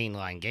Racing a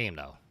mainline game,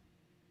 though.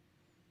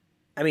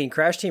 I mean,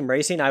 Crash Team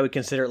Racing, I would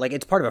consider, like,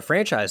 it's part of a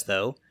franchise,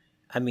 though.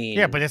 I mean,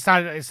 yeah, but it's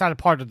not a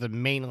part of the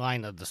main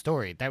line of the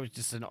story. That was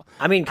just an.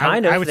 I mean,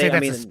 kind of. I would say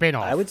that's a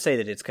spin-off. I would say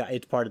that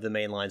it's part of the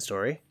main line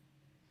story.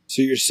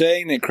 So you're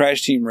saying that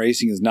Crash Team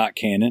Racing is not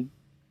canon?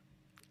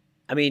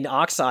 I mean,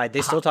 Oxide.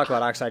 They still talk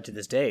about Oxide to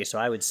this day, so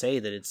I would say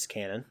that it's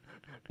canon.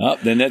 Oh,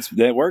 then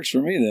that works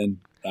for me.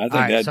 Then I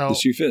think the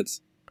shoe fits.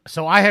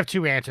 So I have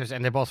two answers,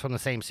 and they're both from the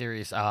same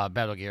series,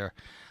 Metal Gear.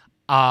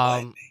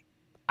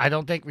 I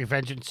don't think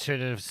Revengeance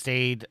should have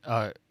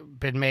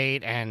been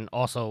made, and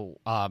also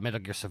Metal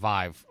Gear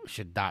Survive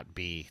should not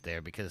be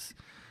there because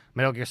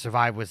Metal Gear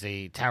Survive was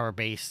a tower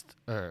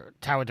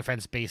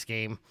defense-based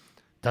game,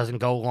 doesn't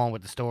go along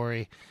with the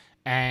story,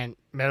 and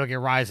Metal Gear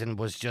Rising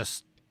was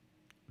just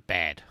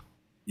bad.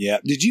 Yeah.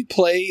 Did you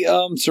play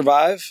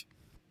Survive?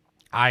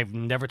 I've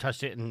never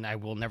touched it, and I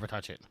will never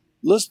touch it.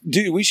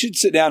 Dude, we should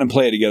sit down and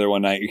play it together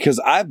one night because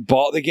I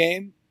bought the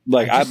game.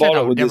 Like I bought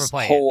it with this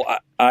whole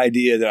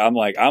idea that I'm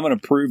like, I'm going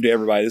to prove to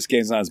everybody this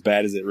game's not as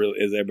bad as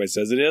everybody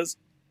says it is.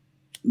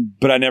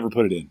 But I never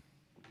put it in.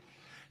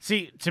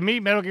 See, to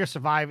me, Metal Gear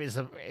Survive is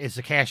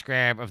a cash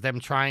grab of them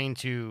trying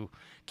to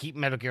keep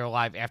Metal Gear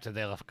alive after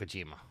they left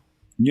Kojima.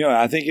 You know,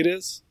 I think it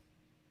is.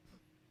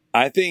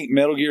 I think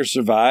Metal Gear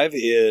Survive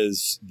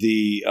is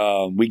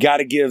we got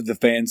to give the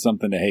fans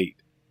something to hate.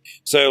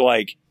 So,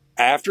 like,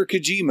 after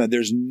Kojima,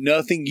 there's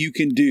nothing you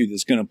can do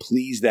that's going to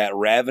please that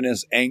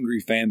ravenous, angry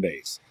fan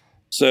base.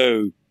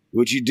 So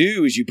what you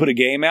do is you put a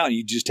game out and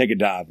you just take a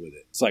dive with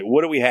it. It's like,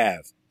 what do we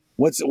have?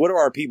 What are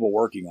our people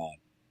working on?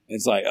 And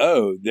it's like,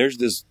 oh, there's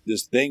this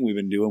thing we've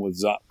been doing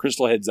with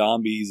Crystal Head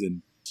zombies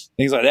and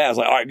things like that. It's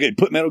like, all right, good.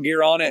 Put Metal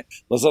Gear on it.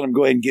 Let's let them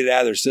go ahead and get it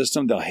out of their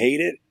system. They'll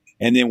hate it.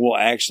 And then we'll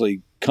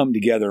actually come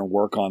together and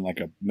work on like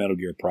a Metal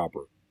Gear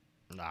proper.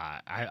 Nah,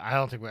 I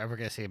don't think we're ever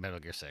going to see a Metal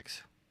Gear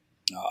 6.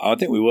 I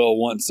think we will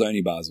once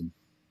Sony buys them.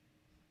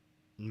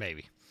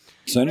 Maybe.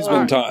 Sony's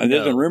been talking.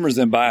 There's been rumors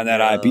of them buying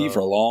that IP for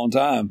a long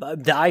time.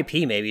 The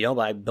IP, maybe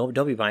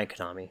don't be buying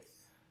Konami.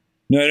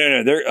 No.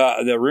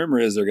 The rumor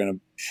is they're going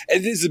to.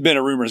 This has been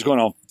a rumor that's going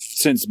on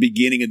since the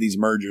beginning of these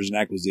mergers and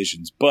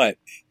acquisitions. But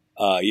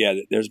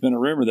there's been a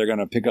rumor they're going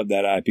to pick up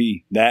that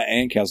IP, that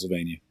and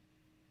Castlevania.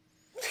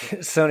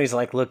 Sony's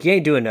like, look, you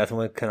ain't doing nothing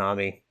with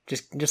Konami.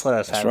 Just let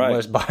us have it. Let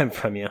us buy them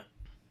from you.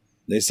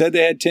 They said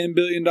they had $10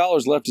 billion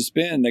left to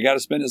spend. They got to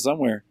spend it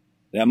somewhere.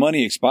 That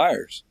money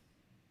expires.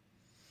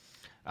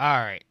 All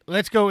right.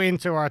 Let's go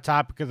into our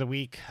topic of the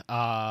week.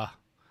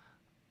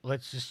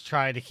 Let's just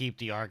try to keep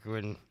the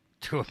arguing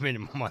to a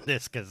minimum on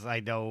this because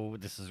I know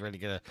this is really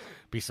going to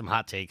be some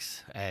hot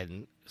takes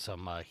and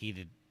some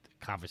heated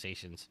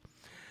conversations.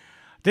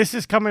 This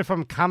is coming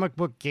from Comic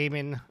Book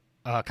Gaming,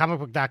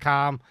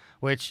 comicbook.com,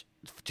 which,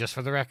 just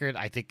for the record,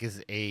 I think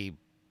is a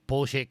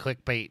bullshit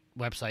clickbait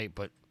website,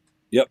 but...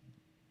 Yep.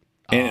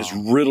 And it's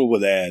riddled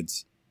with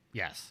ads.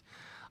 Yes.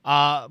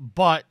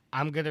 But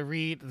I'm going to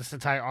read this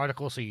entire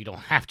article so you don't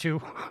have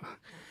to.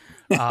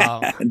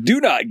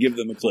 Do not give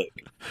them a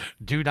click.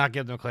 Do not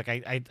give them a click.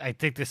 I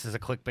think this is a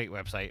clickbait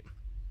website.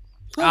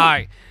 All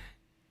right.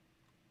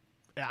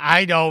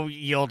 I know,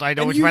 Yield. I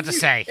know what you're about to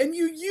say. And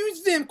you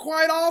use them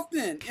quite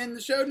often in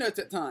the show notes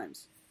at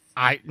times.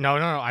 No.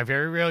 I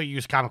very rarely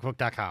use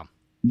comicbook.com.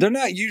 They're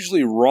not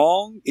usually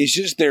wrong. It's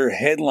just their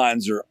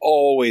headlines are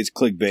always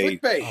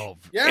clickbait. Oh,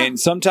 yeah. And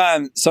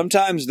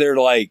sometimes they're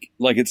like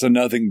it's a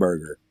nothing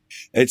burger.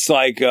 It's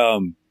like,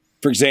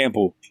 for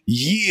example,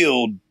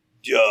 Yield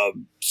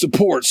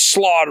supports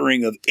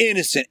slaughtering of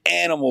innocent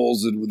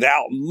animals and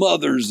without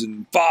mothers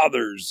and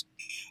fathers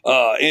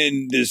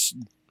in this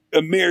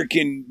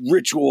American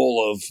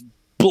ritual of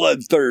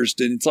bloodthirst.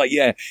 And it's like,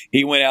 yeah,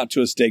 he went out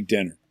to a steak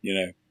dinner, you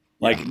know,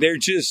 like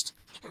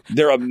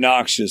they're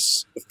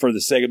obnoxious for the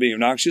sake of being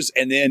obnoxious.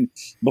 And then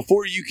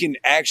before you can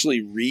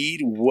actually read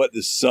what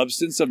the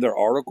substance of their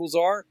articles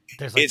are,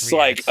 it's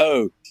like,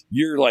 oh,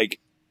 you're like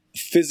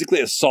physically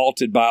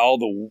assaulted by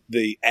all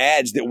the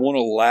ads that won't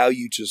allow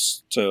you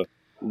to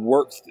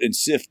work and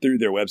sift through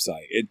their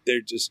website. They're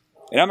just,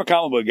 and I'm a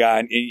comic book guy,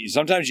 and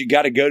sometimes you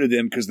got to go to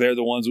them because they're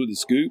the ones with the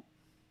scoop,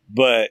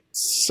 but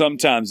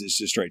sometimes it's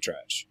just straight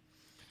trash.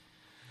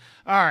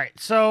 All right,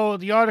 so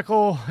the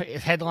article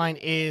headline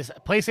is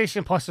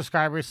PlayStation Plus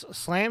subscribers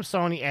slam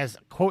Sony as,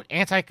 quote,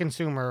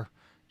 anti-consumer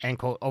end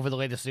quote, over the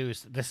latest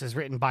news. This is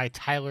written by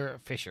Tyler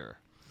Fisher.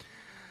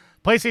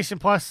 PlayStation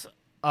Plus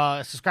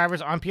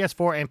subscribers on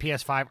PS4 and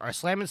PS5 are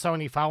slamming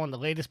Sony following the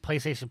latest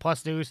PlayStation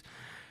Plus news.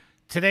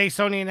 Today,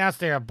 Sony announced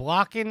they are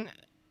blocking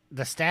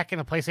the stacking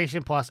of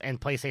PlayStation Plus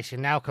and PlayStation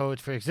Now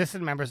codes for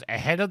existing members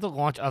ahead of the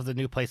launch of the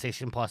new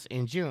PlayStation Plus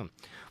in June,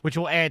 which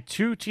will add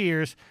 2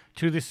 tiers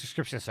to the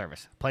subscription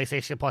service,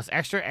 PlayStation Plus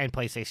Extra and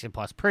PlayStation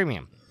Plus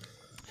Premium.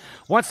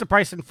 Once the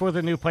pricing for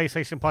the new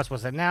PlayStation Plus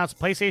was announced,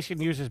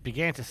 PlayStation users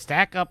began to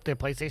stack up their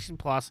PlayStation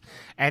Plus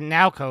and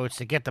Now codes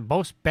to get the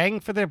most bang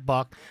for their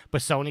buck,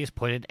 but Sony has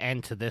put an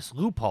end to this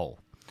loophole.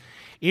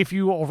 If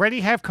you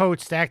already have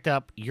codes stacked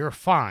up, you're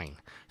fine.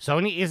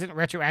 Sony isn't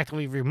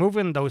retroactively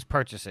removing those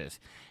purchases.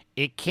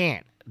 It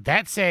can't.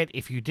 That said,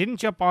 if you didn't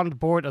jump on the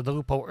board of the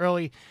loophole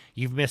early,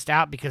 you've missed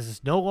out because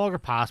it's no longer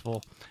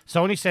possible.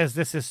 Sony says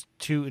this is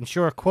to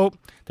ensure, quote,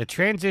 the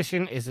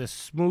transition is as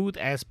smooth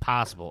as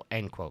possible,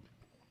 end quote.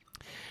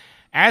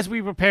 As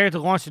we prepare to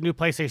launch the new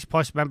PlayStation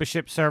Plus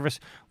membership service,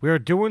 we are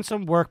doing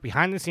some work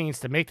behind the scenes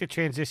to make the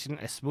transition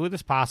as smooth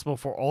as possible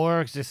for all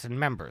our existing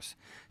members,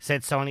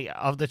 said Sony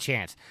of the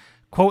chance.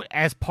 Quote,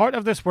 as part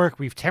of this work,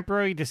 we've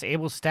temporarily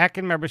disabled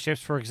stacking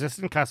memberships for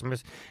existing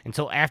customers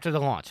until after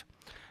the launch.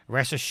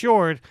 Rest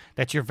assured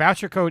that your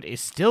voucher code is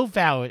still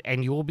valid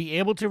and you will be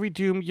able to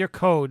redeem your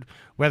code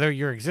whether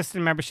your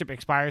existing membership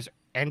expires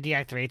and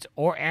deactivates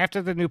or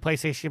after the new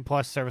PlayStation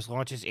Plus service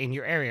launches in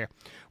your area,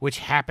 whichever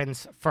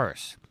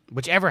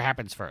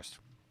happens first.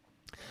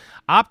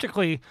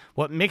 Optically,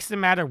 what makes the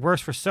matter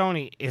worse for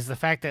Sony is the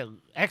fact that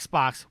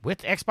Xbox,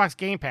 with Xbox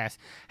Game Pass,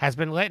 has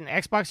been letting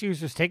Xbox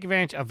users take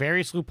advantage of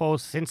various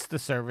loopholes since the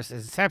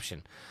service's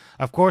inception.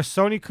 Of course,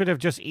 Sony could have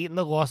just eaten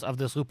the loss of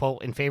this loophole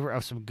in favor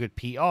of some good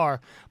PR,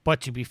 but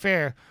to be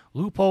fair,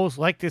 loopholes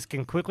like this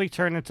can quickly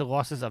turn into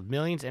losses of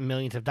millions and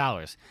millions of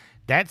dollars.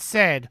 That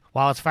said,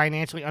 while it's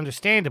financially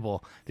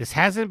understandable, this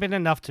hasn't been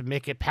enough to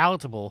make it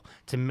palatable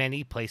to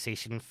many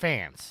PlayStation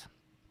fans.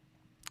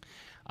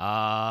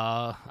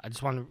 I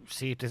just want to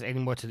see if there's any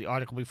more to the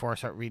article before I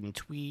start reading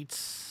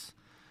tweets.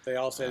 They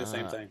all say the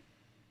same thing.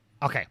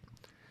 Okay.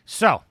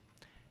 So,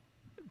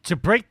 to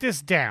break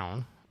this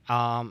down,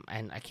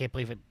 and I can't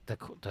believe it,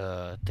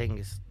 the thing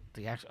is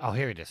the actual... Oh,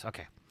 here it is.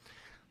 Okay.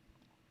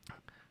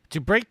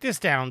 To break this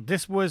down,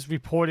 this was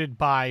reported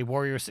by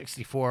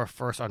Warrior64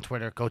 first on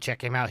Twitter. Go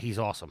check him out. He's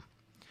awesome.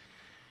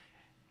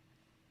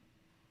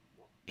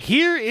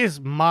 Here is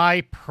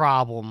my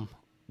problem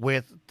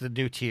with the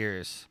new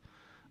tiers.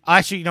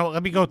 Actually,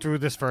 let me go through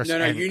this first.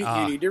 No, you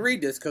need to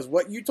read this, because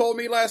what you told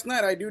me last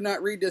night, I do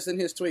not read this in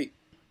his tweet.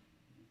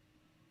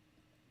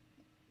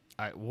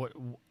 All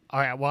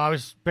right, well, I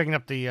was bringing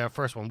up the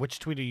first one. Which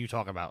tweet are you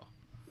talking about?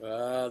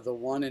 The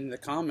one in the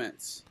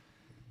comments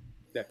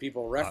that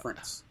people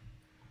reference.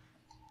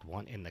 The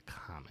one in the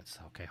comments.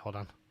 Okay, hold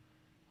on.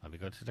 Let me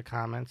go to the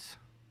comments.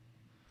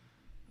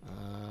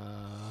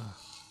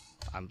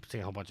 I'm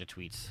seeing a whole bunch of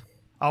tweets.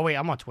 Oh, wait,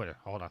 I'm on Twitter.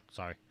 Hold on.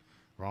 Sorry.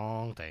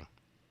 Wrong thing.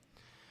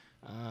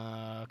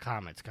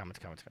 Comments.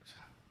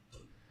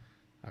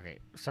 Okay,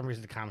 for some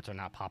reason the comments are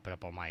not popping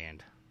up on my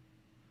end.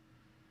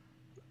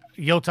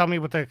 You'll tell me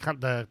what the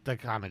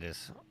comment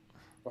is.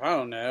 Well, I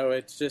don't know.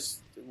 It's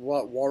just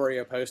what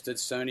Warrior posted.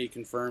 Sony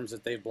confirms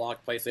that they've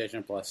blocked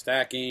PlayStation Plus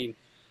stacking.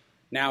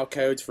 Now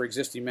codes for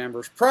existing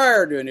members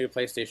prior to a new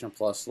PlayStation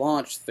Plus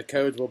launch. The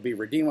codes will be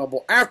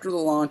redeemable after the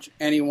launch.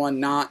 Anyone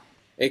not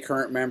a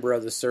current member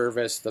of the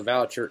service the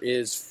voucher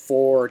is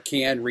for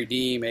can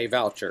redeem a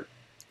voucher.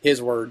 His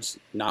words,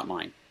 not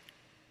mine.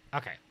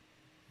 Okay.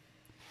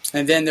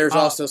 And then there's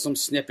also some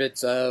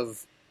snippets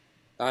of,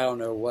 I don't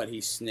know what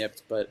he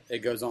snipped, but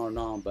it goes on and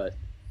on. But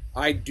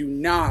I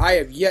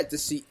have yet to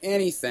see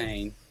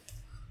anything.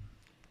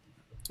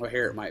 Well,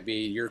 here it might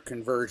be, your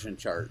conversion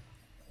chart.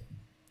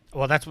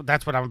 Well, that's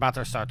what I'm about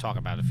to start talking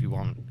about if you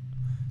want.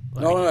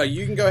 No,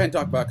 you can go ahead and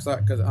talk about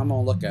it because I'm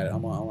going to look at it. I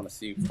want to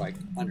see if I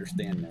can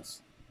understand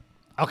this.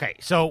 Okay,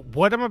 so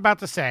what I'm about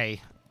to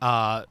say,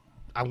 I'm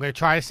going to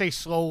try to say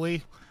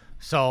slowly.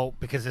 So,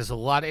 because there's a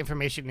lot of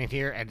information in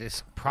here, and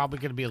it's probably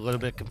going to be a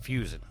little bit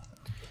confusing.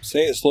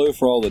 Say it slow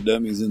for all the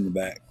dummies in the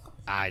back.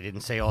 I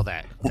didn't say all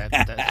that.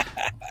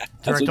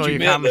 That's what you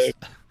meant,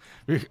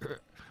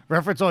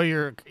 Reference all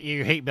your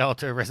hate mail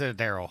to Resident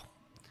Daryl.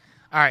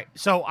 All right,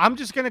 so I'm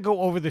just going to go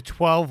over the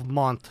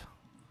 12-month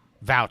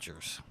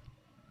vouchers.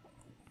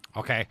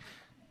 Okay?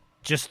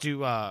 Just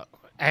to,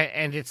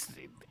 and it's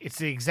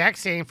the exact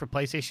same for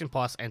PlayStation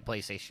Plus and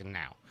PlayStation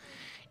Now.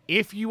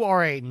 If you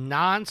are a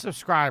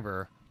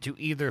non-subscriber to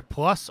either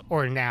Plus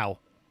or Now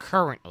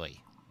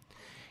currently,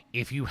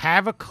 if you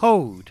have a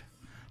code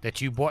that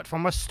you bought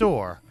from a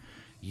store,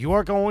 you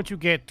are going to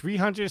get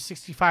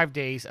 365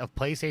 days of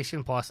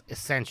PlayStation Plus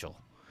Essential.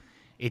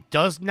 It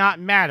does not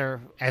matter,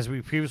 as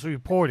we previously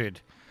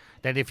reported,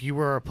 that if you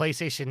were a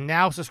PlayStation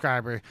Now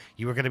subscriber,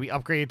 you were going to be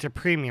upgraded to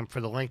Premium for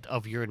the length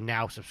of your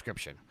Now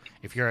subscription.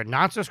 If you're a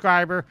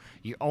non-subscriber,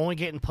 you're only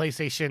getting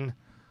PlayStation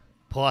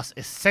Plus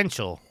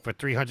Essential for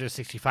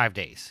 365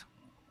 days.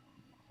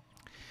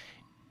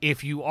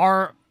 If you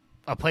are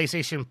a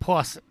PlayStation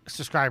Plus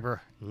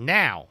subscriber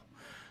now,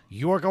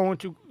 you are going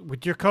to,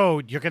 with your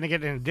code, you're going to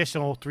get an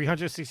additional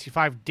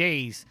 365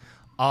 days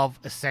of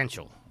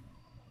Essential.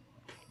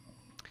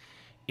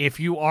 If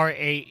you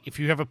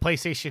have a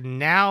PlayStation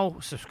Now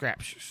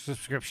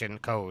subscription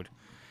code,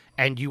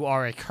 and you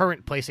are a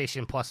current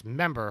PlayStation Plus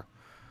member,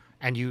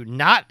 and you're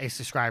not a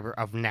subscriber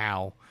of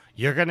Now,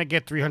 you're going to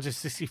get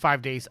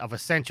 365 days of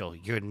Essential.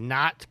 You're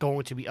not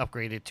going to be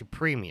upgraded to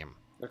Premium.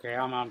 Okay,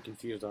 I'm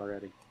confused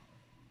already.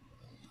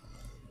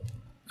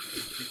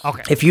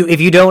 Okay. If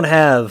you don't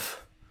have,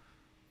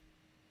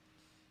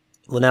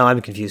 well, now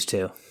I'm confused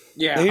too.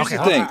 Yeah. Here's the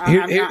thing.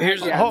 Here's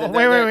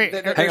wait.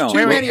 There's Wait,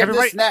 too many of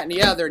everybody- this, and that, and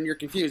the other, and you're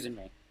confusing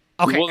me.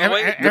 Okay. Well, hang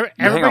on.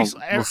 Everybody's,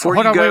 Before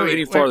hold you on, go wait,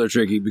 any farther,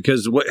 Tricky,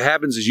 because what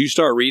happens is you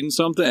start reading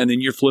something and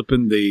then you're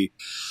flipping the.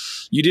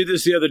 You did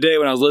this the other day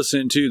when I was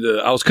listening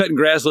to I was cutting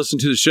grass, listening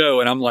to the show,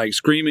 and I'm like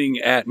screaming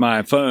at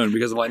my phone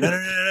because I'm like,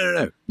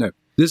 no.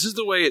 This is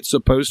the way it's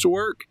supposed to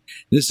work.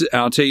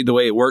 I'll tell you the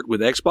way it worked with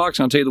Xbox.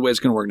 And I'll tell you the way it's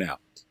going to work now.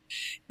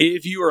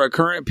 If you are a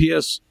current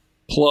PS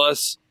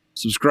Plus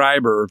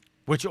subscriber,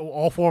 which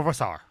all four of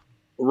us are.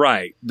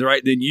 right,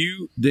 then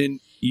you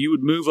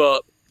would move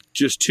up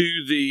just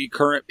to the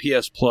current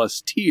PS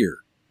Plus tier.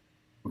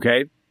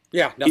 Okay?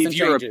 Yeah, nothing If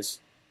you're changes.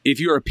 If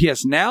you're a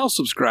PS Now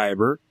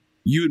subscriber,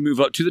 you would move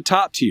up to the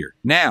top tier.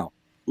 Now,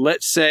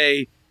 let's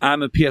say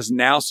I'm a PS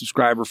Now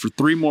subscriber for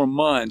 3 more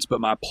months,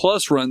 but my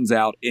Plus runs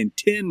out in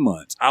 10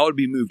 months. I would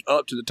be moved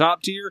up to the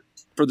top tier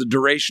for the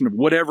duration of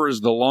whatever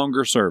is the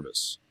longer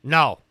service.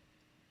 No.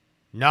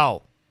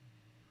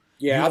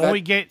 Yeah, you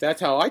only get- that's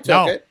how I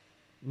took it.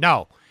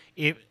 No.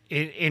 In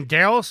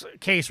Daryl's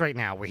case right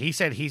now, where he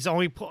said he's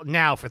only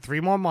Now for 3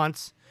 more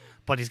months,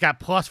 but he's got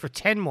Plus for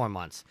 10 more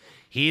months,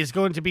 he is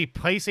going to be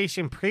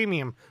PlayStation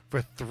Premium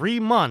for 3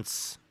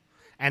 months.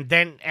 And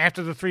then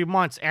after the 3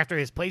 months, after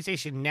his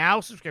PlayStation Now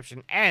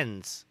subscription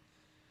ends,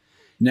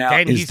 Now,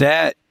 then is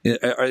that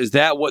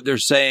what they're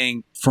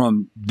saying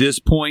from this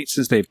point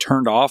since they've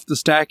turned off the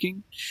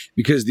stacking?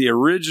 Because the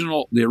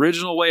original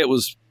way it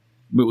was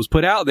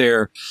put out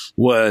there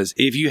was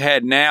if you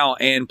had Now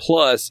and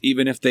Plus,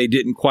 even if they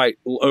didn't quite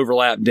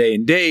overlap day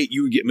and date,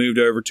 you would get moved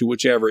over to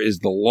whichever is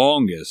the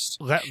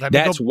longest.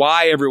 That's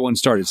why everyone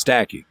started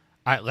stacking.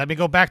 All right, let me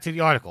go back to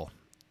the article.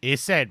 It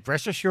said,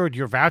 rest assured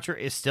your voucher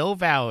is still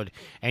valid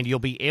and you'll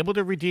be able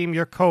to redeem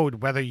your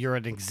code whether your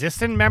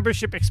existing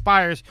membership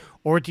expires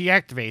or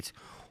deactivates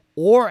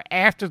or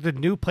after the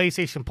new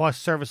PlayStation Plus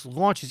service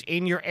launches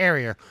in your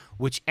area,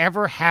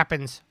 whichever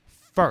happens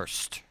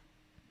first.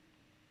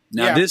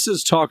 Now, This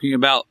is talking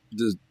about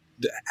the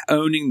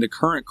owning the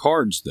current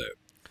cards, though.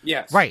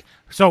 Yes. Right.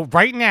 So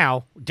right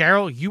now,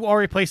 Daryl, you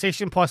are a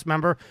PlayStation Plus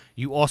member.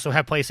 You also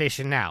have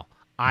PlayStation Now.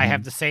 I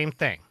have the same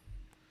thing.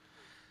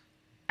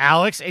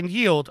 Alex and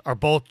Yield are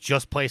both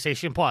just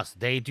PlayStation Plus.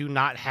 They do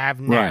not have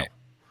Now.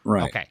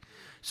 Right. Okay.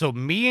 So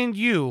me and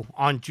you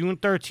on June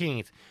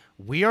 13th,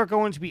 we are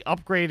going to be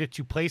upgraded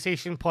to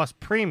PlayStation Plus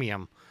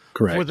Premium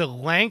Correct. for the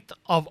length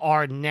of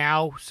our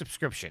Now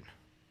subscription.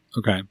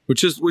 Okay.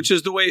 Which is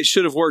the way it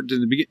should have worked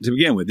to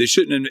begin with. It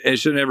shouldn't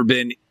have ever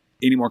been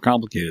any more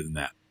complicated than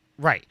that.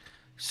 Right.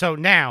 So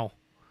now,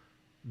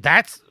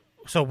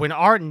 so when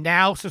our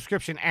Now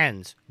subscription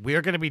ends, we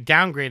are going to be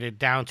downgraded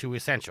down to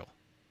Essential.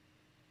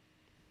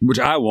 Which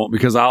I won't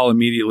because I'll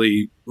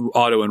immediately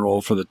auto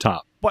enroll for the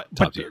top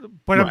tier.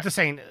 But Right. I'm just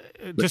saying,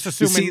 just You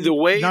assuming see, the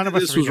way none that of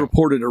us this are was redoing.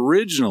 reported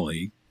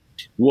originally,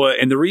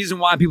 and the reason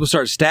why people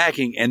start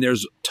stacking, and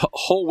there's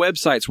whole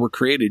websites were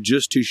created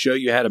just to show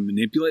you how to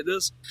manipulate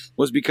this,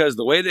 was because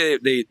the way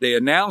they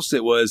announced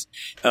it was,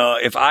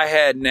 if I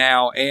had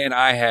Now and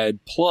I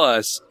had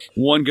Plus,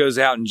 one goes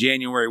out in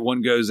January,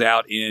 one goes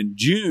out in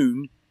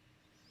June,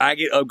 I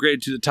get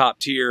upgraded to the top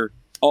tier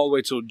all the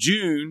way till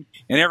June,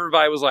 and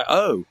everybody was like,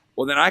 oh,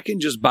 well, then I can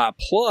just buy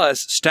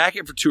Plus, stack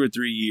it for 2 or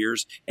 3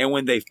 years, and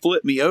when they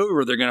flip me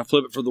over, they're going to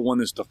flip it for the one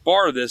that's the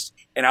farthest,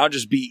 and I'll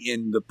just be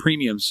in the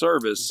premium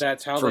service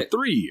for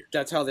 3 years.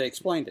 That's how they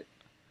explained it.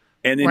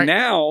 And then Right.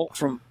 now,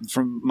 from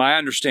my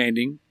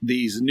understanding,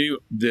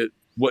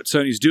 what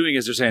Sony's doing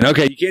is they're saying,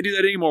 okay, you can't do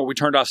that anymore. We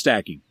turned off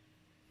stacking.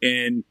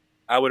 And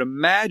I would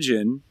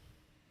imagine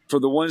for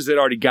the ones that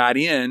already got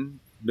in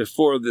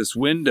before this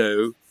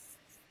window,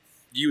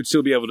 you would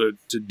still be able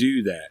to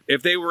do that.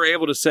 If they were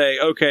able to say,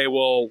 okay,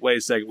 well, wait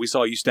a second, we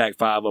saw you stack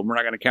 5 of them, we're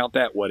not going to count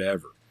that,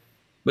 whatever.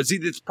 But see,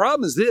 the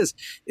problem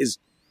is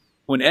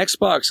when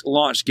Xbox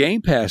launched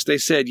Game Pass, they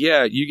said,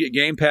 yeah, you get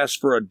Game Pass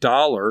for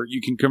 $1.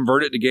 You can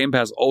convert it to Game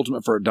Pass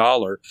Ultimate for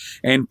 $1.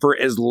 And for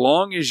as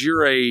long as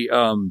you're a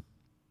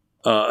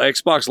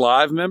Xbox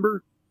Live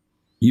member,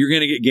 you're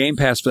going to get Game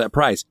Pass for that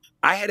price.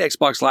 I had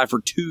Xbox Live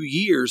for 2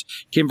 years,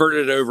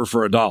 converted it over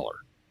for $1.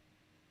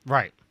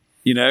 Right.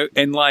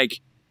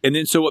 And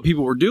then so what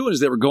people were doing is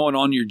they were going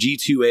on your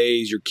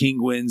G2As, your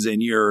Kingwins,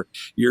 and your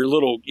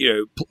little,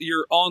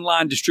 your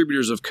online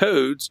distributors of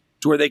codes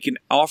to where they can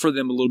offer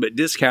them a little bit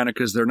discounted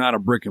because they're not a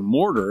brick and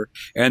mortar.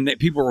 And that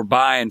people were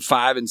buying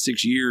 5 and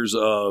 6 years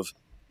of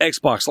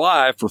Xbox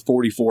Live for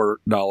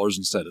 $44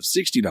 instead of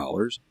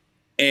 $60.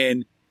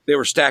 And they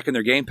were stacking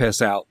their Game Pass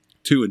out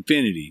to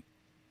infinity.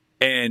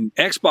 And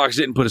Xbox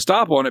didn't put a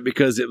stop on it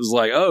because it was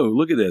like, oh,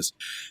 look at this.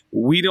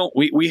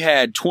 We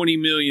had 20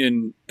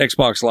 million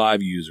Xbox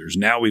Live users.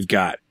 Now we've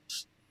got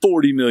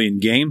 40 million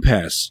Game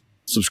Pass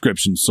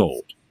subscriptions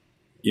sold.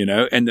 You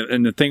know, and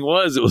the thing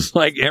was, it was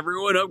like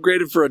everyone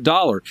upgraded for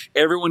 $1.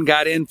 Everyone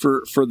got in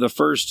for the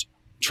first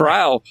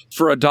trial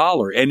for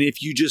 $1. And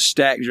if you just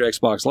stacked your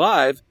Xbox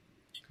Live,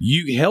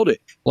 you held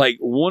it. Like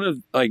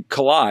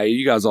Kalai,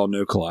 you guys all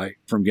know Kalai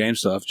from Game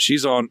Stuff.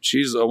 She's one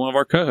of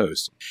our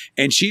co-hosts,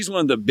 and she's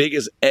one of the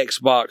biggest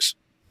Xbox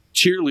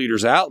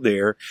cheerleaders out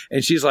there.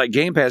 And she's like,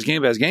 Game Pass,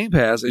 Game Pass, Game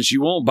Pass, and she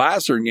won't buy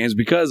certain games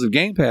because of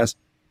Game Pass.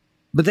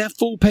 But that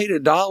fool paid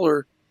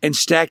 $1 and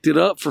stacked it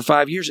up for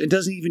 5 years and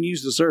doesn't even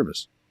use the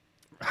service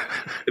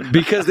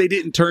because they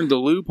didn't turn the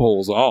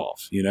loopholes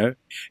off, you know?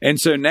 And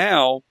so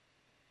now,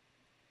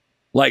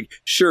 like,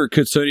 sure,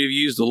 could Sony have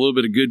used a little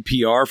bit of good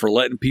PR for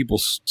letting people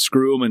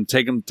screw them and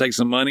take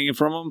some money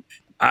from them?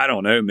 I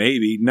don't know,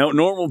 maybe. No,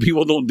 normal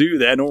people don't do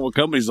that. Normal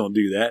companies don't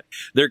do that.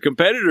 Their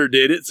competitor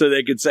did it so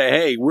they could say,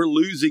 hey, we're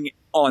losing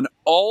on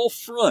all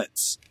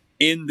fronts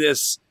in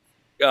this,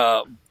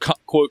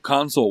 quote,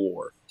 console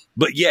war.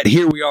 But yet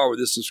here we are with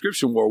this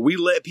subscription war. We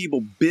let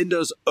people bend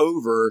us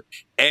over,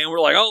 and we're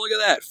like, oh, look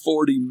at that,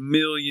 40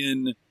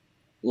 million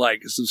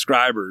like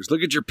subscribers.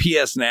 Look at your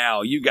PS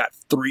Now. You got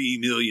 3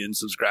 million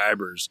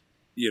subscribers.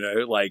 You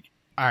know, like,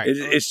 all right.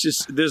 It's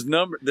just those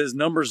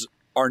numbers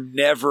are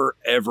never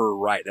ever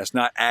right. That's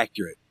not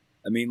accurate.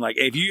 I mean, like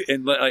if you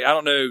I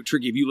don't know,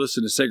 Tricky, if you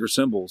listen to Sacred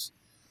Symbols,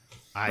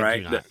 I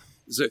do not.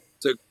 So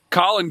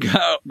Colin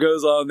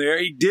goes on there.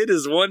 He did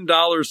his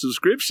 $1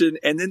 subscription,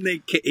 and then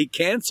he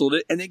canceled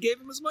it, and they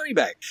gave him his money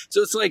back.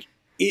 So it's like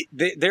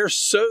they're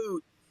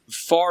so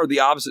far the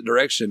opposite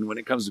direction when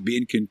it comes to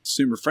being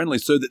consumer friendly,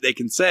 so that they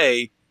can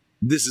say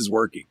this is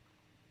working,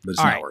 but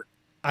it's not working.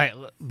 All right.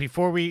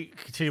 Before we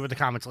continue with the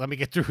comments, let me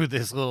get through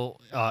this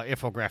little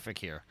infographic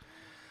here.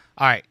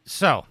 All right.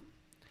 So,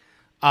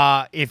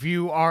 if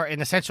you are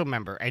an Essential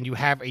member and you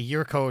have a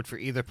year code for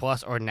either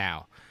Plus or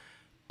Now,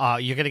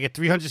 you're going to get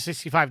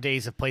 365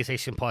 days of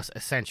PlayStation Plus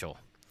Essential.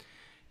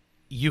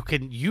 You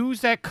can use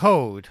that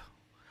code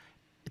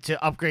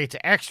to upgrade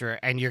to Extra,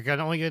 and you're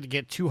only going to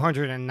get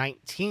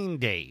 219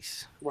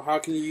 days. Well, how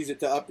can you use it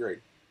to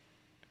upgrade?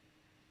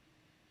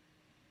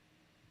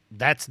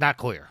 That's not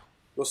clear.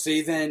 Well,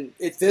 see, then,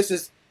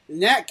 in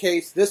that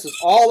case, this is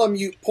all a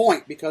mute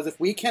point, because if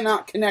we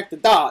cannot connect the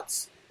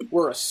dots,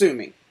 we're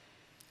assuming.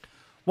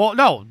 Well,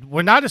 no,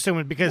 we're not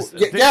assuming because...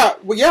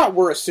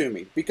 we're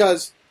assuming,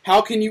 because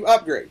how can you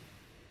upgrade?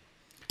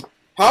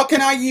 How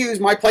can I use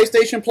my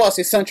PlayStation Plus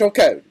Essential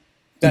code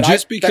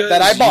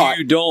that I bought?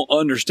 You don't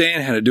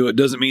understand how to do it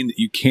doesn't mean that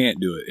you can't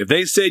do it. If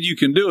they said you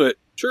can do it,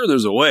 sure,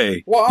 there's a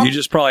way. Well, you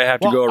just probably have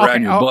to go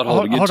around your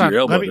butthole to get to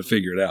your elbow to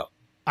figure it out.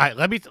 All right,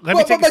 let me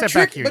take a step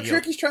back here. But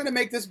Tricky's trying to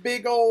make this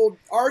big old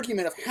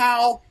argument of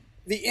how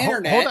the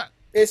internet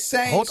is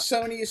saying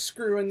Sony is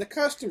screwing the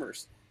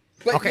customers.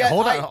 But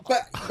hold on.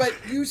 But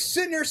you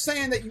sitting there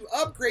saying that you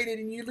upgraded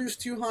and you lose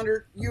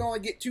 200, you only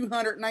get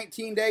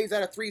 219 days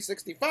out of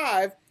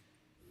 365.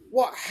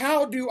 Well,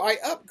 how do I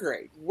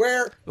upgrade?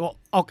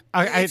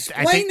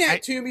 Explain that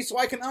to me so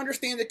I can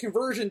understand the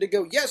conversion to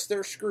go, yes,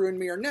 they're screwing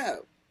me, or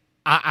no.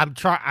 I'm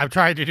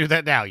trying to do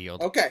that now,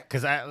 Yield. Okay.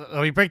 Because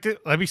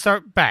let me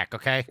start back.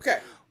 Okay. Okay.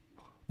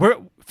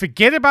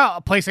 Forget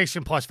about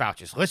PlayStation Plus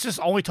vouchers. Let's just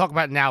only talk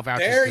about Now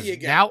vouchers. There you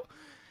go.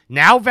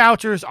 Now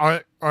vouchers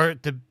are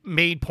the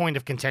main point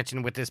of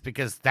contention with this,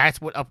 because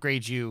that's what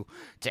upgrades you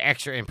to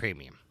Extra and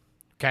Premium.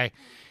 Okay.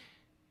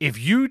 If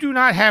you do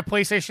not have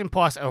PlayStation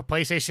Plus or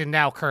PlayStation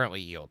Now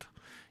currently, Yield,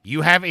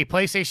 you have a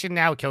PlayStation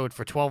Now code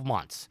for 12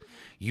 months.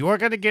 You are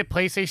going to get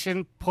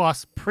PlayStation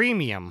Plus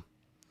Premium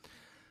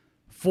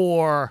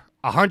for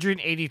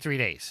 183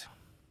 days.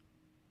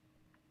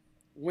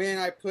 When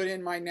I put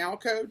in my Now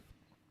code?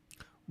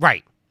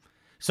 Right.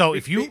 So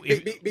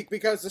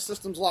because the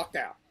system's locked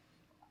out.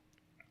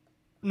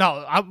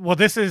 No,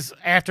 this is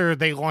after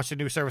they launched a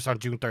new service on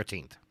June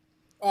 13th.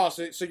 Oh,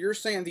 so you're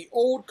saying the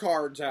old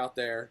cards out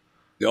there...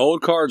 The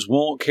old cards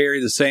won't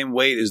carry the same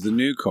weight as the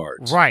new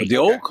cards. Right. But the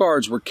old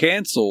cards were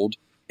canceled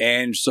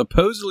and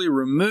supposedly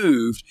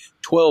removed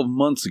 12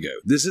 months ago.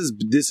 This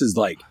is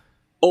like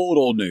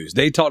old news.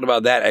 They talked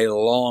about that a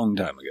long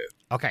time ago.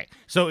 Okay.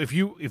 So if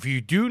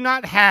you do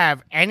not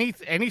have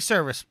any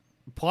service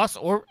Plus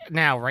or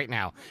Now right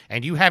now,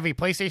 and you have a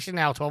PlayStation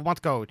Now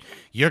 12-month code,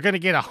 you're going to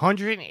get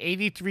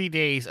 183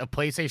 days of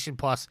PlayStation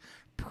Plus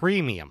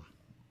Premium.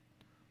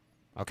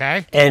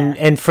 Okay?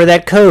 And for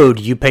that code,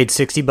 you paid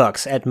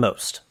 $60 at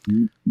most.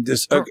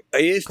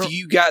 If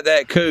you got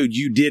that code,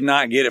 you did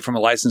not get it from a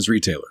licensed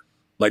retailer.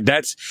 Like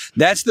that's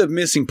the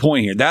missing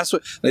point here. That's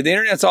what the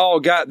internet's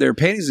all got their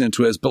panties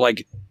into us. But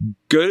like,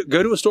 go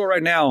to a store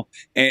right now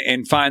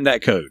and find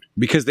that code,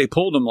 because they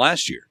pulled them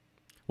last year.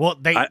 Well,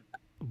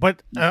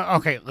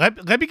 okay.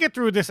 Let me get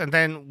through this, and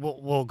then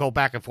we'll go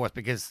back and forth,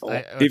 because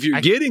if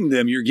you're getting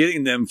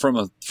them from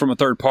a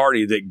third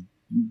party that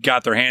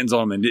got their hands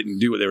on them and didn't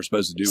do what they were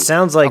supposed to do.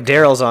 Sounds like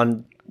Daryl's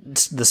on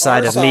the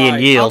side of me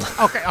and Yield.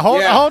 Okay,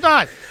 hold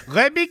on.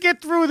 Let me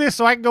get through this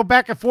so I can go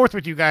back and forth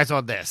with you guys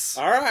on this.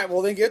 All right,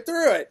 well then get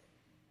through it.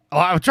 Oh,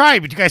 I'm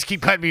trying, but you guys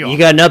keep cutting me off. You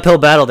got an uphill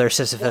battle there,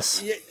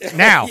 Sisyphus.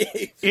 Now,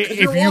 if if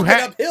you're you walking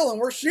ha- uphill and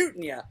we're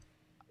shooting you.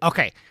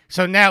 Okay,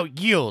 so now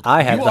Yield.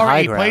 I have you the are high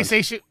a ground.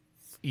 PlayStation.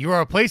 You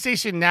are a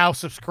PlayStation Now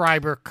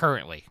subscriber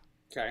currently.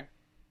 Okay.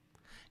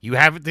 You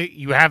have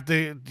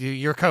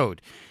your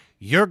code.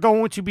 You're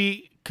going to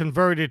be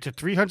converted to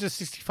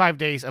 365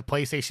 days of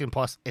PlayStation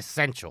Plus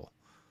Essential,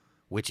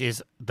 which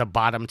is the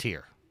bottom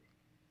tier.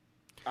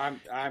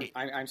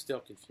 I'm still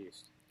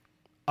confused.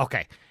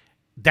 Okay.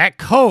 That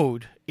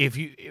code,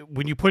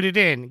 when you put it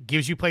in,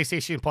 gives you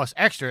PlayStation Plus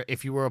Extra.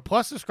 If you were a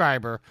Plus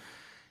subscriber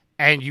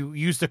and you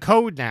use the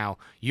code now,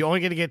 you're only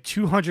going to get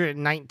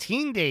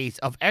 219 days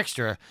of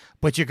extra,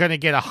 but you're going to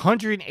get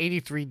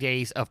 183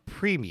 days of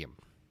premium.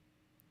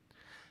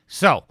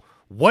 So,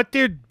 what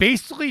they're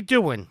basically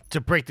doing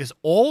to break this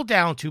all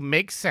down to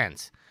make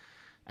sense,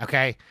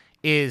 okay,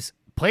 is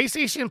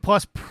PlayStation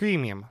Plus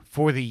Premium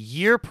for the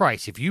year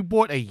price. If you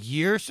bought a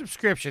year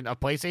subscription of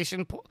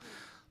PlayStation,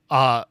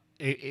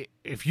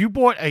 if you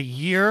bought a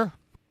year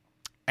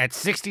at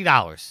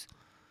 $60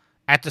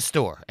 at the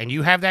store and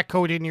you have that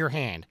code in your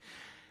hand,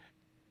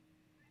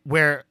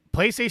 where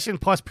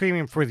PlayStation Plus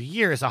Premium for the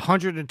year is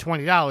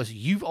 $120,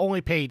 you've only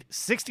paid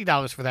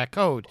 $60 for that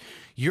code.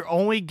 You're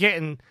only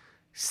getting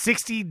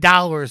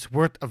 $60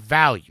 worth of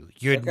value.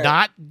 You're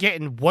not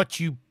getting what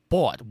you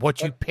bought,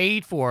 what you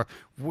paid for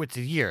with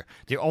the year.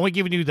 They're only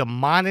giving you the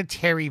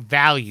monetary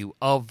value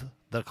of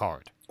the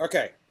card.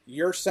 Okay.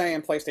 You're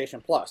saying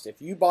PlayStation Plus.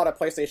 If you bought a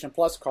PlayStation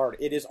Plus card,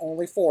 it is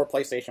only for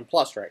PlayStation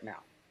Plus right now.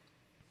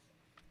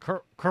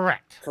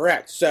 Correct.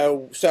 Correct.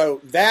 So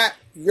that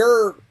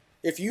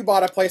if you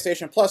bought a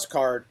PlayStation Plus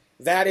card,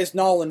 that is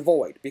null and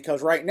void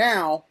because right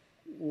now,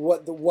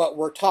 what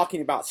we're talking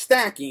about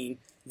stacking,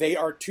 they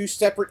are two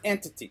separate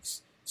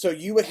entities. So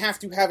you would have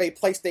to have a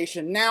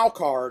PlayStation Now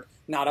card,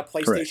 not a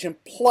PlayStation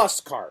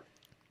Plus card.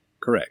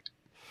 Correct.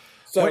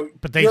 So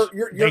but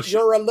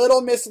you're a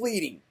little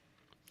misleading.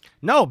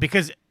 No,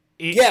 because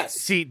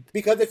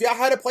because if y'all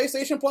had a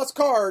PlayStation Plus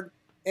card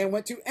and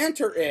went to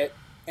enter it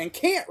and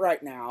can't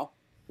right now,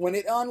 when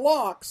it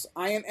unlocks,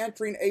 I am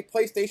entering a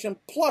PlayStation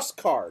Plus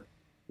card,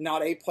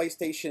 not a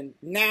PlayStation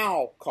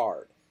Now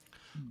card.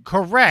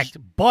 Correct,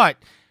 but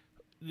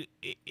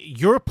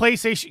your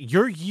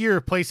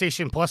year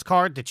PlayStation Plus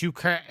card that you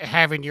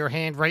have in your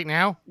hand right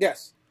now,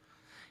 yes,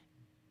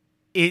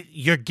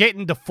 you're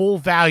getting the full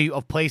value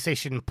of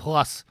PlayStation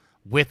Plus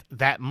with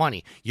that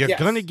money. You're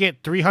going to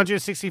get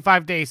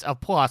 365 days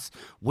of Plus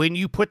when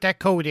you put that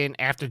code in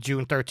after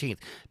June 13th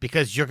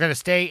because you're going to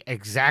stay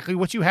exactly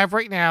what you have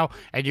right now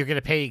and you're going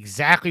to pay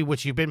exactly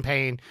what you've been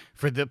paying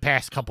for the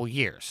past couple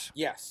years.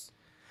 Yes.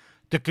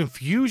 The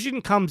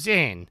confusion comes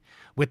in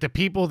with the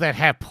people that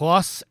have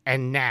Plus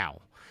and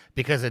Now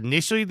because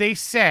initially they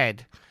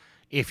said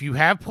if you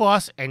have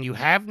Plus and you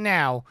have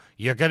Now,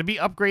 you're going to be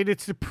upgraded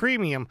to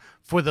Premium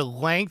for the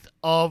length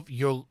of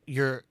your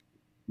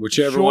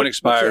whichever one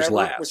expires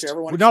last.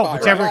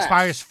 Whichever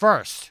expires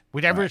first.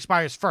 Whichever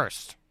expires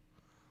first.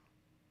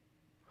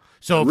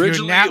 So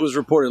originally, it was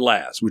reported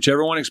last.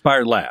 Whichever one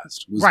expired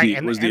last was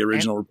the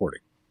original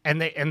reporting.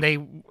 And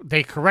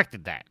they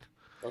corrected that.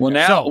 Okay. Well,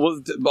 now,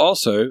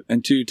 also,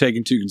 and to take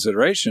into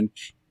consideration,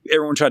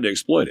 everyone tried to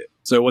exploit it.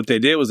 So what they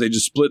did was they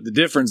just split the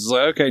difference. It's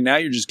like, okay, now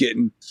you're just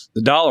getting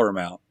the dollar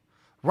amount.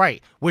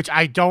 Right, which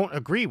I don't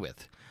agree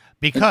with.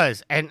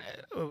 Because, and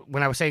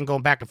when I was saying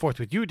going back and forth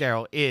with you,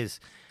 Daryl, is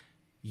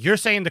you're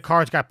saying the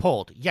cards got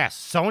pulled. Yes,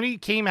 Sony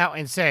came out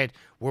and said,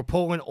 we're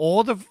pulling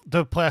all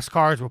the Plus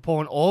cards, we're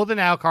pulling all the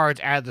Now cards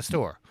out of the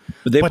store.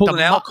 But they pulled the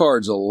Now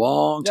cards a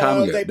long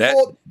time ago.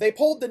 They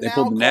pulled the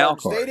Now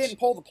cards. They didn't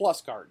pull the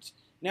Plus cards.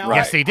 Now,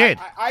 yes, they did.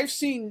 I've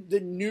seen the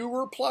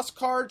newer Plus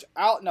cards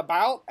out and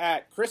about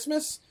at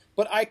Christmas,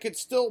 but I could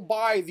still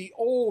buy the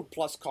old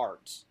Plus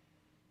cards.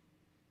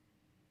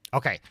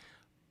 Okay,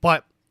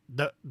 but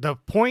the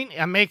point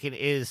I'm making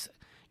is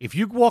if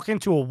you walk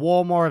into a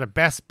Walmart, a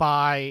Best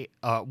Buy,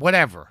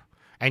 whatever,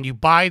 and you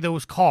buy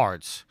those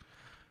cards,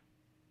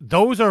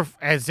 those are,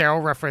 as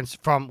Daryl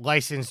referenced, from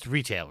licensed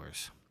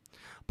retailers.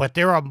 But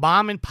there are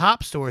mom and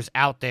pop stores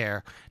out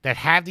there that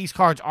have these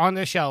cards on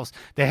their shelves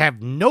that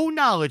have no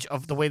knowledge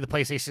of the way the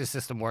PlayStation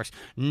system works,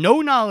 no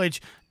knowledge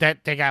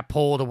that they got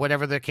pulled or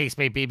whatever the case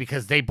may be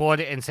because they bought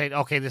it and said,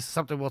 okay, this is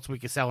something else we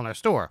can sell in our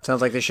store.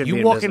 Sounds like they should be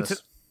in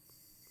business.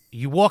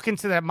 You walk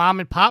into that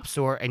mom and pop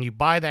store and you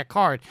buy that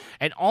card,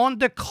 and on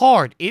the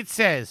card it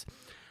says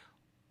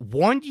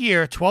 1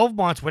 year, 12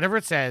 months, whatever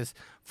it says,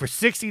 for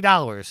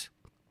 $60.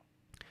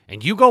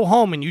 And you go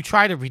home and you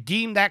try to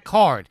redeem that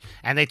card,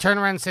 and they turn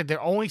around and said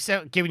they're only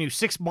giving you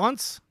 6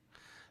 months.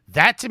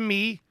 That to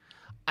me,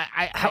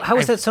 how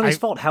is that Sony's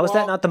fault? How is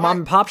that not the mom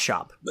and pop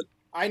shop?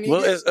 I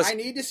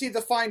need to see the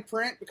fine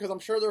print because I'm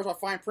sure there's a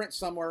fine print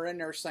somewhere in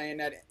there saying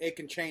that it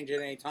can change at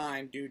any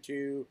time due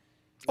to.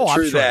 Oh, I'm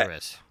sure there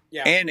is.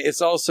 Yeah. And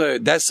it's also,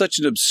 that's such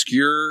an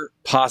obscure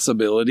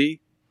possibility.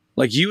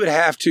 Like, you would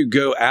have to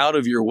go out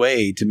of your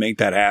way to make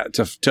that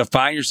to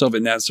find yourself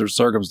in that sort of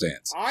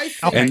circumstance.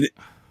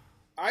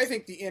 I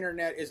think the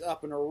internet is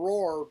up in a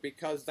roar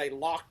because they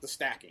locked the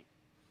stacking.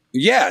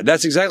 Yeah,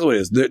 that's exactly what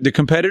it is. The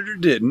competitor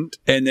didn't,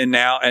 and then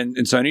now, and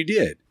Sony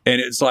did.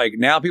 And it's like,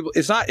 now people,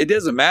 it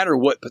doesn't matter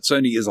what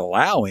Sony is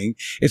allowing,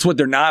 it's what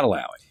they're not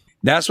allowing.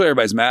 That's what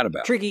everybody's mad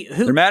about. Tricky.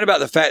 They're mad about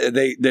the fact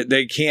that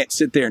they can't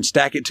sit there and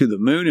stack it to the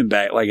moon and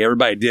back like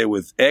everybody did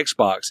with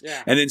Xbox,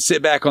 and then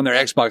sit back on their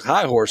Xbox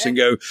high horse and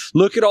go,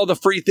 look at all the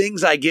free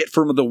things I get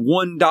from the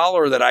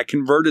 $1 that I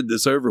converted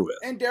this over with.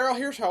 And Daryl,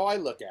 here's how I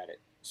look at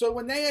it. So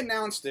when they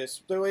announced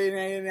this,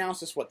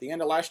 what, the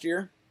end of last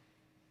year?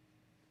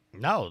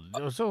 No,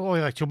 it was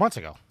only like 2 months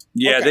ago.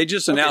 Yeah, Okay. they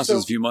just announced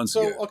this a few months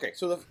ago. Okay,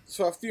 so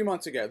a few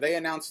months ago, they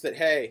announced that,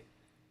 hey,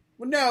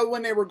 well, no,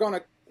 when they were going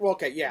to, well,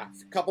 okay, yeah,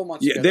 a couple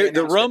months ago.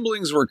 The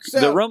rumblings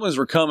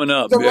were coming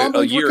up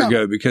a year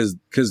ago because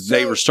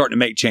they were starting to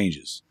make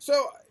changes.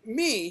 So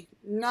me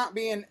not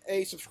being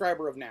a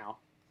subscriber of Now,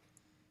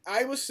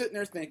 I was sitting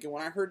there thinking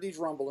when I heard these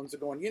rumblings of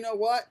going, you know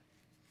what,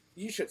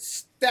 you should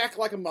stack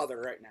like a mother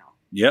right now.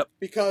 Yep,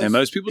 and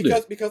most people do.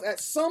 Because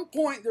at some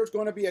point there's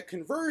going to be a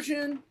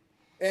conversion,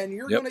 and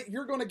you're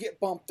gonna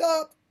get bumped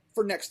up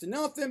for next to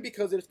nothing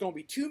because it's going to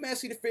be too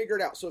messy to figure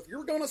it out. So if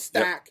you're going to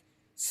stack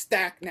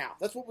now.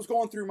 That's what was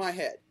going through my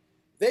head.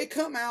 They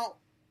come out,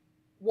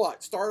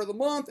 start of the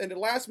month and the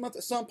last month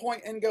at some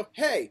point and go,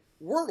 hey,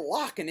 we're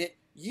locking it.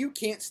 You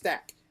can't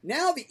stack.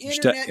 Now the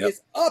internet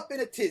is up in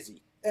a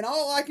tizzy. And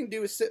all I can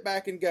do is sit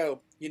back and go,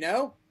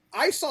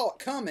 I saw it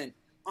coming.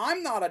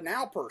 I'm not a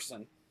Now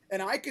person.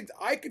 And I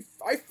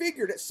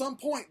figured at some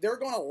point they're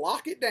going to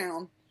lock it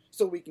down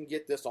so we can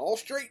get this all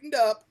straightened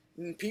up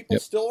and people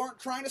still aren't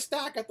trying to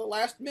stack at the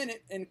last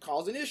minute and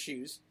causing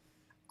issues.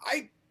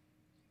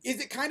 Is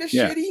it kind of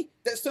shitty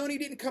that Sony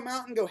didn't come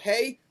out and go,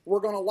 hey, we're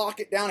going to lock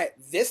it down at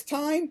this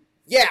time?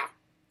 Yeah,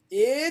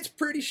 it's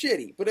pretty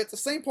shitty. But at the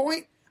same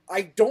point,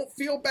 I don't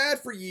feel bad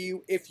for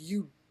you if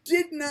you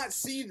did not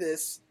see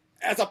this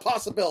as a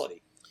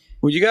possibility.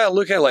 Well, you got to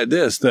look at it like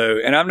this, though,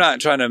 and I'm not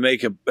trying to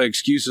make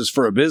excuses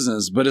for a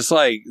business, but it's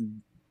like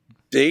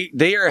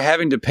they are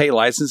having to pay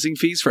licensing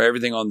fees for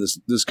everything on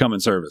this coming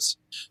service.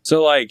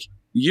 So, like,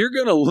 you're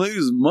going to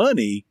lose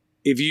money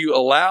if you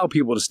allow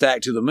people to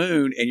stack to the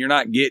moon and you're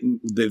not getting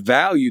the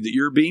value that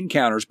your bean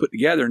counters put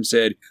together and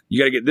said, you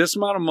got to get this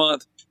amount a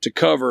month to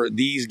cover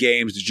these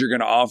games that you're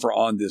going to offer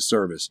on this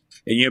service.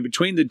 And,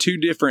 between the two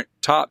different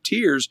top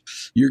tiers,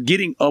 you're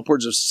getting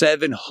upwards of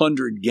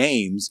 700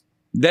 games.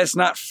 That's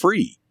not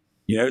free.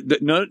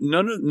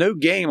 No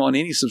game on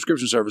any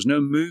subscription service, no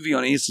movie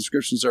on any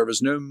subscription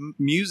service, no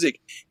music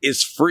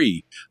is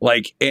free.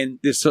 Like, and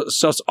this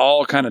stuff's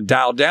all kind of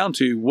dialed down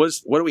to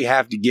what do we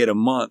have to get a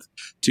month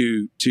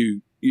to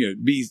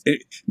be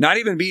not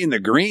even be in the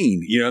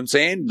green. You know what I'm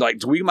saying?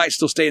 Like, we might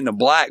still stay in the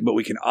black, but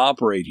we can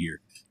operate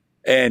here.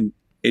 And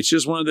it's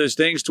just one of those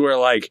things to where,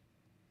 like,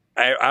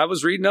 I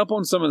was reading up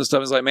on some of the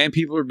stuff. It's like, man,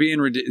 people are being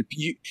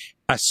ridiculous.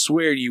 I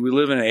swear to you, we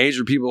live in an age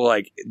where people,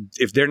 like,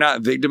 if they're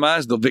not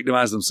victimized, they'll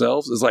victimize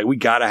themselves. It's like, we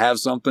got to have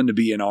something to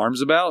be in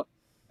arms about.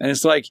 And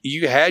it's like,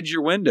 you had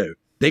your window.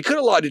 They could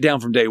have locked it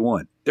down from day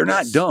one. They're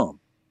not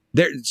dumb.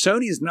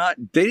 Sony's not,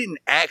 they didn't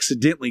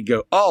accidentally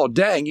go, oh,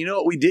 dang, you know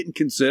what we didn't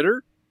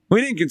consider? We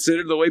didn't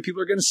consider the way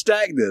people are going to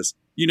stack this.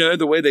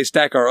 The way they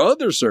stack our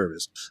other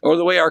service or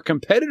the way our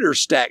competitors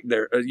stack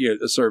their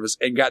service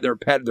and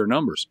padded their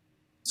numbers.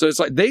 So it's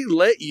like they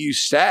let you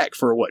stack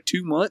for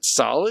 2 months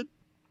solid?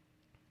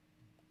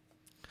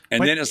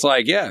 And then it's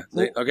like,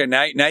 okay,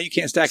 now you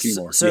can't stack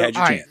anymore. So you had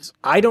your chance.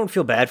 I don't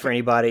feel bad for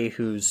anybody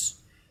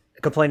who's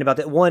complaining about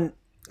that. One,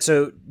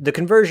 so the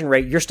conversion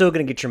rate, you're still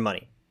going to get your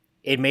money.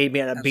 It may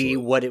not be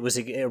what it was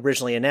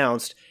originally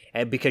announced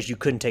because you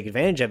couldn't take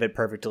advantage of it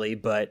perfectly,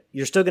 but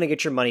you're still going to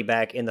get your money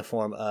back in the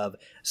form of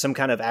some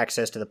kind of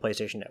access to the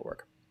PlayStation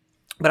Network.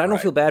 But I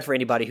don't feel bad for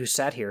anybody who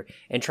sat here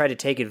and tried to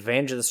take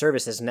advantage of the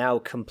service is now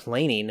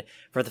complaining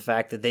for the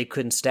fact that they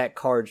couldn't stack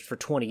cards for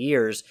 20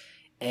 years.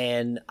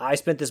 And I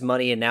spent this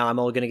money and now I'm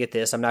only going to get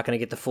this. I'm not going to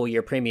get the full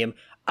year premium.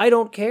 I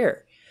don't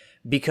care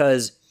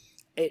because,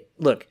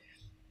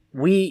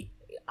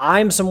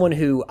 I'm someone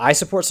who I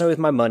support Sony with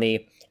my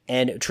money.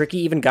 And Tricky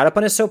even got up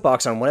on his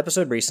soapbox on one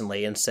episode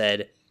recently and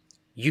said,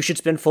 you should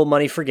spend full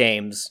money for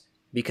games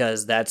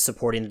because that's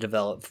supporting the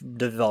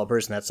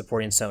developers and that's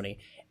supporting Sony.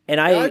 And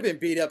I've been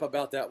beat up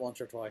about that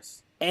once or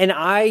twice. And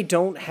I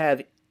don't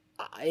have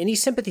any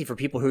sympathy for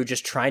people who are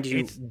just trying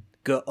to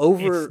go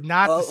over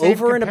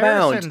and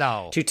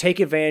abound to take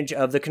advantage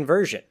of the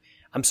conversion.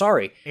 I'm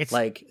sorry. It's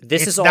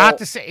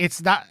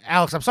not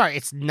Alex, I'm sorry.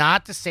 It's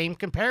not the same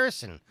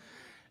comparison.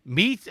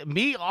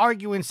 Me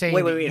arguing saying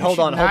wait, hold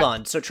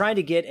on. So trying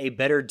to get a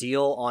better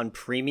deal on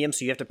premium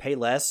so you have to pay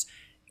less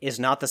is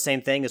not the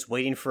same thing as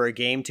waiting for a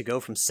game to go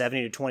from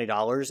 $70 to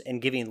 $20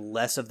 and giving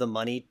less of the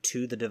money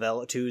to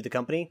the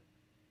company.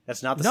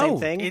 That's not the same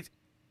thing.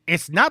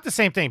 It's not the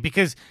same thing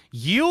because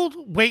you're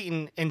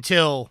waiting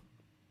until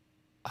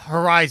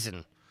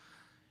Horizon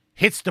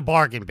hits the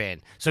bargain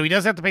bin, so he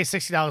doesn't have to pay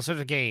 $60 for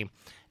the game,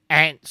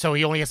 and so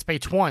he only has to pay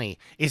 $20.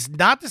 It's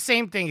not the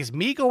same thing as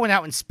me going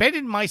out and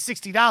spending my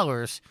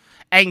 $60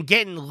 and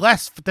getting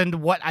less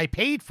than what I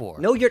paid for.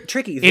 No, you're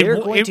tricky.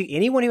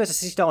 Anyone who has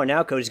a $60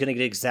 now code is going to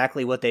get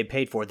exactly what they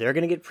paid for. They're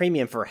going to get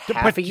premium for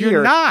half a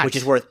year, which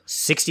is worth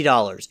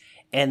 $60.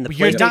 And the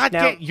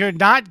you're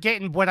not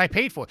getting what I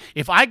paid for.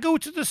 If I go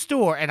to the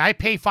store and I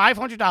pay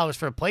 $500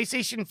 for a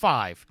PlayStation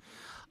 5,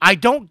 I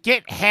don't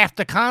get half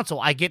the console.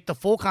 I get the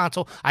full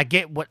console. I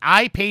get what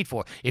I paid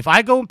for. If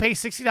I go and pay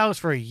 $60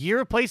 for a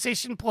year of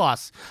PlayStation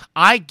Plus,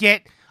 I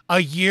get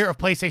a year of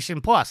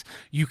PlayStation Plus.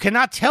 You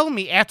cannot tell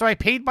me after I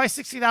paid my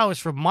 $60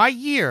 for my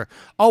year,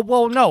 oh,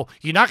 well, no,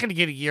 you're not going to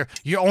get a year.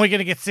 You're only going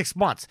to get 6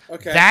 months.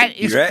 Okay. That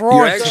is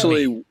fraud.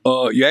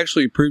 You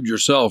actually proved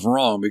yourself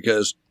wrong,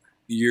 because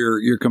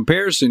your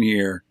comparison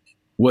here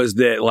was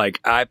that,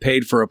 like, I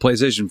paid for a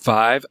PlayStation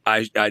 5.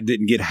 I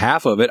didn't get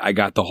half of it. I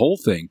got the whole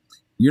thing.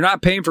 You're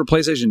not paying for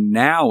PlayStation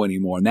Now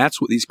anymore, and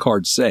that's what these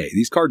cards say.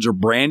 These cards are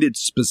branded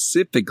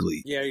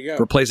specifically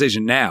for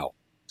PlayStation Now.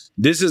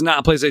 This is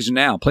not PlayStation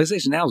Now.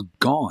 PlayStation Now is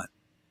gone.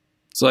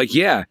 It's like,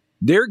 yeah,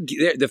 they're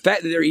the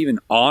fact that they're even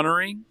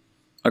honoring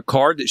a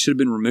card that should have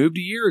been removed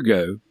a year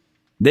ago,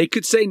 they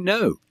could say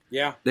no.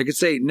 Yeah. They could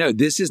say, no,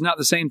 this is not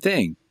the same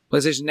thing.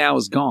 PlayStation Now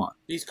is gone.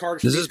 These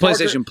cards. This is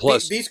PlayStation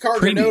Plus. These cards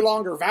premium. are no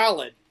longer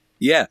valid.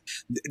 Yeah.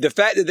 The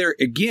fact that they're,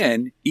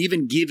 again,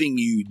 even giving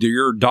you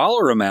your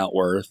dollar amount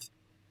worth,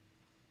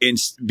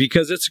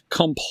 because it's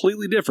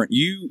completely different.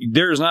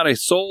 There is not a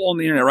soul on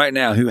the internet right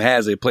now who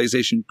has a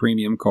PlayStation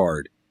Premium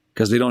card,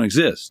 because they don't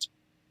exist.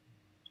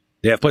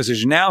 They have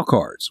PlayStation Now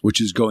cards, which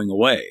is going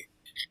away.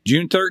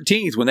 June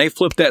 13th, when they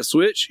flip that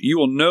switch, you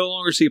will no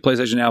longer see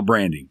PlayStation Now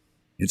branding.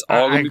 It's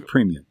all going to be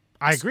premium.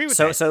 I agree with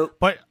that.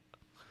 But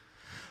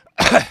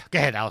go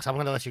ahead, Alex. I'm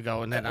going to let you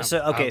go, and then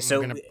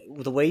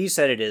the way you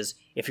said it is,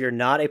 if you're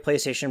not a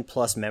PlayStation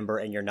Plus member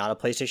and you're not a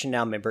PlayStation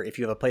Now member, if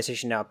you have a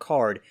PlayStation Now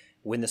card,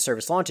 when the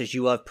service launches,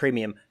 you will have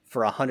premium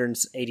for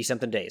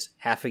 180-something days,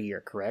 half a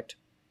year, correct?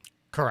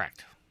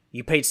 Correct.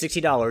 You paid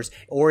 $60,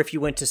 or if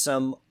you went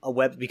to a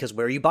web, because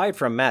where you buy it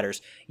from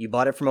matters. You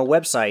bought it from a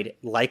website,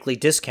 likely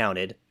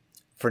discounted,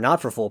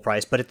 not for full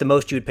price, but at the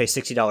most you would pay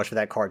 $60 for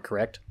that card,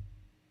 correct?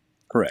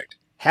 Correct.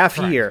 Half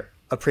a year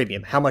of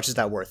premium. How much is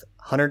that worth?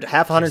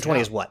 Half 120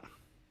 is what?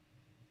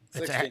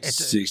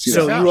 It's $60.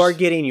 So you are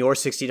getting your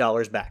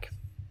 $60 back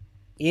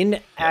in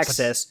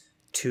access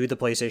to the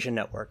PlayStation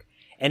Network.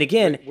 And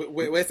again,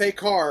 with a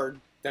card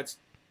that's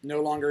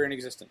no longer in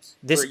existence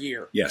for a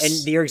year. Yes.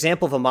 And your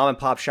example of a mom and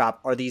pop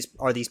shop, are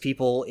these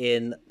people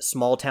in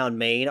small town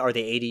Maine? Are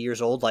they 80 years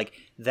old? Like,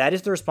 that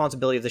is the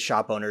responsibility of the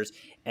shop owners.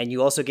 And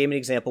you also gave me an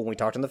example when we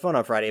talked on the phone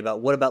on Friday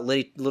about what about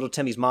little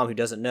Timmy's mom who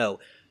doesn't know.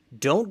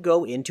 Don't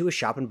go into a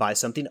shop and buy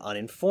something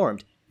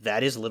uninformed.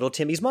 That is little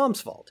Timmy's mom's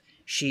fault.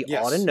 She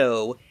ought to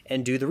know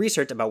and do the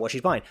research about what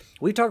she's buying.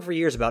 We've talked for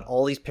years about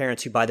all these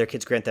parents who buy their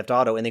kids Grand Theft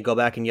Auto and then go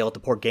back and yell at the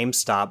poor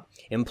GameStop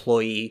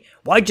employee,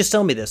 "Why'd you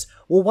sell me this?"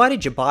 Well, why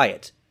did you buy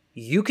it?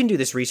 You can do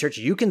this research.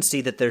 You can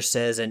see that there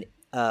says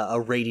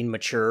a rating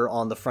mature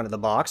on the front of the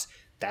box.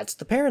 That's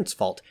the parent's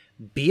fault.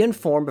 Be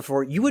informed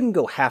before. You wouldn't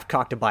go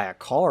half-cocked to buy a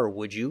car,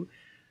 would you?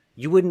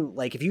 You wouldn't,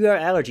 like, if you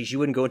have allergies, you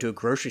wouldn't go into a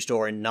grocery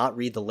store and not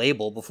read the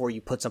label before you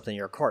put something in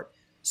your cart.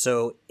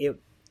 So if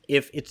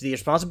it's the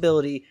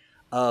responsibility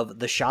of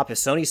the shop, if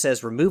Sony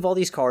says remove all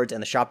these cards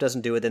and the shop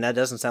doesn't do it, then that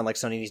doesn't sound like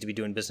Sony needs to be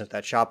doing business with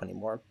that shop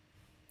anymore.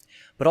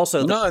 But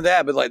also, not only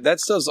that, but like that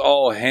stuff's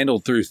all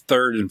handled through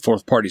third and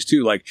fourth parties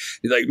too. Like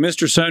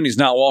Mr. Sony's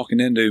not walking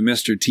into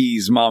Mr.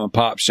 T's mom and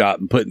pop shop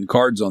and putting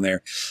cards on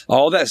there.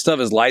 All that stuff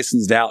is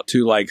licensed out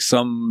to like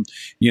some,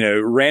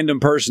 random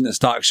person that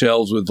stocks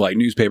shelves with like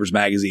newspapers,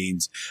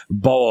 magazines,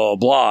 blah, blah,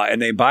 blah.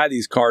 And they buy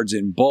these cards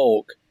in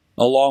bulk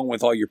along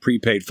with all your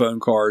prepaid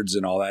phone cards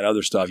and all that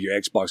other stuff, your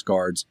Xbox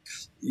cards,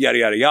 yada,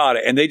 yada, yada.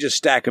 And they just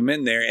stack them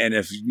in there. And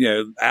if,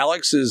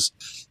 Alex's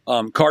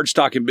card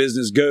stocking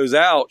business goes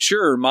out,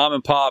 sure, mom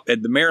and pop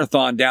at the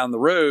marathon down the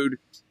road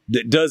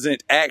that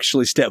doesn't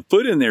actually step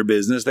foot in their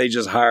business, they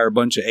just hire a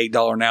bunch of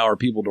 $8 an hour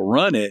people to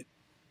run it.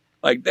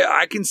 Like,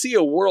 I can see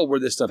a world where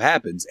this stuff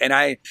happens. And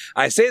I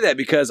say that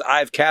because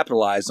I've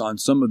capitalized on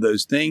some of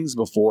those things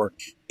before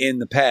in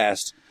the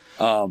past.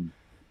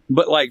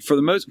 But like for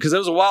the most, because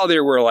there was a while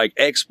there where like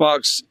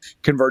Xbox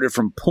converted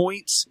from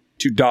points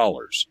to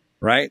dollars,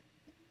 right?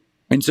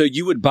 And so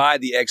you would buy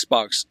the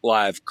Xbox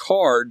Live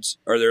cards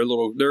or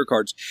their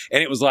cards,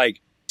 and it was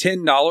like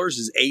 $10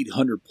 is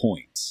 800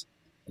 points.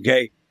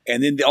 Okay.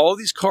 And then all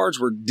these cards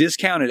were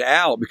discounted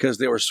out because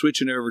they were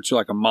switching over to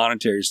like a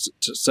monetary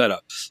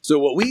setup. So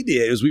what we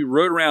did is we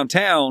rode around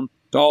town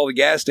to all the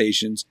gas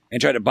stations and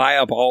tried to buy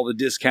up all the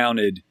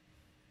discounted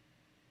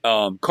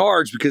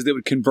cards because they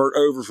would convert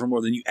over for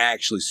more than you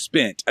actually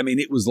spent. I mean,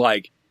 it was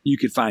like you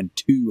could find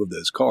 2 of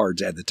those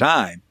cards at the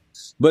time.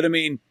 But I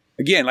mean,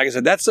 again, like I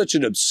said, that's such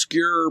an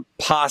obscure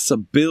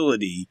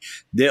possibility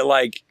that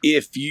like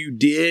if you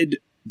did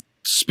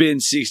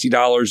spend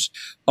 $60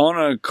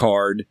 on a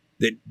card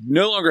that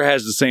no longer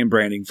has the same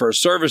branding for a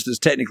service that's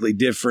technically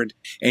different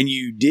and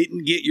you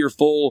didn't get your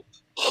full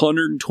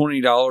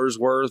 $120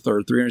 worth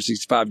or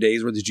 365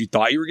 days worth that you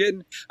thought you were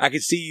getting, I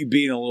could see you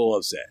being a little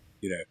upset,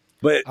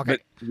 But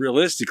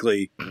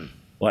realistically,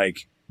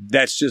 like,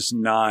 that's just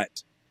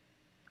not.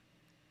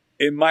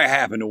 It might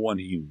happen to one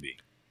human being.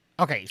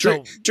 Okay,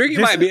 so Tricky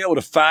might be able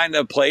to find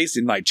a place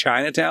in like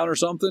Chinatown or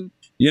something,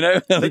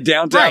 like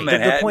downtown Right.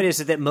 Manhattan. The point is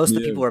that most of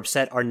the people who are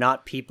upset are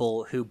not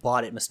people who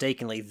bought it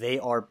mistakenly. They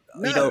are,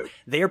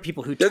 they are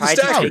people who They're the tried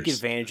to stackers. take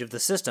advantage of the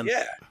system.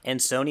 Yeah.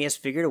 And Sony has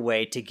figured a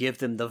way to give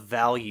them the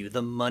value,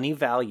 the money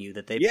value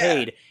that they Yeah.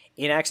 paid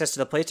in access to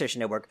the PlayStation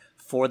Network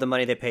for the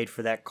money they paid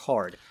for that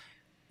card.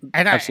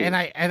 And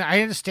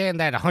I understand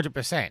that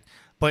 100%.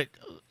 But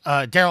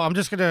Daryl, I'm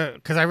just gonna,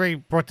 because I already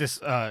brought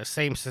this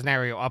same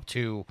scenario up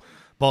to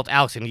both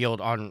Alex and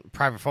Yield on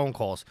private phone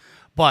calls.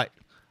 But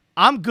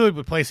I'm good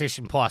with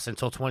PlayStation Plus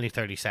until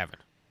 2037.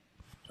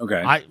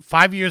 Okay.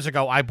 5 years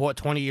ago, I bought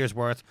 20 years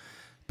worth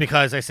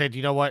because I said,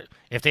 you know what?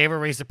 If they ever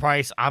raise the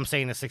price, I'm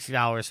saying at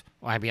 $60.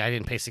 Well, I mean, I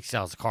didn't pay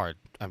 $60 a card.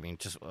 I mean,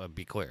 just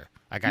be clear,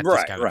 I got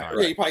discounted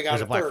cards. Yeah, you probably got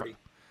It it was at a 30.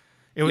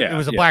 It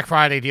was a Black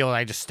Friday deal, and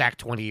I just stacked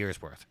 20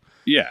 years worth.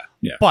 Yeah.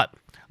 But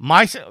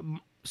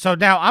so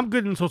now I'm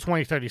good until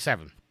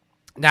 2037.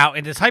 Now,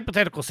 in this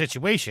hypothetical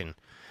situation,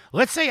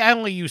 let's say I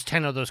only use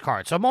 10 of those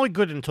cards, so I'm only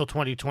good until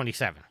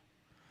 2027.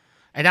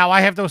 And now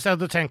I have those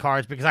other 10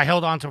 cards because I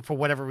held on to them for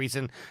whatever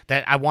reason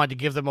that I wanted to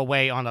give them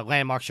away on a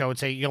landmark show and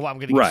say, you know what, I'm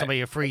going to give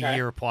somebody a free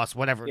year plus,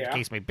 whatever the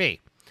case may be.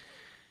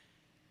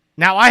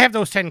 Now I have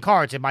those 10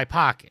 cards in my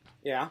pocket.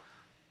 Yeah.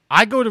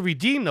 I go to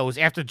redeem those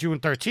after June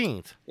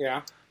 13th.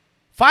 Yeah.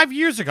 5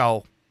 years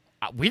ago,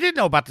 we didn't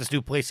know about this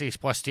new PlayStation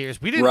Plus tiers.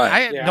 We didn't. Right. I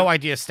had no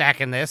idea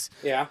stacking this.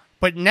 Yeah.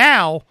 But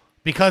now,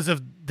 because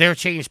of their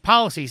changed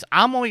policies,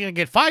 I'm only going to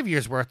get 5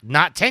 years worth,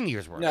 not 10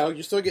 years worth. No,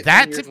 you still get 10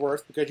 That's years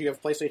worth because you have a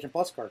PlayStation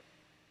Plus card.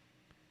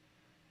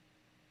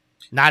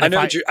 Not I if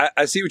know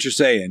I see what you're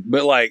saying,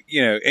 but like,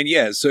 and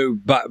yeah, so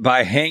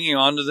by hanging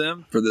on to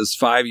them for this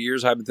 5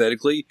 years,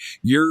 hypothetically,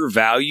 your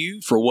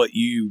value for what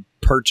you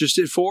purchased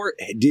it for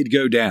did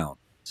go down.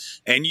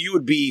 And you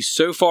would be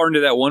so far into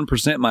that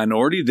 1%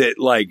 minority that,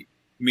 like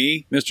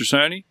me, Mr.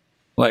 Sony,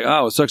 like,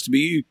 oh, it sucks to be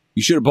you.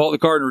 You should have bought the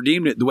card and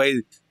redeemed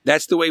it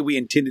that's the way we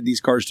intended these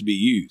cards to be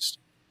used.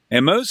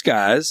 And most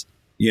guys,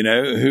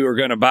 who are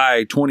going to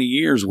buy 20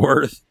 years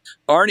worth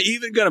aren't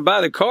even going to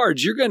buy the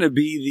cards. You're going to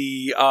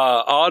be the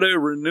auto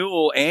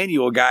renewal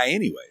annual guy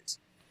anyways.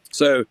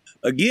 So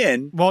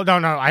again, well, no,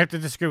 I have to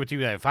disagree with you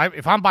there.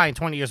 If I'm buying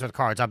 20 years worth of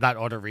cards, I'm not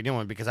auto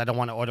renewing because I don't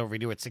want to auto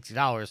renew at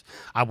 $60.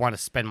 I want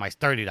to spend my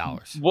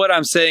 $30. What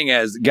I'm saying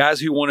is, guys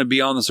who want to be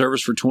on the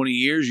service for 20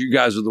 years, you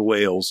guys are the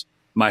whales,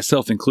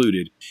 myself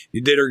included,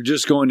 that are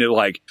just going to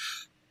like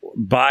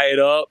buy it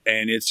up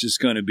and it's just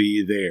going to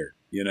be there.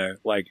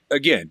 Like,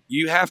 again,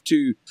 you have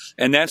to,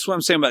 and that's what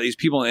I'm saying about these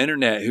people on the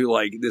internet who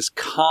like this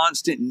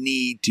constant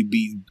need to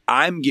be,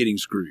 I'm getting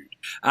screwed.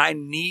 I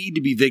need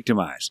to be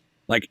victimized.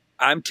 Like,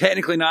 I'm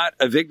technically not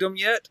a victim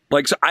yet.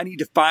 Like, so I need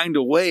to find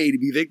a way to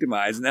be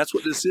victimized. And that's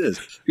what this is.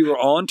 People are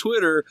on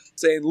Twitter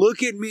saying,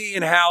 look at me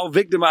and how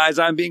victimized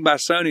I'm being by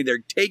Sony.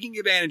 They're taking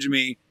advantage of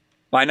me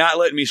by not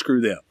letting me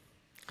screw them.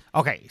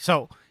 Okay,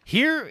 so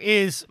here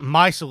is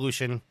my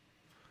solution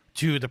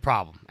to the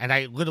problem. And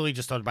I literally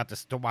just thought about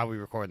this while we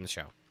were recording the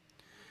show.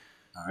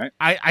 All right.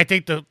 I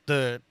think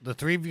the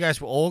three of you guys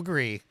will all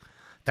agree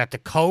that the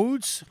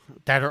codes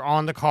that are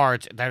on the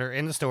cards that are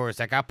in the stores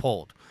that got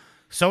pulled,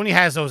 Sony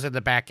has those in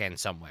the back end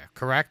somewhere,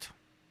 correct?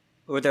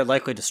 Or they're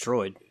likely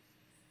destroyed.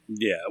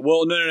 Yeah.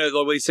 Well, no.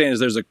 What he's saying is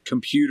there's a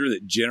computer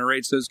that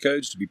generates those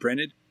codes to be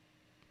printed.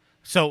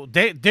 So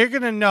they're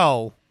going to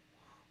know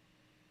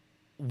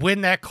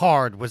when that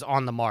card was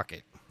on the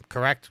market,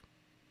 correct?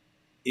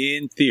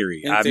 In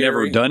theory. In I've theory.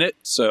 never done it,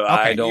 so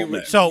I don't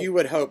know. So- you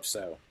would hope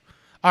so.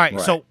 All right,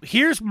 Right. so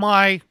here's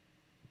my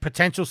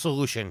potential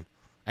solution,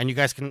 and you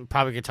guys can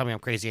probably tell me I'm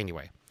crazy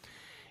anyway.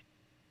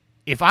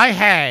 If I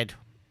had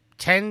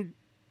 10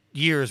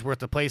 years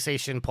worth of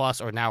PlayStation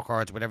Plus or Now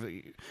cards,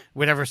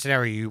 whatever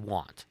scenario you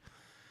want,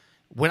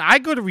 when I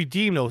go to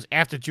redeem those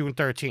after June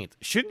 13th,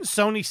 shouldn't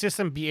Sony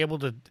system be able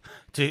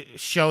to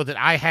show that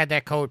I had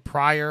that code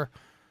prior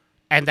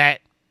and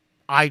that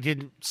I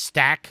didn't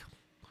stack,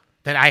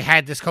 that I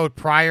had this code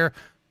prior?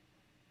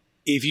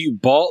 If you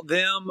bought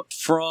them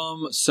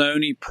from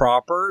Sony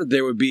proper,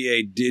 there would be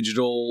a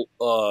digital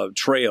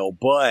trail.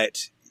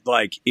 But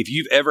like, if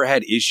you've ever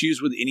had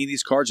issues with any of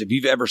these cards, if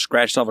you've ever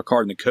scratched off a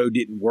card and the code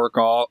didn't work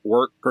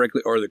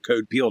correctly, or the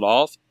code peeled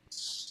off,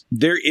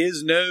 there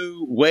is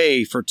no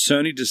way for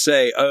Sony to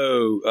say,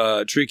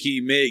 "Oh,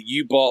 Tricky Mick,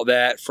 you bought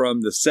that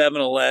from the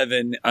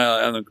 7-Eleven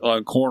on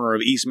the corner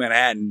of East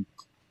Manhattan."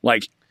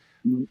 Like,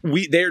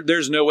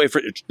 there's no way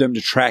for them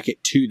to track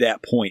it to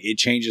that point. It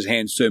changes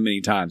hands so many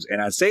times.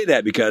 And I say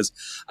that because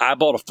I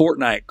bought a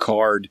Fortnite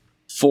card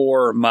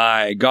for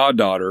my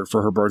goddaughter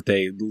for her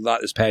birthday,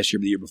 not this past year,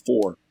 but the year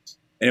before.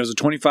 And it was a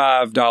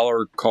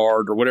 $25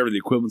 card or whatever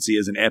the equivalency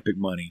is in Epic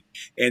money.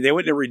 And they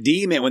went to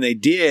redeem it. When they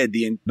did,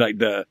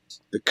 the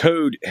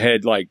code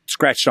had like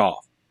scratched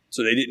off.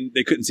 So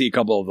they couldn't see a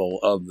couple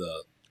of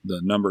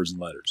the numbers and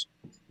letters.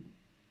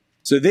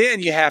 So then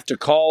you have to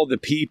call the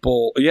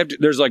people.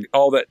 There's like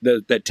all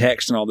that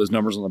text and all those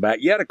numbers on the back.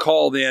 You got to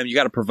call them. You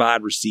got to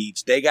provide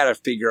receipts. They got to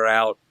figure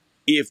out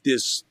if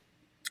this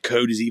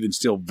code is even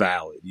still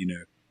valid,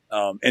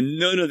 and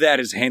none of that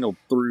is handled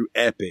through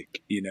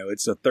Epic.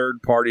 It's a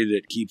third party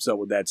that keeps up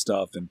with that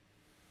stuff. And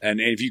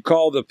if you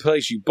call the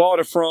place you bought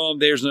it from,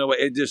 there's no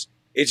way.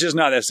 It's just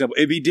not that simple.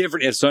 It'd be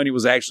different if Sony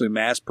was actually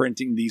mass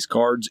printing these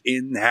cards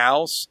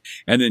in-house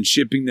and then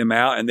shipping them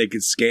out, and they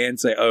could scan,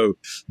 say, oh,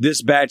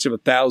 this batch of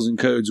 1,000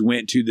 codes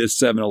went to this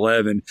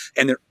 7-Eleven,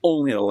 and they're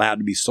only allowed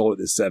to be sold at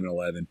this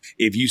 7-Eleven.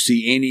 If you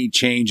see any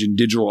change in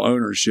digital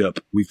ownership,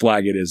 we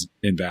flag it as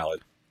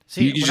invalid.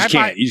 See, you just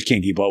can't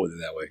keep up with it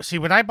that way. See,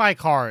 when I buy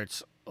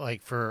cards,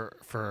 like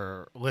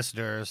for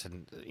listeners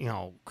and,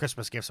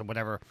 Christmas gifts or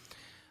whatever,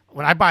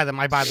 when I buy them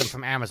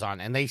from Amazon,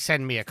 and they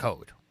send me a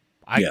code.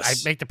 I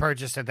make the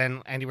purchase, and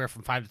then anywhere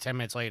from 5 to 10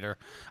 minutes later,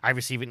 I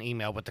receive an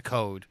email with the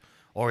code,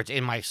 or it's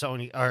in my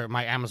Sony or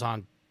my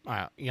Amazon,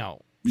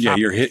 Yeah,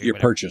 your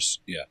purchase.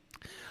 Yeah.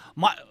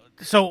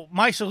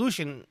 My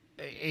solution,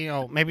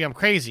 maybe I'm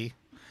crazy,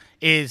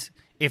 is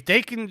if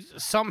they can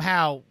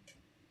somehow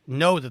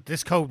know that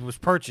this code was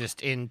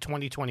purchased in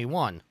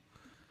 2021,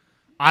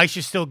 I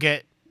should still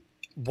get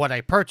what I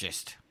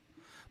purchased.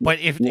 But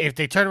if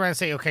they turn around and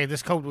say, okay,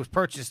 this code was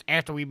purchased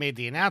after we made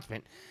the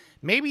announcement,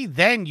 maybe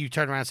then you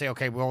turn around and say,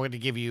 okay, we're going to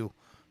give you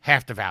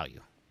half the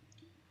value.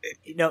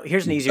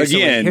 Here's an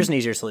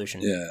easier solution.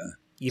 Yeah.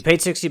 You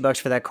paid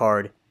 $60 for that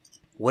card.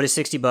 What is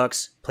 $60?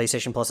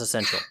 PlayStation Plus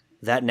Essential.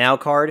 That Now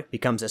card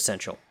becomes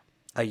Essential.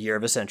 A year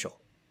of Essential.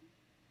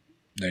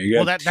 There you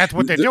go. Well, that's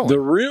what they're doing. The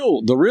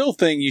real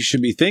thing you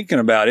should be thinking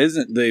about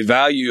isn't the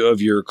value of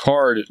your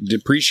card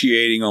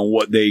depreciating on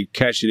what they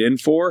cash it in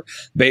for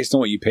based on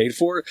what you paid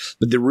for it,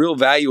 but the real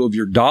value of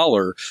your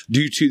dollar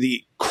due to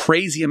the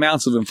crazy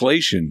amounts of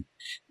inflation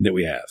that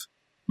we have.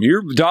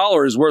 Your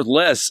dollar is worth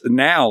less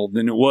now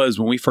than it was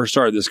when we first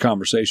started this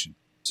conversation.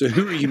 So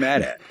who are you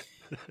mad at?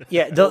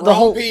 Yeah, the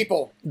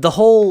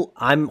whole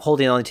I'm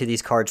holding on to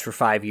these cards for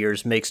 5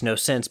 years makes no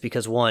sense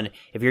because one,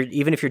 if you're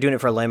doing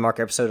it for a landmark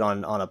episode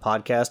on a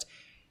podcast,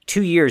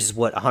 2 years is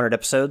 100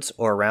 episodes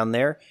or around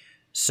there.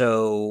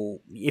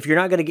 So if you're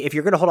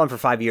gonna hold on for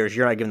 5 years,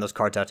 you're not giving those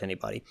cards out to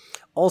anybody.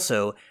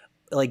 Also,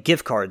 like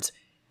gift cards,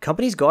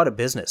 companies go out of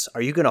business.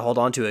 Are you going to hold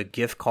on to a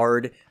gift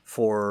card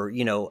for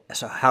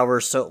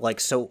however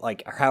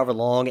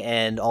long,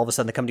 and all of a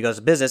sudden the company goes out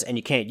of business and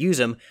you can't use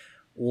them?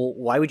 Well,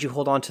 why would you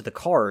hold on to the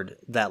card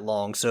that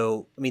long?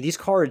 So, I mean, these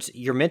cards,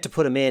 you're meant to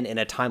put them in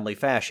a timely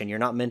fashion. You're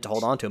not meant to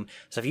hold on to them.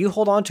 So if you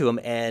hold on to them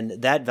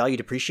and that value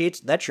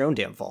depreciates, that's your own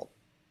damn fault.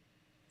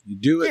 You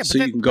do it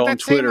you can go on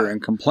Twitter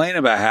and complain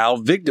about how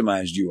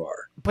victimized you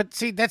are. But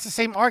see, that's the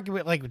same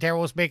argument like Daryl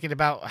was making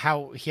about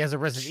how he has a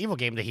Resident Evil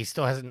game that he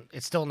still hasn't.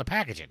 It's still in the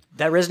packaging.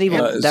 That Resident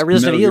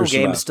Evil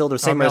game is still the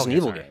same Resident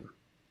Evil game.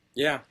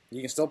 Yeah, you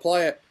can still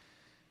play it.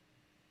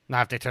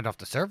 Not if they turned off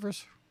the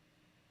servers.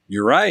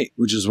 You're right,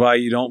 which is why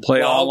you don't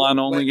play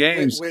online-only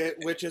games.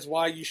 Which is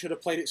why you should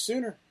have played it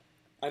sooner.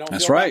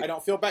 That's right. I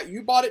don't feel bad.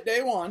 You bought it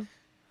day one.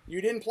 You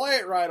didn't play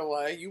it right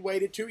away. You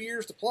waited 2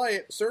 years to play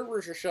it. The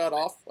servers are shut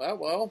off.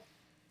 Well,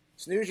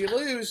 snooze, you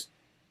lose.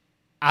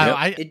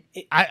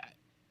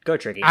 Go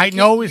Tricky. I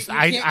know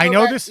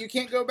this. You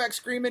can't go back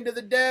screaming to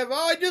the dev.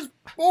 Oh, I just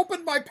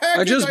opened my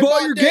package. I just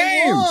bought your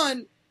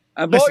game.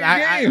 I bought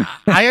your game.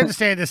 I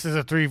understand this is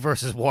a 3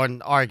 versus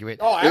 1 argument.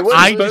 Oh, it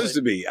wasn't supposed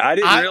to be. I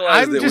didn't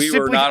realize that we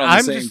were not on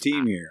the same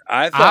team here.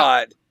 I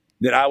thought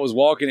that I was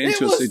walking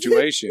into a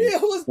situation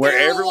where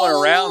everyone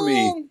around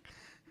me.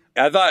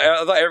 I thought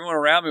everyone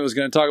around me was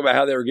going to talk about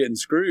how they were getting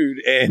screwed,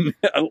 and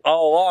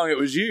all along it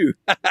was you.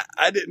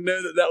 I didn't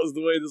know that was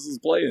the way this was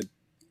playing.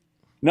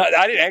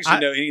 I didn't actually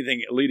know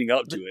anything leading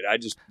up to it. I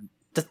just.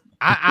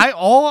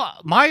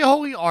 My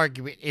only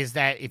argument is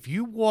that if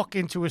you walk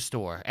into a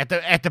store at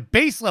the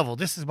base level,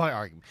 this is my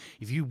argument.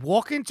 If you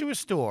walk into a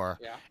store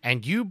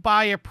and you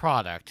buy a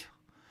product,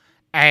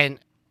 and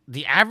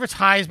the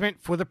advertisement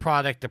for the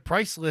product, the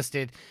price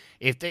listed,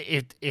 if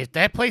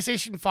that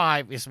PlayStation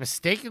 5 is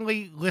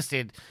mistakenly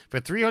listed for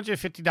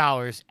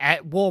 $350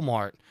 at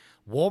Walmart,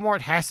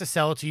 Walmart has to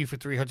sell it to you for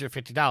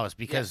 $350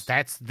 because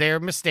that's their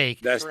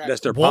mistake.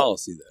 That's their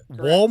policy, though.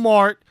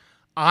 Walmart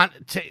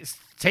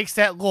takes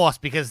that loss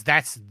because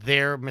that's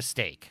their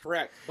mistake.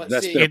 Correct. But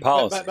that's their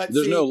policy. But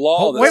there's no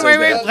law that says wait.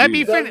 that.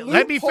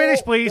 Let me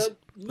finish, please.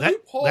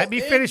 Let me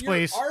finish,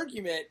 please. Your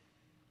argument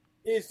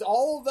is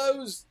all of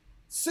those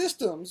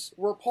systems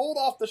were pulled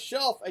off the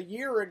shelf a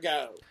year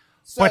ago.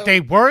 So, but they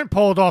weren't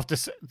pulled off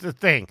the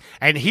thing.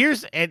 And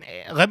this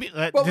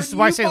is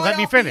why I say let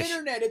me finish. The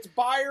internet, it's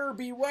buyer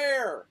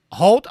beware.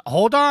 Hold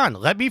on.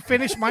 Let me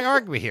finish my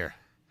argument here.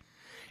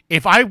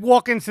 If I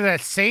walk into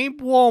that same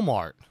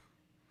Walmart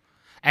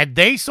and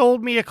they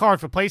sold me a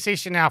card for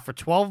PlayStation Now for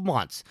 12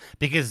 months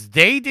because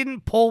they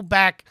didn't pull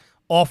back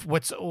off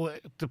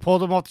to pull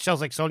them off the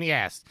shelves like Sony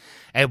asked,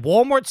 and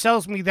Walmart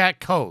sells me that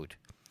code,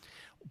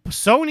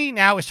 Sony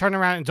now is turning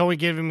around and only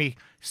giving me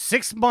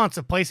 6 months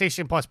of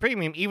PlayStation Plus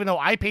Premium, even though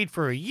I paid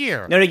for a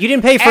year. No, you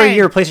didn't pay for a And-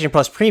 year of PlayStation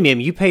Plus Premium.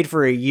 You paid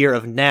for a year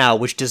of Now,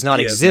 which does not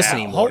exist now.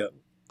 anymore.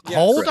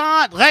 Hold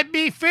on, let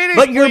me finish.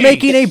 But you're please.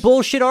 making a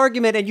bullshit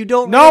argument, and you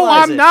don't. No,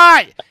 realize I'm it.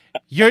 not.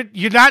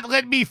 You're not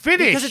letting me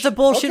finish. Because it's a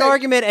bullshit Okay.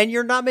 argument, and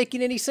you're not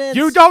making any sense.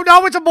 You don't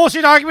know it's a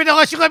bullshit argument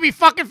unless you let me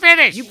fucking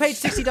finish. You paid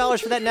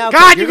 $60 for that Now. God,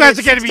 card. you You're guys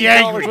getting are getting me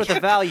 $60 angry. worth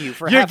of value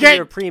for You're half a getting-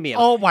 year of premium.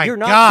 Oh my you're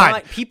not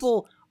God.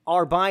 People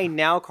are buying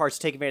Now cards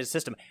to take advantage of the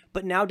system,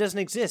 but Now doesn't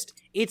exist.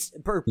 That's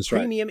right.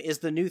 Premium is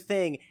the new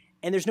thing,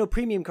 and there's no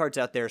premium cards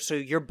out there, so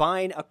you're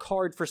buying a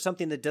card for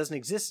something that doesn't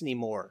exist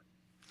anymore.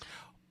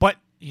 But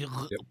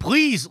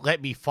please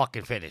let me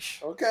fucking finish.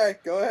 Okay,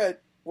 go ahead.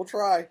 We'll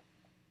try.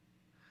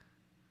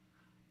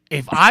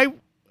 If I,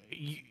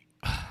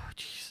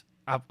 jeez,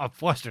 I'm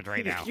flustered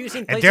right now.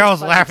 Using And PlayStation Daryl's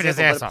 5 laughing his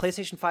example, ass but off.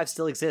 PlayStation 5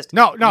 still exists.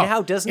 No.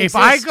 Now doesn't if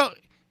exist. I go,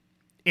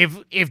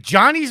 if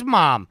Johnny's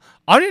mom,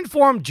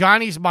 uninformed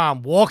Johnny's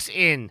mom, walks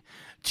in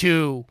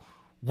to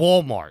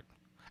Walmart,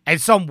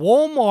 and some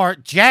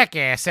Walmart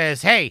jackass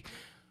says, "Hey,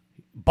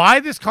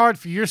 buy this card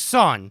for your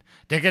son.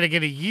 They're going to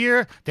get a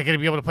year. They're going to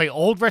be able to play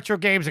old retro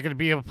games. They're going to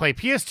be able to play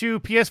PS2,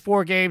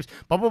 PS4 games,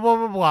 blah, blah, blah,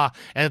 blah, blah."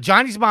 And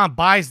Johnny's mom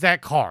buys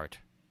that card,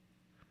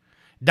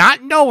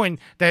 not knowing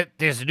that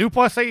there's a new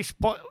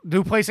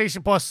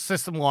PlayStation Plus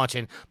system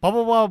launching, blah,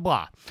 blah, blah,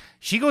 blah.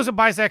 She goes and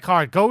buys that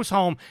card, goes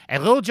home,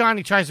 and little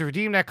Johnny tries to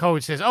redeem that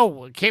code, says,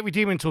 "Oh, can't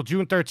redeem it until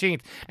June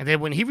 13th. And then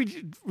when he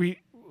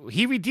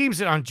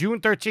redeems it on June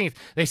 13th,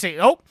 they say,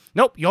 "Oh,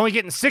 nope, you're only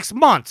getting 6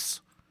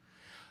 months."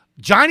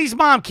 Johnny's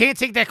mom can't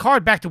take that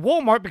card back to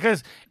Walmart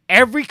because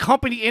every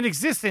company in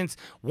existence,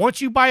 once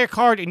you buy a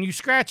card and you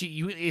scratch it,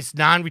 it's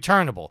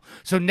non-returnable.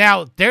 So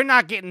now they're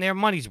not getting their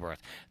money's worth.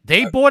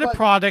 They bought a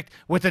product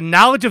with the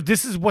knowledge of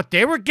this is what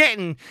they were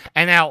getting,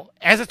 and now,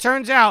 as it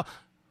turns out,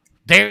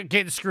 they're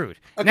getting screwed.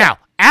 Okay. Now,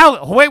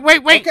 Al, wait,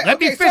 let me Okay,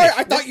 finish. sorry,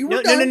 I thought you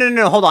were done.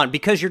 No, hold on,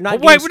 because you're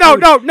not. Wait, getting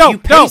no, screwed. You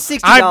pay $60,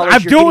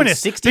 I'm you're doing getting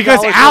this $60 because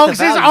worth of Alex's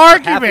value for half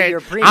of argument.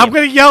 your premium. I'm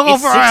going to yell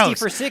It's over 60 Alex.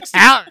 for 60.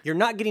 Al, You're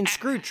not getting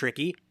screwed,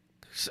 Tricky.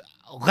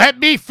 let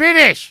me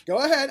finish. Go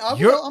ahead.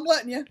 I'm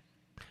letting you.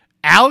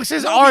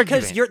 Alex's No,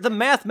 argument. because the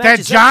math that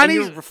matches up, and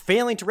Johnny's- you're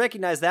failing to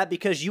recognize that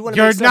because you want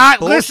to. You're make some not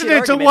bullshit listening to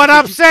argument what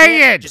I'm because you can't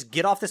saying. Just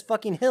get off this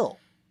fucking hill.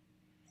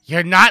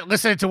 You're not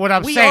listening to what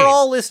I'm We saying. are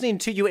all listening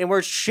to you, and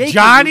we're shaking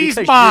Johnny's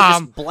you because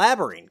mom- you're just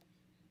blabbering.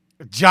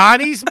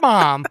 Johnny's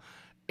mom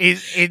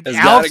is in Has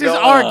gotta Alex's go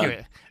on.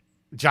 argument.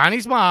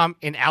 Johnny's mom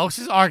in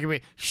Alex's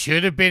argument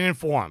should have been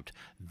informed.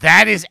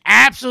 That is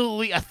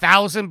absolutely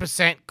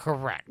 1,000%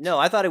 correct. No,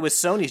 I thought it was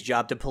Sony's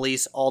job to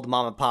police all the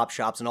mom and pop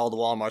shops and all the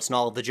Walmarts and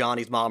all of the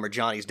Johnny's mom or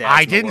Johnny's dad.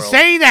 I didn't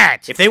say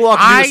that. If they walk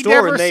into I a store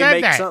never and they said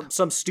make that.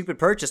 some stupid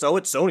purchase, oh,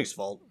 it's Sony's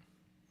fault.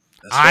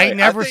 That's I right.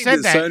 never think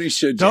said that. Sony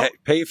should Don't-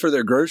 pay for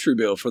their grocery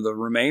bill for the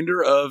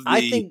remainder of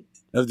I the think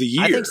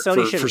year I think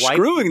Sony for should wipe-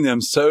 screwing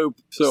them so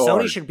Sony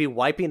hard. should be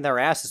wiping their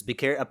asses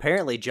because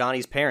apparently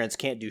Johnny's parents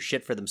can't do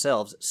shit for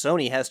themselves.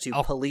 Sony has to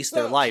police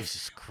their life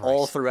Jesus Christ.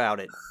 all throughout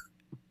it.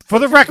 For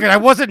the record, I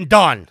wasn't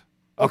done.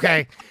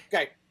 Okay?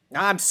 Okay.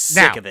 I'm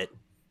sick Now- of it.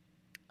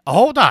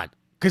 Hold on.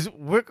 Because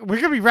we're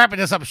going to be wrapping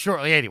this up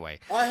shortly anyway.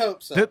 I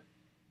hope so.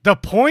 The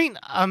point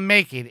I'm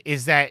making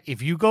is that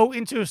if you go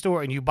into a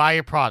store and you buy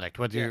a product,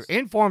 whether Yes. you're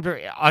informed or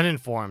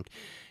uninformed,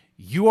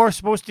 you are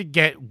supposed to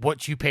get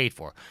what you paid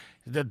for.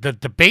 The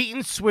bait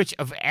and switch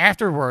of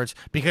afterwards,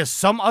 because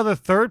some other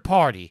third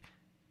party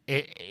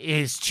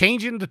is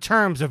changing the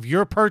terms of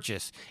your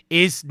purchase,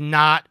 is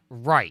not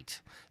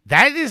right.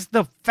 That is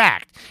the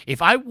fact.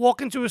 If I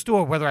walk into a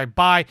store, whether I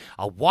buy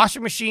a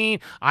washing machine,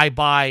 I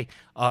buy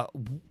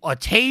a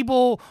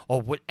table,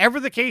 or whatever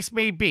the case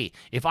may be,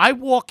 if I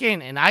walk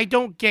in and I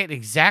don't get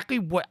exactly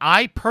what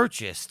I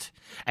purchased,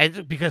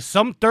 and because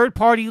some third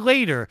party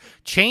later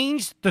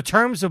changed the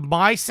terms of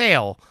my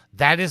sale,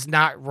 that is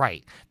not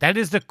right. That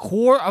is the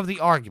core of the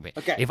argument.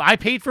 Okay. If I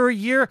paid for a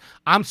year,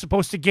 I'm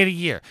supposed to get a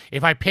year.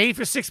 If I paid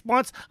for 6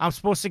 months, I'm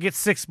supposed to get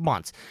 6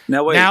 months.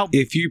 Now wait, Now-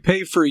 if you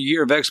pay for a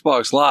year of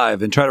Xbox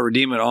Live and try to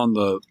redeem it on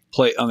the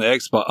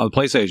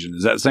PlayStation,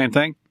 is that the same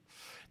thing?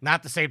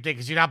 Not the same thing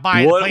because you're not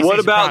buying. What a PlayStation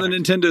about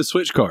product. the Nintendo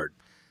Switch card?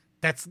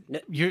 That's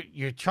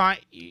you're trying.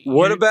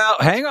 What you're-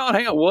 about? Hang on.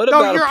 What No,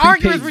 about your a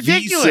argument's prepaid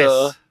ridiculous.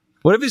 Visa?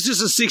 What if it's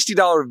just a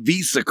 $60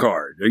 Visa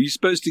card? Are you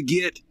supposed to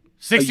get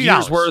a $60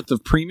 year's worth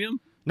of premium?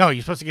 No,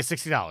 you're supposed to get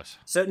 $60.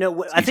 So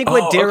no, I think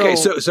what Daryl.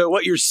 Okay, so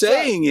what you're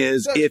saying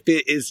is so- if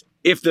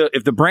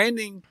the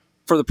branding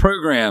for the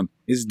program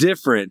is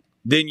different,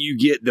 then you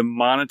get the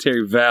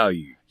monetary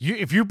value.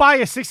 If you buy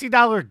a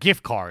 $60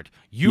 gift card,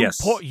 Yes.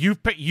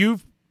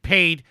 you've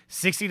paid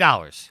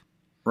 $60.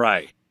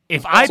 Right.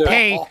 If I So-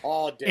 pay,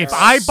 Darryl. if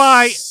I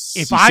buy,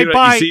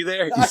 You see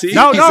there? You see?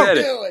 No, he no. said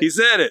it. He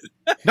said it.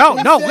 no,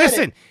 He no, said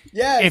listen. it.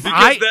 Yes. If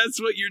Because I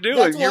that's what you're doing.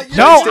 That's Your what you're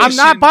no, doing. I'm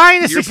not PlayStation-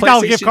 buying a your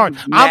 $60 gift card.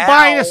 PlayStation I'm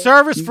buying a Now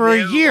service for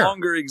a year. No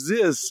longer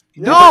exists.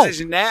 No,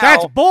 PlayStation Now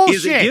that's Is a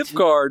bullshit. gift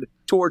card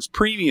towards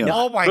premium.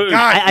 Oh my Boom.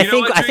 God. I You know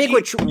think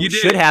what Tricky? You did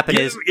should it. happen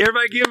Give is- him-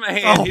 everybody give him a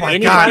hand. Oh He my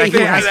did it. God, Anybody I who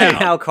can't has do a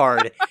that. Now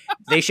card,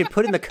 they should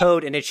put in the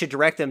code, and it should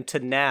direct them to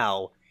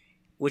Now.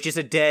 which is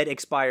a dead,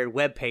 expired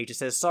web page that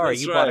says, "Sorry,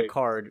 That's you bought a right.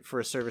 card for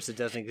a service that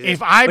doesn't exist."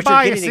 If I But you're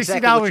buy a getting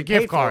exactly $60 what you gift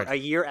paid for, card- a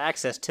year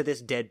access to this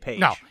dead page.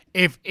 No,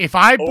 if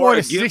I Or bought a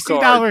a gift $60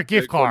 card,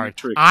 gift according card,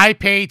 to Tricky. I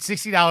paid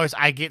 $60.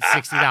 I get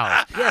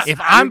 $60. Yes, If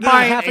you're I'm getting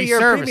buying half a a year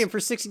service, premium for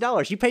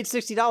 $60, you paid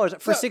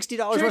 $60 for So, $60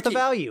 worth of Tricky.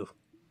 value.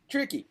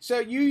 Tricky. So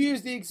you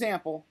use the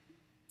example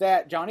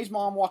that Johnny's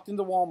mom walked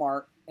into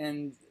Walmart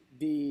and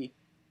the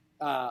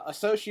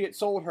associate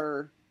sold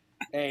her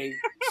a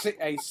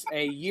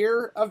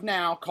year of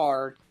now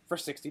card for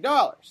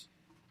 $60.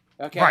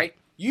 Okay? Right.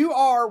 You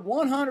are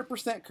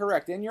 100%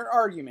 correct in your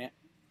argument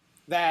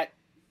that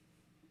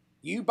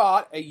you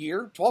bought a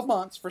year, 12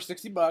 months for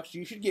 $60.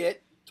 You should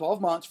get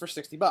 12 months for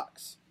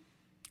 $60.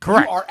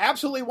 correct. You are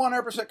absolutely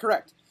 100%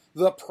 correct.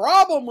 The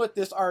problem with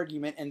this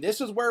argument, and this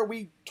is where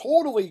we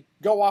totally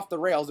go off the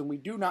rails and we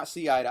do not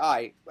see eye to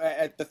eye,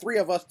 at the three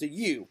of us to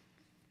you,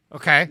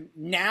 Okay.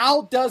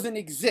 now doesn't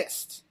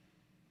exist.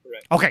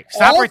 Okay.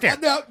 Stop All- right there.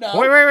 No.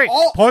 Wait.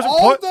 All, Pause. all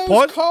Pause. those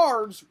Pause.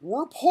 cards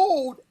were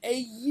pulled a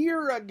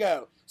year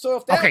ago. So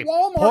if that Okay,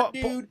 Walmart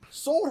dude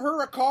sold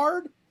her a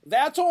card,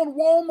 that's on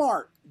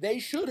Walmart. They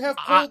should have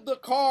pulled the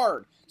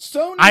card.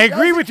 Sony I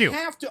agree doesn't with you.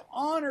 have to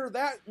honor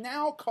that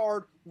now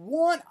card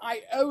one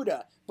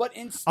iota, but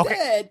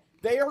instead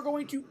they are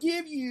going to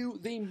give you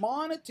the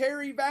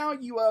monetary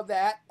value of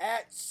that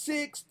at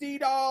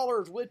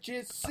 $60, which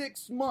is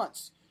 6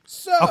 months.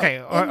 So, Okay,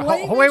 in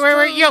wait.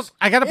 layman's Yo, terms-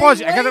 I gotta pause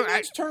you. In I gotta.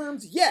 layman's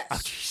terms, yes, Oh,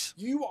 jeez.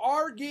 you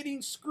are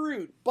getting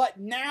screwed, but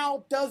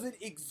now doesn't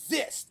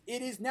exist.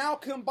 It is now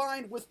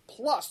combined with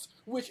Plus,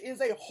 which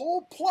is a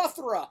whole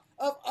plethora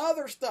of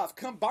other stuff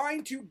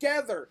combined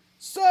together.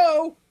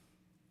 So,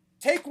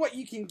 take what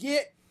you can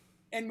get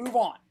and move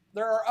on.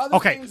 There are other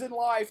Okay. things in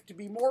life to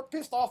be more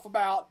pissed off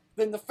about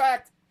than the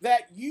fact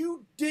that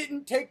you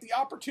didn't take the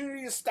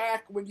opportunity to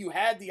stack when you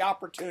had the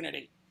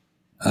opportunity.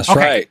 That's Okay.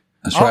 right.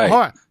 That's Oh, right.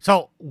 hold on.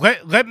 So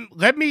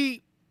let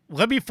me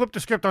flip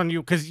the script on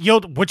you because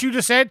what you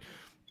just said,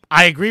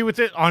 I agree with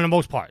it on the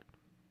most part.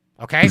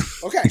 Okay.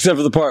 Okay. Except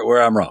for the part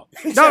where I'm wrong.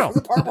 Except No. for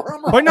the part where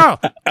I'm wrong. But no,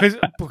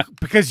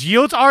 because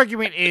Yield's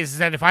argument is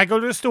that if I go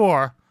to the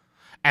store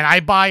and I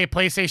buy a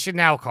PlayStation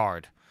Now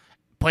card,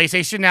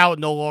 PlayStation Now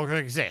no longer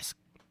exists.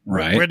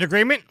 Right. We're in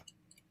agreement?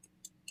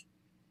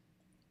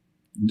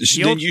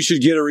 Then you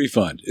should get a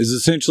refund. Is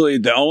essentially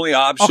the only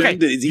option Okay,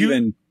 that is you-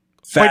 even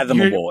But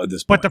fathomable you're- at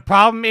this But point. the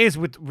problem is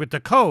with the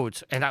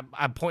codes, and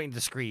I'm pointing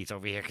to screens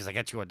over here because I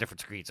got you on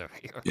different screens over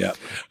here. Yeah.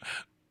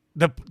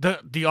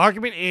 The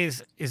argument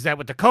is that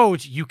with the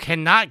codes you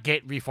cannot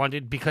get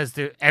refunded because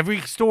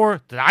every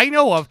store that I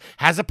know of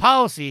has a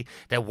policy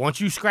that once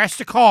you scratch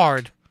the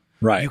card,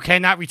 Right. you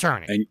cannot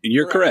return it. And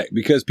you're correct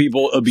because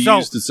people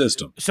abuse the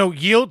system. So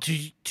Yield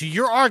to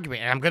your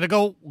argument, and I'm gonna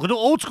go a little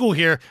old school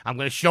here. I'm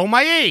gonna show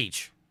my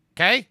age.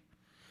 Okay.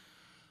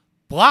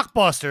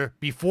 Blockbuster,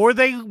 before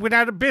they went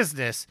out of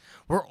business,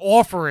 were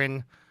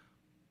offering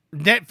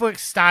Netflix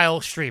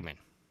style streaming.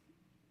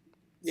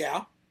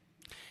 Yeah.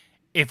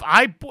 If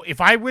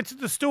I went to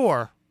the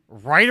store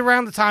right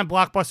around the time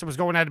Blockbuster was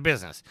going out of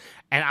business,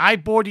 and I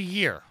bought a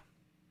year,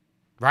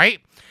 right?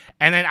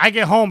 And then I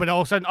get home and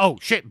all of a sudden, oh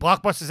shit,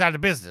 Blockbuster's out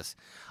of business.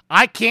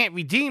 I can't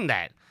redeem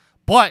that,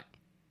 but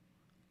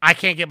I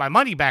can't get my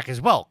money back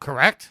as well,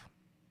 correct?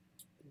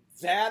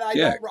 That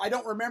Yeah. I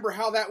don't remember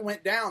how that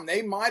went down.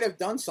 They might have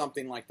done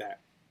something like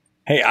that.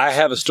 Hey, I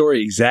have a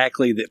story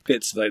exactly that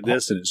fits like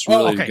this, and it's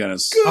really okay. gonna.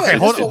 Good. Okay,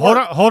 This will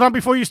hold on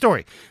before your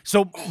story.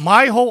 So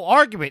my whole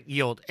argument,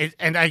 Yield,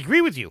 and I agree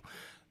with you,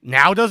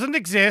 now doesn't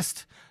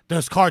exist.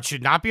 Those cards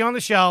should not be on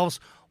the shelves.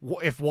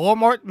 If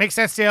Walmart makes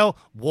that sale,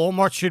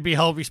 Walmart should be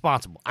held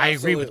responsible. I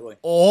agree with Absolutely.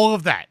 all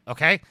of that,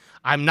 okay?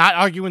 I'm not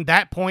arguing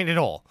that point at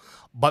all.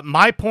 But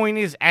my point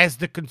is, as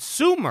the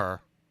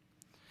consumer,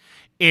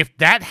 if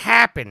that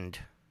happened,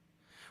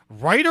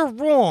 right or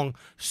wrong,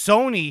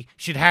 Sony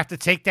should have to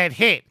take that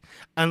hit.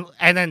 And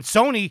then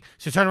Sony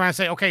should turn around and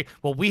say, okay,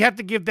 well, we have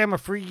to give them a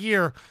free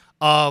year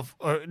of,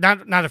 or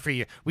not a free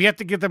year. We have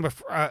to give them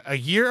a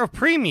year of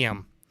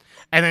premium.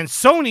 And then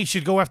Sony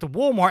should go after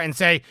Walmart and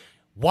say,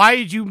 why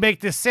did you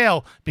make this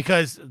sale?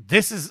 Because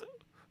this is,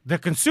 the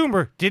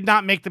consumer did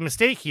not make the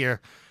mistake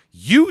here.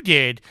 You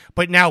did,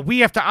 but now we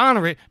have to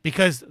honor it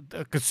because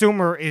the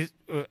consumer is,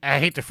 I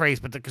hate the phrase,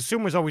 but the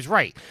consumer is always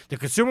right. The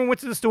consumer went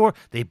to the store,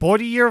 they bought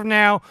a year of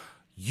now.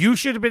 You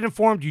should have been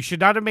informed. You should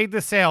not have made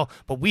this sale,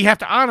 but we have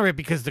to honor it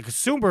because the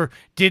consumer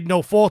did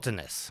no fault in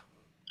this.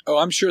 Oh,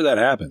 I'm sure that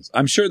happens.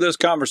 I'm sure those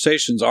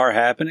conversations are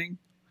happening,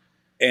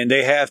 and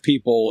they have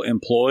people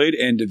employed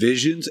and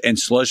divisions and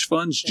slush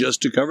funds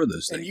just to cover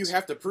those things. And you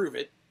have to prove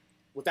it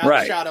without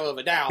Right. a shadow of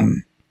a doubt.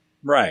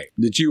 Right,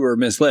 that you were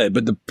misled.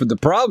 But the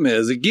problem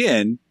is,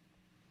 again,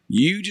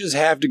 you just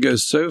have to go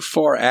so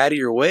far out of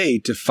your way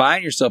to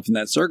find yourself in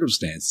that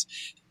circumstance.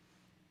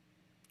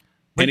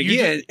 But And you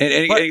again, just-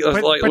 and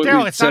but like Daryl,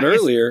 what we it's said not-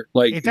 it's- earlier,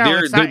 like Daryl,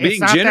 they're it's not- being it's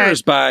not generous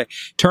that- by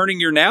turning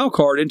your Now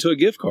card into a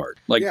gift card.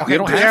 Like Yeah. you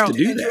don't have to Daryl,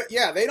 do that.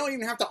 Yeah, they don't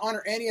even have to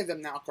honor any of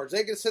them Now cards.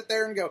 They can sit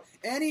there and go,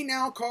 any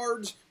Now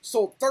cards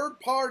sold third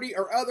party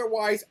or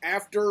otherwise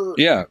after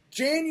Yeah,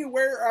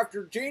 January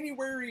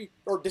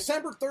or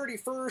December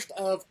 31st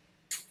of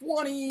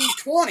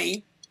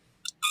 2020,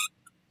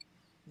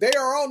 they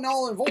are all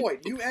null and void.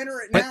 You enter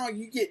it now,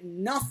 you get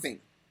nothing.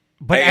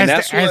 But and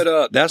as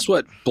that's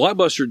what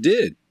Blockbuster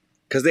did,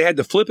 because they had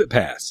the Flip It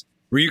Pass,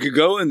 where you could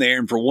go in there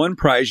and for one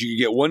price you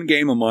could get one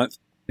game a month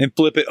and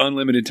flip it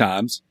unlimited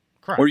times,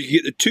 correct. or you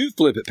could get the 2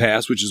 Flip It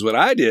Pass, which is what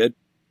I did,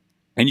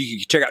 and you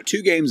could check out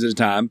 2 games at a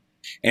time.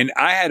 And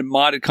I had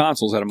modded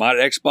consoles, I had a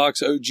modded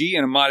Xbox OG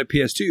and a modded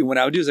PS2. And what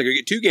I would do is I could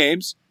get 2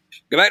 games,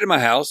 go back to my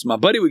house. My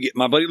buddy Luke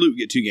would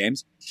get 2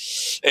 games,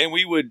 and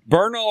we would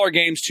burn all our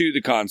games to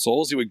the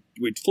consoles.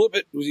 We'd flip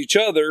it with each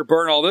other,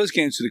 burn all those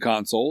games to the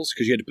consoles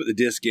because you had to put the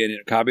disc in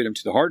and copy them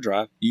to the hard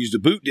drive. You used a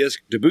boot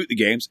disc to boot the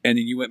games, and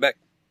then you went back.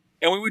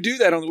 And we would do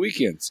that on the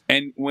weekends.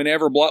 And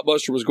whenever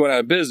Blockbuster was going out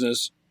of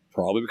business,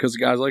 probably because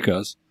of guys like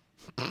us,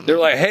 they're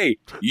like, "Hey,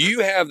 you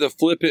have the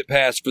Flip It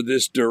Pass for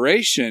this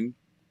duration,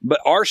 but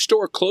our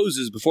store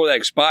closes before that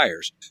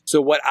expires. So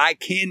what I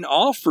can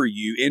offer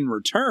you in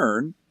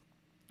return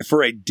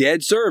for a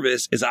dead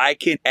service is I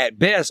can at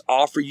best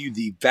offer you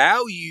the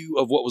value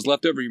of what was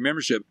left over your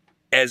membership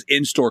as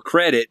in-store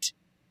credit,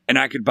 and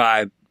I could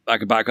buy a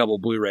couple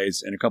of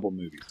Blu-rays and a couple of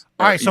movies."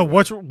 All right, so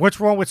what's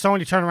wrong with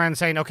Sony turning around and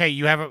saying, okay,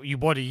 you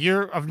bought a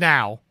year of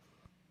Now,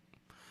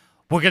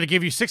 we're going to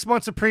give you 6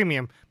 months of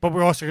premium, but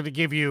we're also going to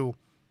give you,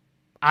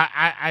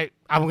 I'm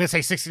going to say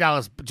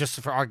 $60 just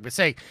for argument's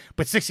sake,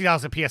 but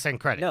 $60 of PSN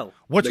credit. No.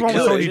 What's They wrong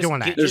with could. Sony Just doing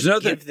that? There's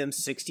nothing- give them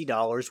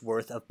 $60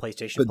 worth of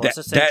PlayStation But Plus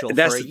Essential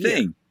that's for a the year.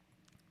 thing.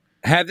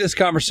 Have this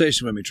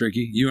conversation with me,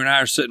 Tricky. You and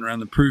I are sitting around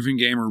the Proven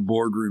Gamer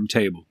boardroom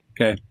table.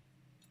 Okay.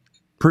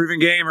 Proven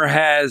Gamer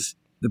has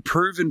the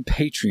Proven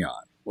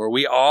Patreon, where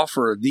we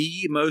offer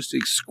the most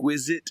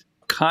exquisite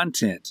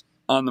content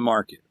on the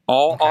market,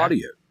 all Okay.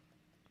 audio.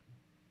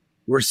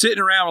 We're sitting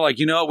around, we're like,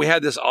 you know what? We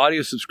have this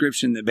audio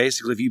subscription that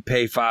basically, if you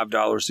pay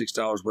 $5,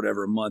 $6,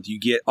 whatever a month, you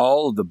get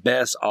all of the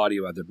best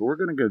audio out there. But we're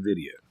going to go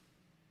video.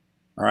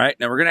 All right.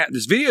 Now we're going to have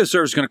this video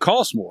service is going to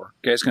cost more.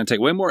 Okay. It's going to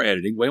take way more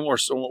editing, way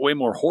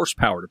more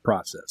horsepower to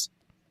process.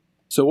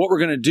 So what we're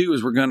going to do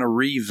is we're going to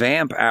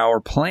revamp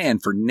our plan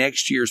for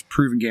next year's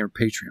Proven Gamer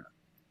Patreon.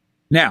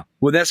 Now,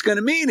 what that's going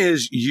to mean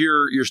is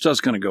your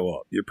stuff's going to go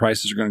up. Your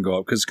prices are going to go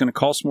up because it's going to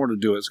cost more to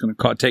do it. It's going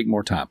to take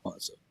more time on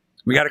it. So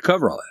we got to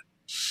cover all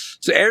that.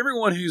 So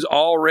everyone who's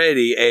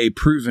already a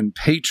Proven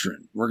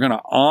patron, we're going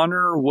to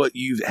honor what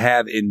you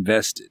have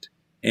invested,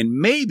 and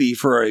maybe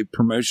for a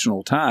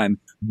promotional time,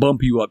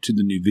 bump you up to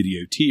the new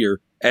video tier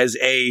as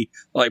a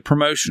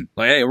promotion.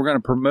 Like, hey, we're going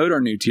to promote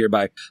our new tier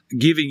by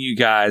giving you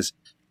guys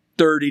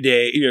 30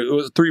 days,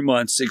 3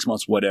 months, 6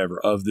 months, whatever,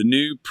 of the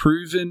new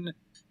Proven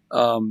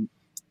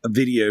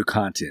video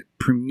content,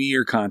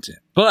 premiere content.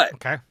 But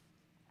Okay.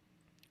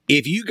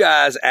 if you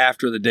guys,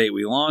 after the date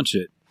we launch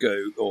it,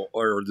 go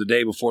or the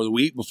day before, the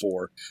week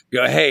before,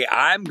 go, hey,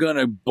 I'm going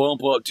to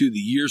bump up to the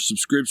year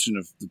subscription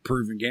of the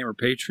Proven Gamer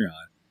Patreon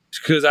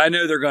because I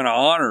know they're going to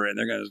honor it and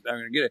they're going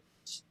to get it.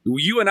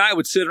 You and I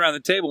would sit around the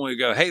table and we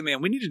go, hey,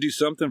 man, we need to do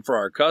something for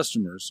our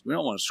customers. We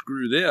don't want to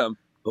screw them,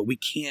 but we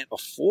can't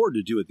afford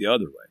to do it the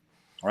other way.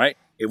 All right.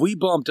 If we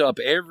bumped up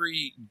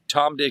every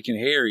Tom, Dick, and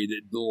Harry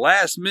that the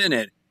last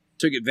minute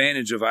took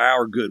advantage of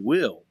our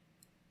goodwill,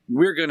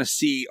 we're going to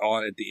see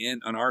at the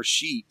end on our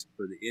sheet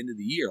for the end of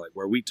the year, like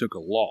where we took a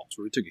loss,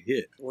 where we took a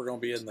hit. We're going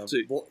to be in the So-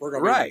 we're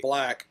going to be in right. the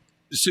black.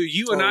 So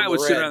you and Or I would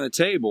the sit red. around the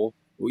table.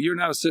 Well, you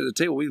and I would sit at the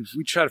table. We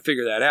try to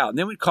figure that out. And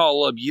then we'd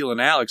call up you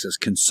and Alex as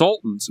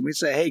consultants. And we'd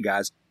say, hey,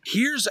 guys,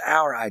 here's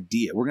our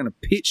idea. We're going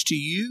to pitch to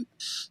you.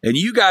 And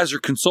you guys are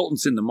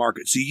consultants in the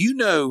market. So you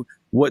know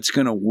what's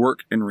going to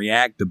work and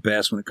react the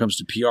best when it comes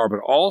to PR, but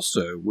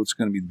also what's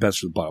going to be the best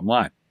for the bottom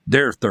line.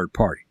 They're a third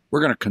party.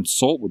 We're going to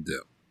consult with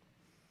them.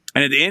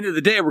 And at the end of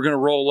the day, we're going to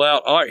roll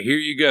out, all right, here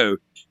you go.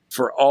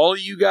 For all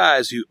you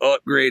guys who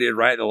upgraded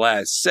right at the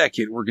last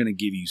second, we're going to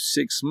give you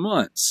 6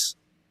 months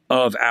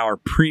of our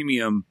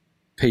premium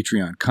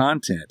Patreon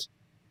content,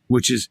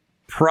 which is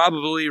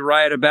probably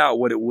right about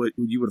what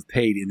you would have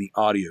paid in the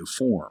audio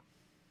form.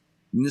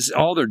 And this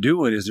all they're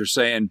doing is they're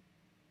saying,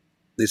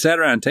 they sat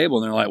around a table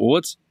and they're like,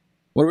 well,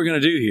 what are we going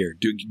to do here?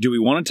 Do we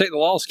want to take the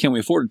loss? Can we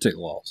afford to take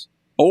the loss?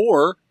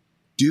 Or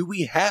do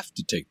we have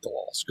to take the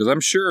loss? Because I'm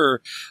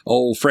sure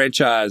old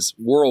franchise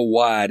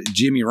worldwide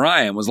Jimmy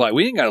Ryan was like,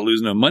 we ain't got to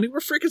lose no money. We're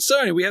freaking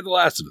Sony. We have The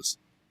Last of Us.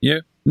 Yeah.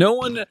 No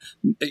one,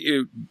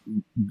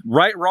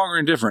 right, wrong, or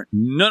indifferent,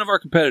 none of our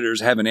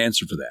competitors have an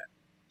answer for that.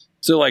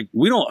 So,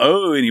 we don't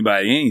owe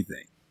anybody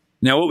anything.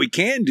 Now, what we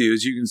can do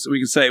is we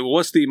can say, well,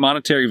 what's the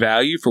monetary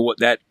value for what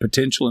that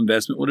potential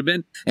investment would have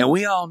been? And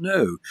we all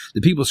know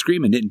the people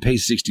screaming didn't pay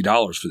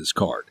 $60 for this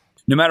card.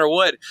 No matter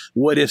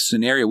what if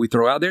scenario we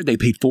throw out there, they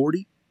paid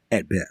 $40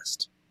 at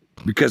best.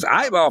 Because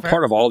I'm a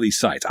part of all these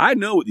sites. I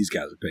know what these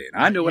guys are paying.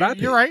 I know what I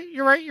pay.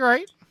 You're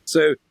right.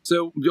 So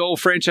the old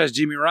franchise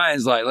Jimmy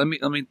Ryan's like, let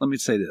me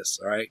say this,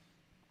 all right?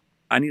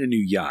 I need a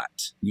new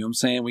yacht. You know what I'm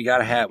saying? We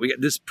got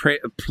this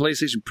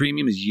PlayStation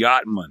Premium is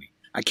yacht money.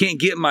 I can't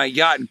get my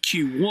yacht in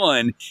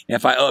Q1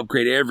 if I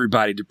upgrade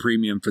everybody to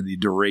premium for the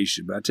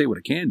duration. But I tell you what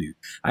I can do.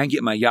 I can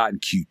get my yacht in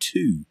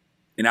Q2,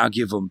 and I'll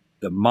give them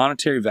the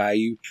monetary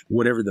value,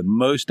 whatever the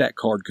most that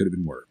card could have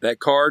been worth. That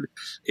card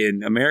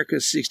in America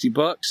is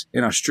 $60.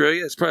 In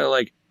Australia, it's probably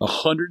like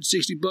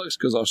 $160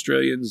 because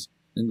Australians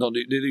and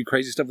they do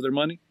crazy stuff with their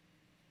money.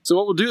 So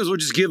what we'll do is we'll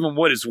just give them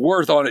what it's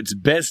worth on its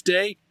best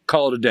day.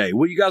 Call it a day.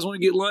 What do you guys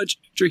want to get lunch?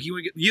 Tricky, you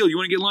want to get you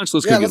want to get lunch?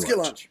 Let's get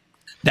lunch.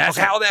 That's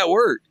how that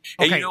worked.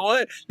 And you know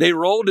what? They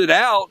rolled it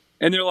out,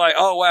 and they're like,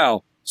 "Oh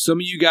wow, some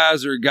of you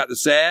guys got the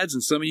sads,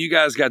 and some of you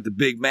guys got the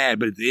big mad.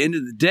 But at the end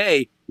of the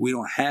day, we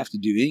don't have to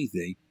do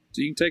anything,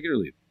 so you can take it or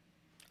leave it."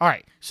 All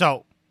right,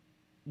 so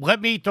let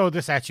me throw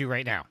this at you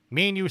right now.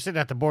 Me and you sitting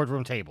at the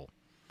boardroom table.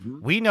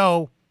 Mm-hmm. We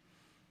know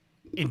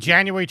in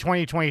January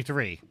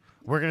 2023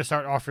 we're going to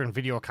start offering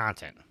video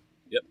content.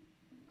 Yep.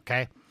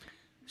 Okay.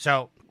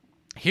 So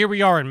here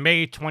we are in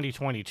May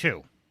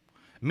 2022.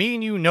 Me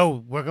and you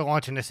know we're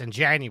launching this in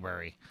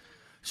January.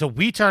 So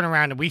we turn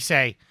around and we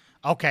say,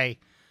 okay,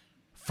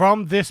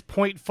 from this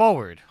point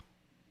forward,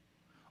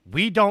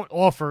 we don't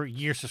offer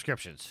year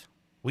subscriptions.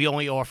 We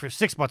only offer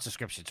 6-month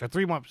subscriptions or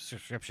 3-month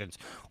subscriptions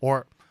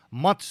or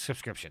month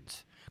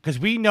subscriptions because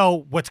we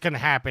know what's going to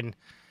happen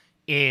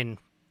in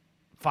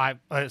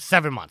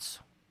 7 months.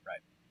 Right.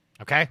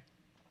 Okay?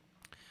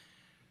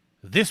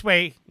 This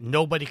way,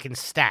 nobody can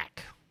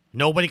stack.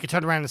 Nobody can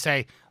turn around and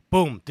say,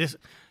 boom,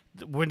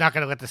 we're not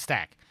going to let this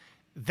stack.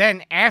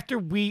 Then after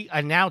we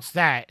announce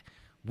that,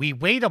 we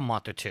wait a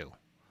month or 2,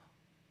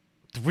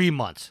 3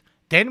 months.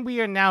 Then we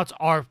announce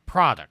our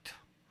product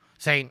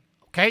saying,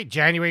 okay,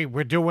 January,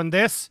 we're doing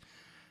this,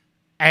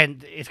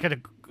 and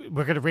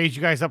we're going to raise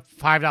you guys up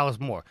 $5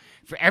 more.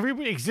 For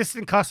every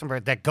existing customer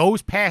that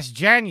goes past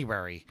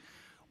January,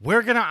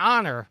 we're going to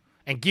honor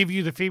and give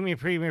you the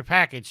premium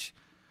package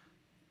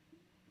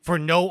for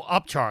no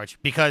upcharge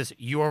because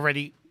you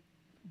already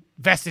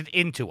vested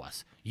into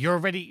us. You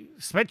already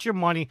spent your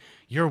money.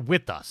 You're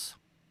with us.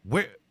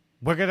 We're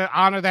going to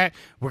honor that.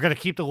 We're going to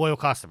keep the loyal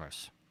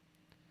customers.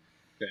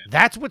 Okay.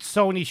 That's what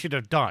Sony should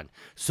have done.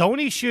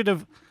 Sony should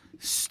have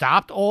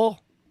stopped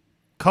all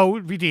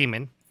code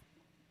redeeming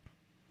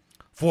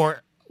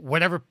for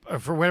whatever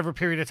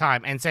period of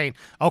time and saying,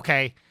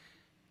 okay,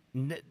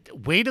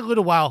 wait a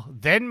little while,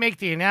 then make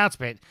the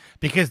announcement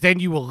because then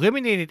you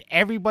eliminated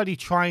everybody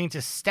trying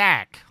to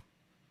stack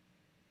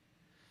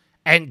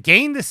and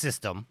gain the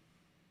system.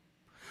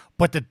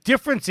 But the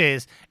difference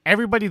is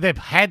everybody that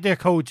had their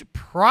codes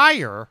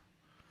prior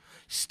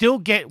still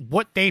get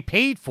what they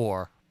paid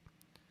for.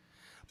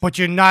 But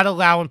you're not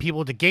allowing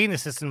people to gain the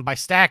system by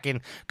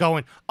stacking,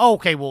 going, oh,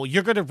 okay, well,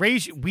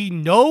 we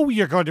know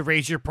you're going to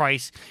raise your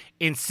price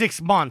in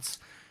 6 months.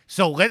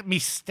 So let me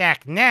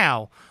stack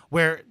now,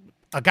 where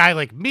a guy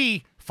like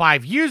me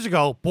 5 years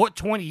ago bought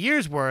 20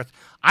 years worth.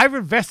 I've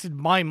invested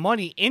my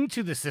money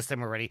into the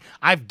system already.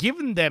 I've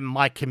given them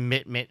my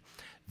commitment.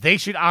 They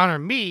should honor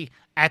me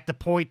at the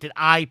point that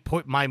I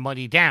put my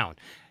money down.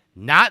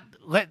 Not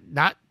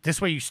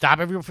this way you stop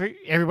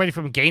everybody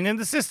from gaining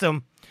the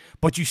system,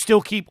 but you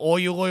still keep all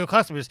your loyal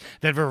customers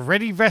that have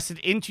already vested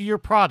into your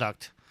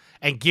product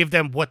and give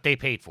them what they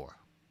paid for.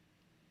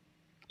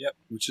 Yep,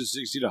 which is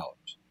 $60.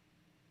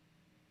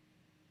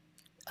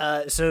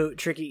 So,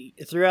 Tricky,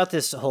 throughout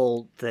this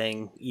whole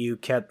thing, you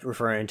kept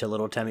referring to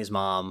Little Timmy's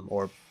mom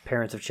or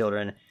parents of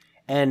children.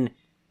 And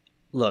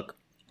look,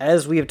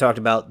 as we have talked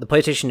about, the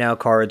PlayStation Now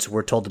cards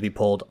were told to be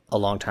pulled a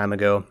long time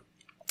ago.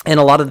 And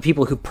a lot of the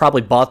people who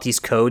probably bought these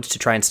codes to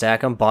try and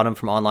stack them bought them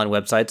from online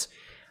websites.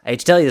 I hate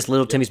to tell you this,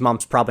 Little Timmy's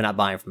mom's probably not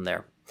buying from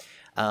there.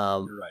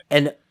 You're right.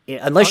 And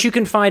unless you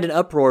can find an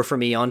uproar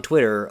from me on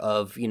Twitter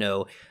of,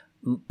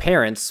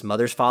 parents,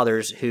 mothers,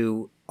 fathers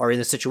who are in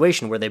a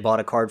situation where they bought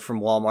a card from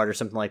Walmart or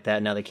something like that,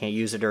 and now they can't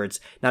use it, or it's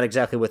not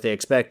exactly what they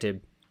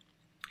expected.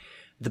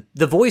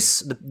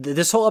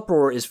 This whole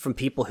uproar is from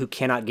people who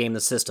cannot game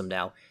the system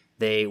now.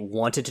 They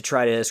wanted to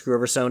try to screw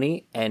over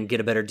Sony and get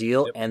a better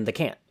deal, and they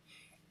can't.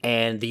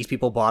 And these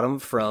people bought them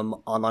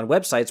from online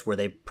websites where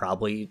they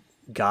probably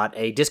got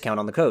a discount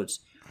on the codes.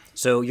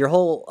 So your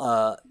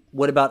whole,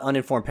 what about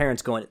uninformed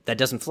parents going, that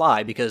doesn't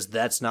fly because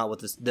that's not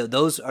what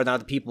those are not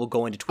the people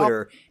going to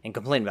Twitter and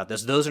complaining about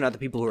this. Those are not the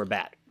people who are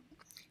bad.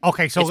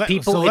 Okay, so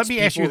let me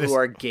ask you this. Who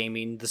are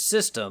gaming the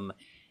system,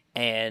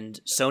 and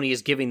Sony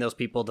is giving those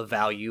people the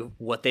value,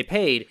 what they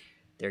paid.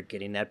 They're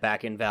getting that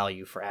back in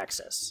value for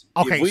access.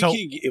 Okay,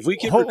 if we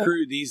can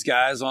recruit these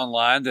guys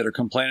online that are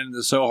complaining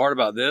so hard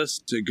about this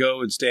to go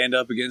and stand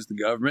up against the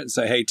government and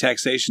say, hey,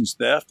 taxation's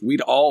theft,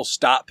 we'd all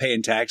stop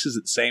paying taxes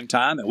at the same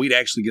time and we'd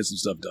actually get some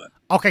stuff done.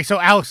 Okay, so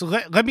Alex,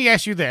 let me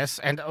ask you this,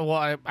 and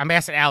I'm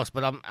asking Alex,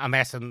 but I'm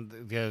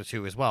asking the other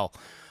two as well.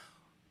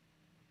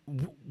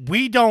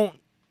 We're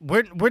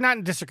not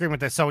in disagreement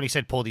that Sony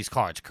said pull these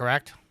cards,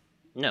 correct?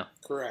 No,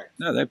 correct.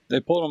 No, they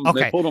pulled them.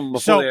 Okay. They pulled them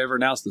before they ever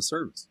announced the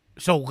service.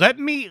 So let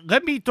me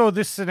throw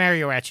this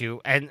scenario at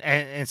you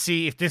and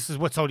see if this is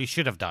what Sony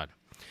should have done.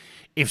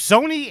 If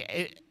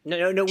Sony,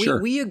 No.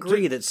 Sure. We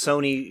agree that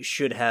Sony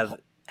should have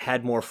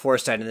had more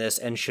foresight in this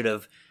and should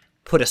have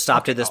put a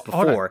stop to this hold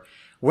on. before.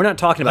 We're not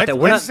talking about Let's- that.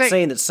 We're not let's say-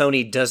 saying that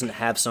Sony doesn't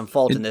have some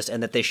fault in this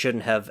and that they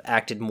shouldn't have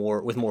acted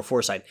with more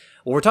foresight.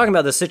 Well, we're talking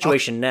about the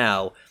situation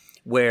now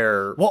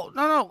where well,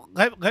 no.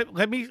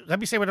 Let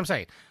me say what I'm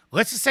saying.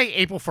 Let's just say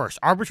April 1st,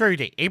 arbitrary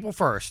date, April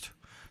 1st.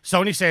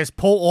 Sony says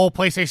pull all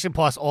PlayStation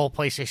Plus, all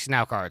PlayStation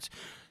Now cards.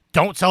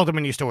 Don't sell them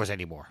in your stores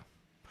anymore.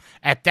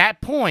 At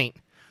that point,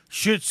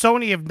 should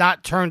Sony have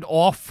not turned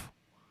off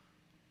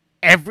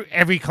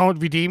every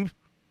code redeemed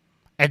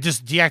and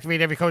just deactivate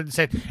every code and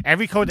said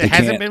every code that They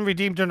hasn't can't. been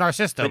redeemed in our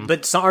system?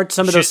 but aren't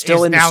some of those Shit still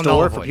is in the now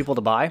store null for void. people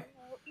to buy?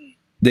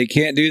 They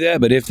can't do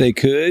that, but if they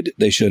could,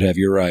 they should have.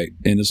 You're right.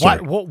 In the store.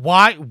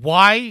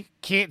 Why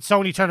can't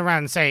Sony turn around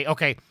and say,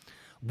 okay,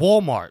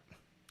 Walmart,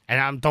 and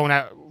I'm throwing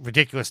out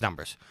ridiculous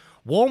numbers,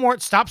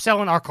 Walmart, stop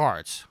selling our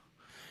cards.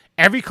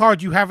 Every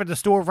card you have in the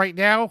store right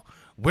now,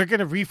 we're going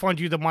to refund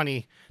you the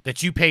money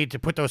that you paid to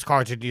put those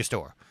cards into your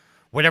store,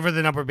 whatever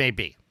the number may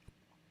be.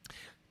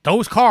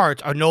 Those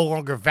cards are no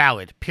longer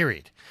valid,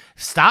 period.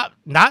 Stop,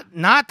 not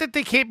that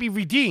they can't be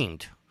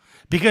redeemed,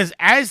 because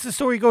as the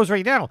story goes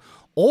right now,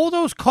 all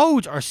those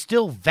codes are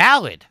still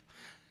valid.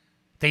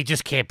 They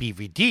just can't be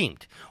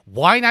redeemed.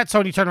 Why not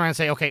Sony turn around and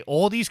say, okay,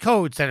 all these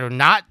codes that are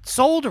not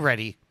sold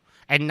already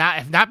and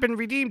have not been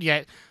redeemed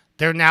yet,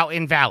 they're now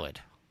invalid.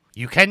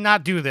 You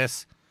cannot do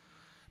this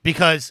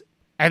because,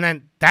 and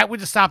then that would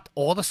have stopped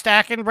all the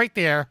stacking right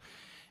there,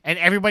 and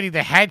everybody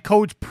that had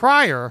codes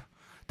prior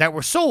that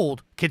were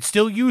sold could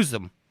still use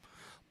them.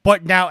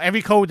 But now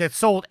every code that's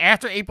sold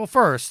after April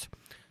 1st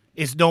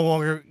is no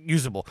longer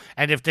usable.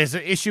 And if there's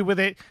an issue with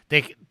it,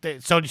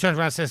 Sony turns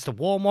around and says to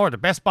Walmart or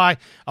Best Buy,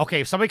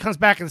 okay, if somebody comes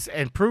back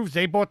and proves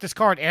they bought this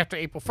card after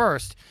April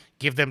 1st,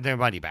 give them their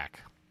money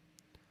back.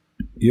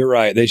 You're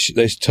right. They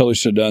totally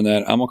should have done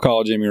that. I'm going to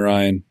call Jimmy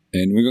Ryan,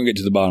 and we're going to get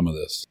to the bottom of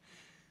this.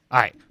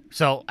 All right.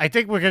 So I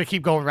think we're going to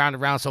keep going round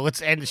and round. So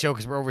let's end the show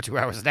because we're over 2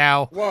 hours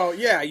now. Well,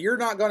 yeah, you're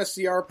not going to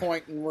see our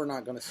point, and we're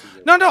not going to see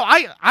it. No,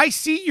 I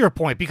see your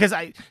point because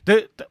I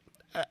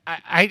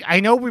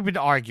know we've been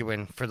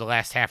arguing for the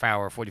last half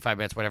hour, 45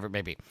 minutes, whatever it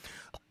may be.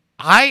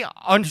 I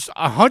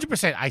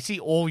 100%. I see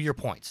all your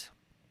points,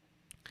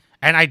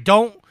 and I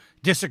don't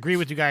disagree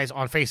with you guys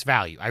on face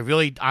value. I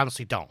really,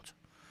 honestly don't,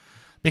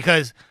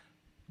 because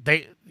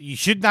you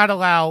should not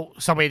allow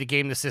somebody to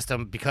game the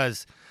system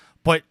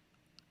but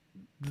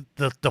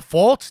the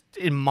fault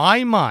in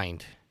my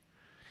mind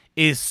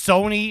is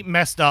Sony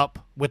messed up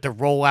with the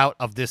rollout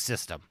of this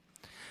system.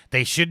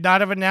 They should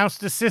not have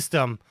announced the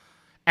system,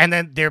 and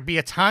then there be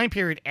a time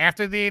period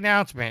after the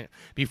announcement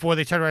before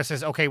they turn around and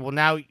says, okay, well,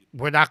 now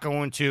we're not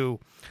going to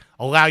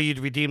allow you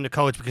to redeem the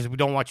codes because we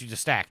don't want you to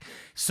stack.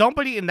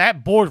 Somebody in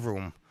that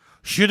boardroom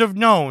should have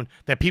known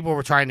that people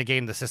were trying to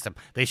game the system.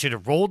 They should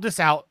have rolled this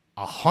out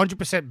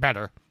 100%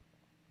 better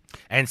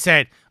and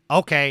said,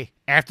 okay,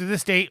 after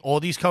this date, all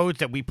these codes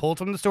that we pulled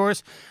from the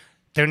stores,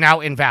 they're now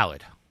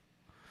invalid.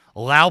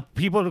 Allow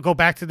people to go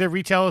back to their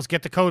retailers,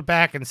 get the code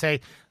back, and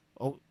say,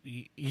 oh,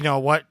 you know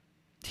what?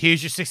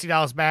 Here's your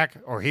 $60 back,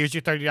 or here's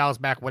your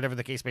 $30 back, whatever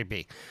the case may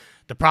be.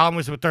 The problem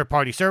is with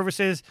third-party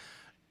services.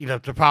 The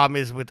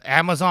problem is with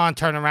Amazon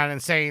turning around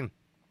and saying,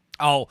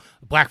 oh,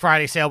 Black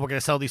Friday sale, we're going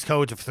to sell these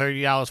codes for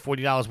 $30,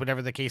 $40,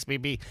 whatever the case may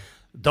be.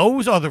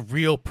 Those are the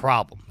real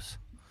problems.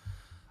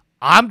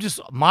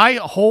 My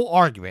whole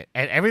argument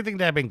and everything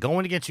that I've been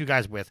going against you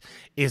guys with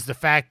is the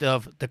fact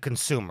of the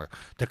consumer.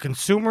 The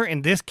consumer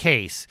in this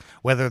case,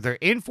 whether they're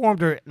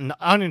informed or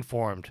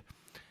uninformed,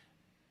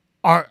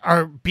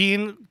 are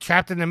being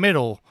trapped in the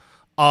middle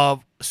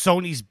of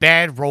Sony's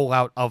bad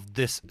rollout of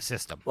this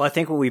system. Well, I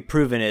think what we've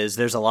proven is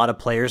there's a lot of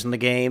players in the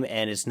game,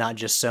 and it's not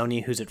just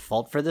Sony who's at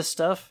fault for this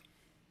stuff.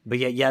 But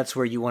yeah, that's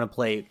where you want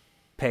to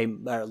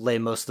lay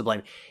most of the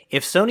blame.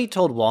 If Sony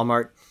told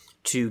Walmart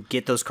to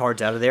get those cards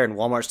out of there and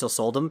Walmart still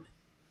sold them,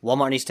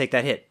 Walmart needs to take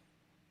that hit.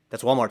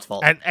 That's Walmart's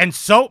fault. But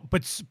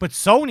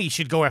Sony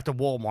should go after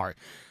Walmart.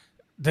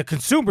 The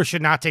consumer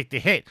should not take the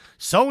hit.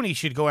 Sony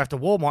should go after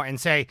Walmart and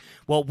say,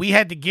 well, we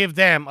had to give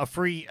them a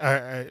free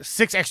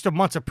 6 extra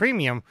months of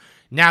premium.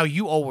 Now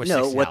you owe us $60.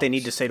 No, what they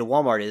need to say to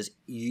Walmart is,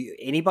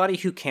 anybody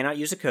who cannot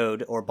use a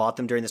code or bought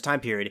them during this time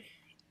period,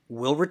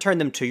 we'll return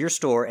them to your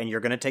store and you're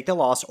going to take the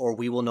loss, or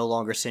we will no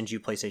longer send you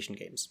PlayStation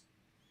games.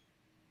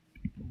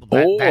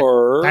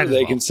 Or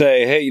they can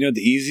say, hey,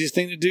 the easiest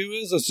thing to do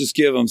is let's just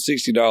give them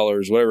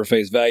 $60, whatever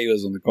face value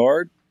is on the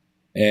card,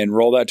 and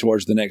roll that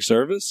towards the next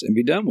service and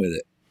be done with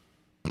it.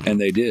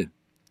 And they did.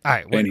 All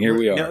right. And here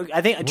we are. No,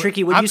 I think,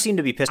 Tricky, what you seem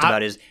to be pissed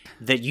about is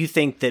that you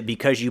think that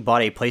because you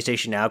bought a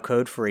PlayStation Now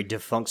code for a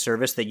defunct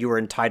service that you were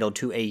entitled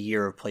to a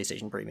year of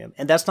PlayStation Premium.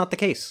 And that's not the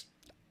case.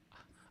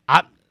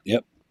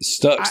 Yep.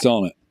 Stuck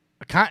on it.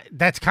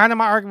 That's kind of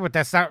my argument.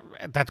 That's core.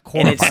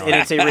 And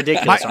it's a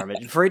ridiculous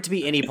argument. For it to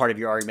be any part of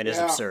your argument is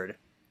absurd.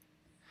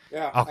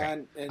 Yeah. Okay.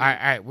 And all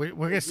right. We're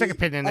going to stick a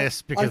pin in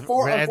this because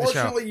we're going to end the show.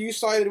 Unfortunately, you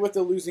sided with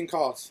the losing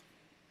cause.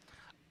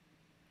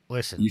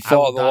 Listen, You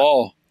fought the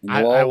law. And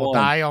the law I will won.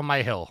 die on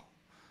my hill.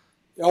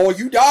 Oh,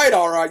 you died,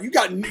 all right. You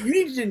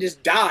didn't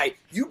just die.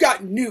 You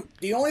got nuked.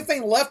 The only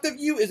thing left of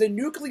you is a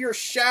nuclear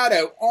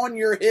shadow on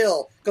your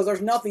hill because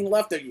there's nothing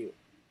left of you.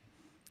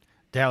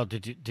 Dale,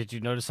 did you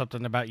notice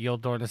something about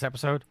Yield during this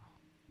episode?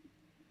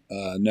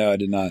 No, I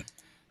did not.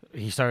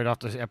 He started off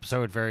this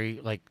episode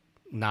very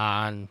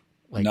Not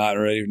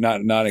ready.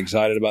 Not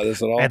excited about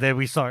this at all. and then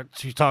we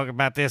talking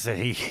about this, and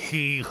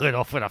he lit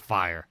off with a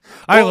fire.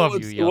 I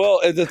love you, Yield.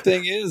 Well, the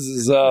thing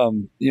is,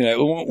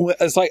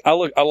 it's like I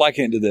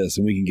liken it to this,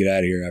 and we can get out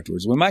of here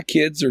afterwards. When my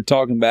kids are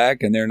talking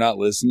back and they're not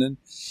listening,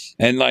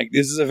 and like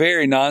this is a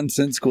very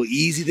nonsensical,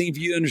 easy thing for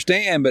you to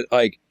understand, but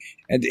like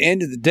at the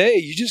end of the day,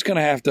 you just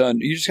have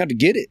to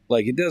get it.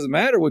 Like it doesn't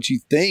matter what you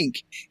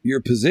think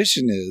your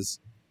position is.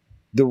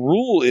 The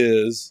rule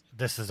is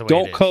This is the way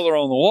don't it is. color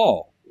on the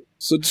wall.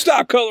 So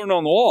stop coloring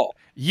on the wall.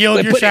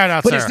 Yield your shout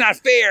out, but sir. it's not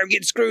fair. I'm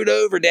getting screwed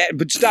over, Dad.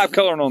 But stop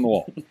coloring on the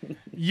wall.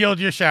 Yield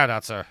your shout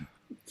out, sir.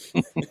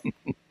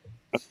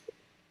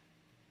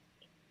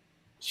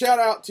 Shout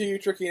out to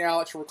Tricky and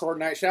Alex for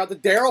recording that. Shout out to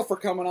Daryl for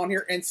coming on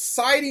here and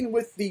siding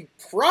with the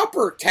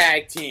proper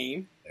tag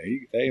team.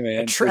 Hey man,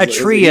 A It's a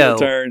trio, heel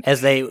turn.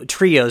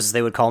 trios as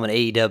they would call them in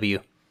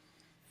AEW.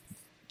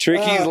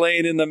 Tricky's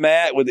laying in the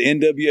mat with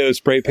NWO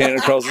spray painted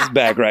across his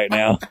back right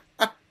now.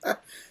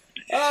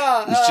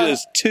 It's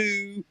just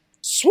too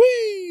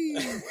sweet.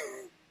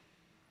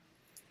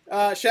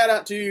 Shout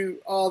out to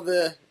all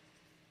the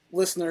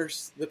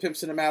listeners, the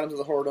Pimps and the Madams of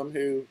the Whoredom,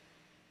 who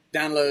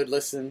download,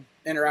 listen,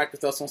 interact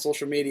with us on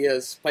social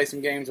medias, play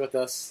some games with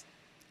us.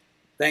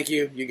 Thank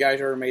you. You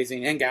guys are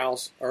amazing, and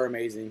gals are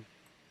amazing.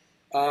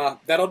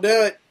 That'll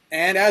do it.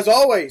 And as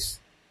always,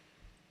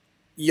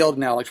 Yield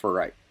and Alex were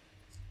right.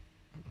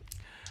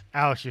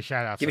 Alex, your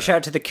shout out. Give a shout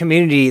out to the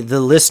community, the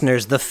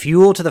listeners, the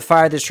fuel to the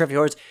fire of this Trophy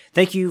Hordes.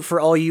 Thank you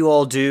for all you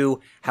all do.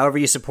 However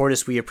you support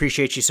us, we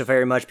appreciate you so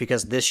very much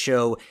because this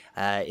show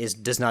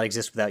does not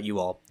exist without you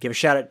all. Give a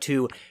shout out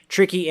to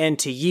Tricky and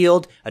to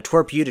Yield. A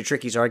twerp you to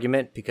Tricky's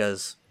argument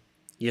because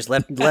you just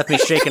left me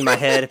shaking my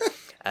head.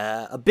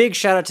 A big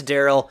shout out to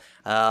Daryl.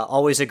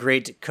 Always a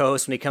great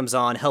co-host when he comes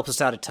on. Helps us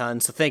out a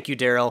ton. So thank you,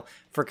 Daryl,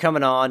 for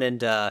coming on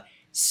and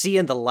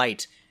seeing the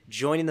light,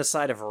 joining the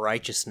side of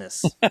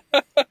righteousness.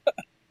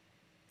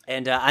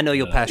 And I know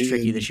you'll pass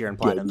Tricky this year in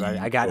Platinums.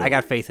 I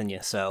got faith in you.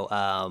 So,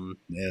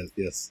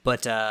 Yes.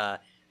 But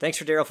thanks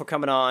for Daryl for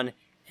coming on.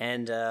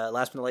 And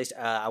last but not least,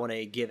 I want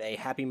to give a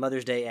happy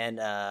Mother's Day and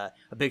a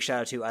big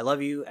shout out to I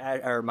love you,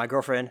 or my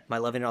girlfriend, my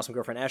loving and awesome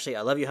girlfriend Ashley.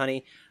 I love you,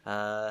 honey.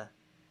 Yeah,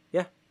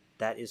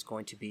 that is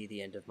going to be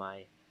the end of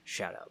my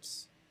shout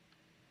outs.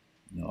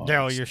 No,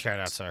 Daryl, your shout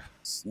out, sir.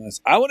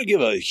 nice. I want to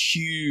give a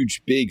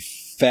huge, big,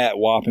 fat,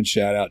 whopping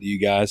shout out to you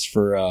guys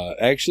for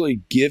actually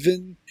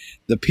giving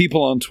the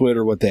people on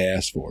Twitter what they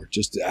asked for,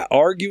 just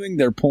arguing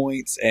their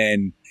points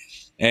and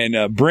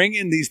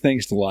bringing these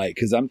things to light.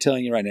 Because I'm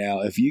telling you right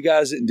now, if you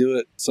guys didn't do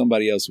it,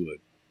 somebody else would.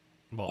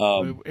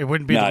 Well, it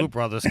wouldn't be the Loop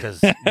Brothers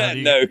because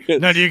none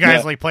of you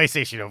guys like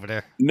PlayStation over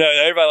there. No,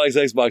 everybody likes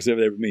Xbox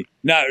over there but me.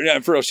 No,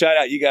 for real, shout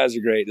out. You guys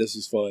are great. This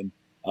was fun.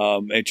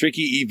 And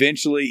Tricky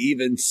eventually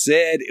even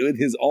said with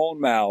his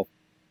own mouth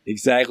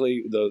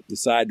exactly the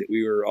side that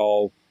we were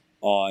all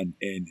on,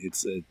 and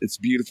it's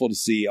beautiful to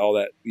see all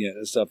that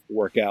that stuff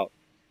work out.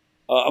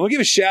 I'm gonna give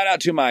a shout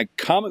out to my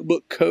comic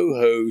book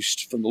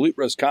co-host from the Loot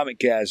Bros Comic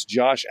Cast,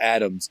 Josh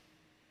Adams.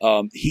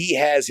 He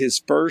has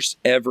his first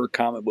ever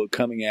comic book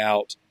coming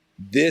out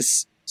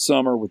this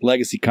summer with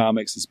Legacy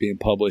Comics. It's being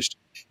published.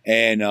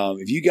 And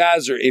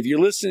if you're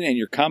listening and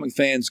you're comic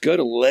fans, go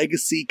to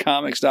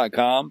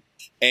legacycomics.com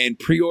and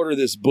pre-order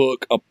this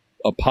book,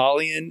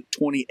 Apollyon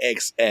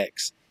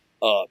 20XX.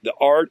 The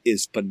art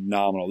is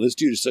phenomenal. This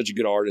dude is such a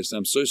good artist.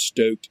 I'm so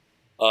stoked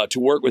to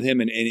work with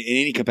him in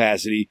any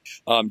capacity.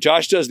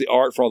 Josh does the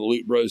art for all the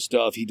Loot Bros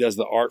stuff. He does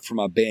the art for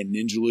my band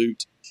Ninja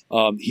Loot.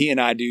 He and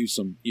I do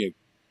some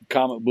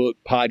comic book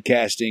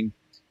podcasting.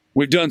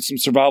 We've done some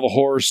survival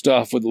horror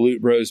stuff with the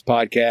Loot Bros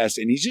podcast,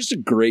 and he's just a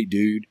great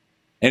dude.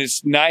 And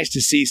it's nice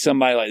to see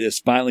somebody like this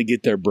finally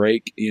get their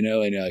break, and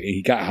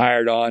he got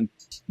hired on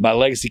by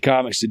Legacy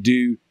Comics to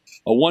do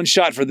a one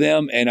shot for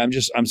them, and I'm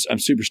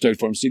super stoked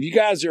for him. So if you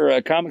guys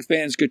are comic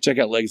fans, go check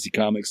out Legacy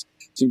Comics.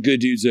 Some good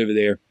dudes over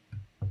there.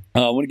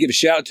 I want to give a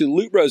shout out to the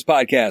Loot Bros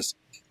podcast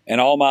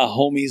and all my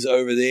homies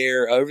over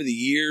there over the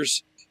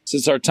years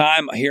since our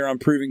time here on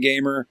Proven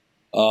Gamer.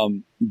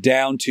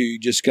 Down to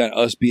just kind of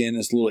us being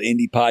this little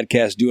indie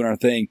podcast doing our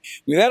thing.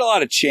 We've had a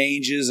lot of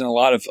changes and a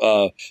lot of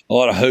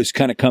hosts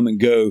kind of come and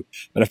go,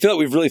 but I feel like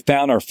we've really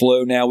found our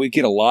flow now. We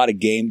get a lot of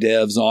game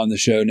devs on the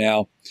show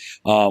now.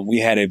 We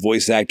had a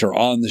voice actor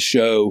on the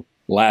show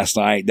last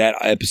night. That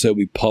episode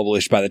we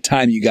published by the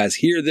time you guys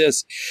hear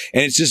this,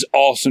 and it's just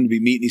awesome to be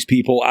meeting these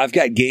people. I've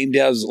got game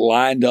devs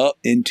lined up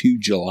into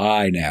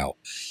July now.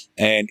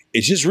 And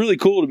it's just really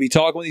cool to be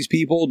talking with these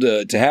people,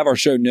 to have our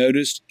show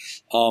noticed.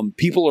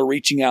 People are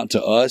reaching out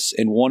to us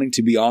and wanting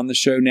to be on the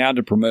show now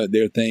to promote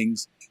their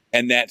things.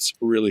 And that's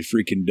really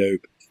freaking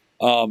dope.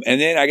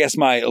 And then I guess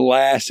my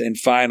last and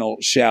final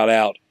shout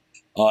out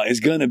is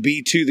going to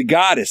be to the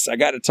goddess. I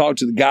got to talk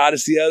to the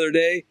goddess the other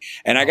day,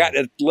 and I got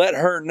to let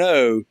her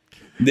know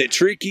that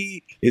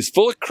Tricky is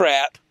full of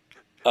crap.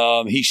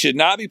 He should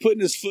not be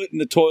putting his foot in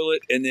the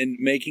toilet and then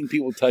making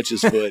people touch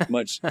his foot.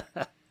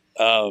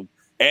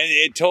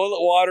 And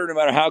toilet water, no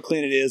matter how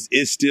clean it is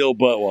still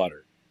butt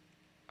water.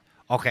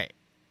 Okay.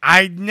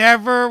 I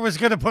never was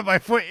going to put my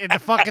foot in the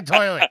fucking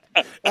toilet.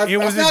 It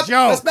was a joke.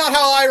 That's not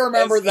how I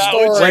remember the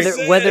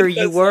story. Whether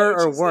you were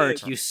or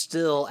weren't, you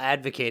still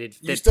advocated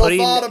that You still putting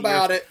thought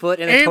about your it. foot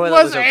in a toilet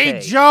was okay.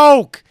 A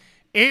joke.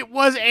 It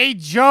was a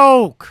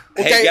joke.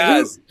 Okay, Hey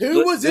guys,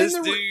 who was in this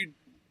the dude?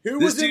 Who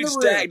This was in dude the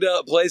room? stacked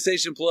up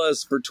PlayStation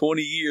Plus for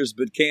 20 years,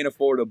 but can't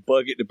afford a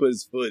bucket to put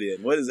his foot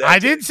in. What is that? I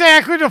didn't say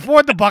I couldn't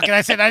afford the bucket.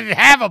 I said I didn't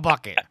have a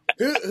bucket.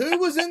 Who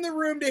was in the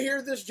room to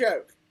hear this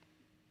joke?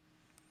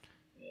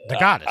 The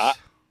goddess.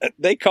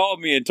 They called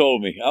me and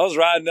told me. I was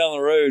riding down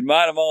the road,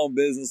 minding my own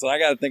business, and I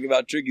got to think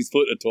about Tricky's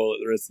foot in the toilet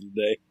the rest of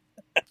the day.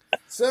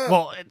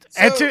 So,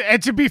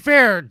 and to be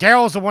fair,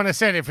 Daryl's the one that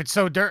said if it's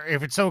so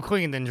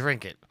clean, then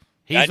drink it.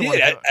 I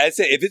did. I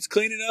said if it's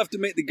clean enough to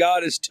make the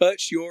goddess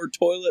touch your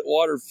toilet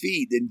water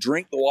feet, then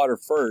drink the water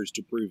first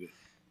to prove it.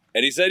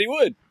 And he said he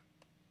would.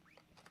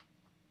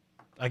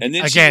 And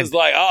then she was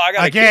like, "Oh, I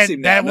got to kiss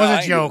him." That now. was No, a I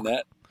ain't joke. doing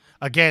that.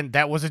 Again,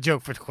 that was a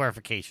joke for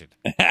clarification.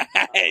 He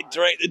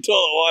drank the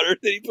toilet water,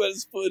 then he put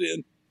his foot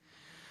in.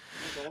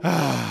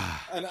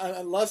 and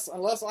unless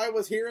I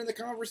was here in the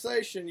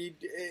conversation,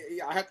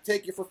 I have to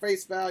take you for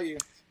face value.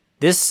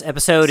 This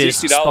episode is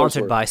 $60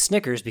 sponsored worth. by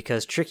Snickers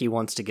because Tricky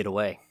wants to get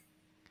away.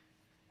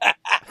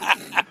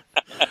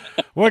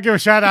 We'll give a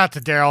shout out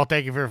to Daryl.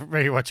 Thank you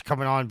very much for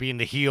coming on, being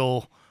the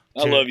heel.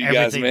 I love you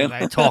guys, everything man.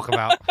 that I talk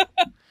about.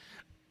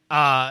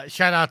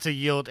 Shout out to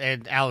Yield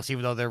and Alex,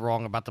 even though they're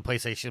wrong about the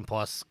PlayStation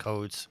Plus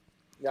codes.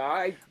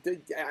 Yeah,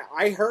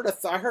 I heard a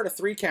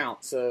 3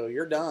 count, so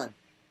you're done.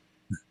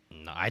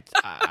 No, I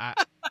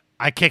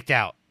kicked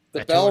out. The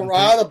at bell 2 and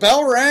 3. the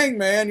bell rang,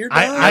 man. You're done.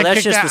 I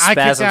that's kicked just out, the I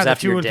kicked spasms out at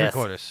after 2 your and death.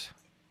 3/4.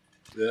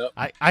 Yep.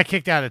 I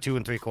kicked out at 2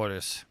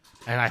 3/4,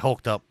 and I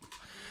hulked up.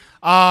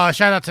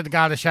 Shout out to the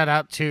goddess. Shout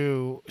out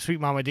to Sweet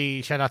Mama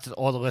D. Shout out to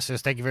all the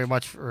listeners. Thank you very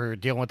much for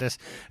dealing with this.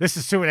 This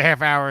is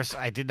 2.5 hours.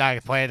 I did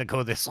not plan to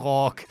go this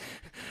long.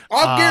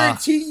 I'll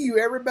guarantee you,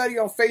 everybody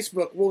on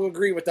Facebook will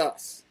agree with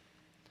us.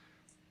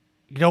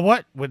 You know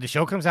what? When the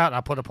show comes out,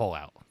 I'll put a poll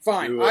out.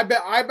 Fine. Do I it.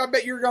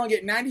 bet you're going to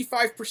get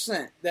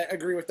 95% that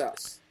agree with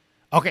us.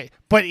 Okay,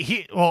 but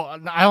I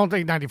don't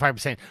think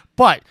 95%.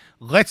 But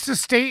let's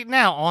just state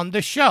now on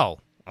the show,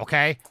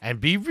 okay, and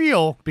be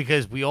real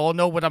because we all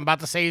know what I'm about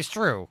to say is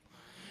true.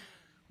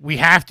 We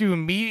have to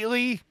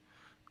immediately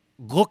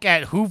look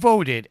at who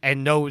voted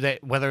and know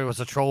that whether it was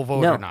a troll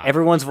vote No, or not.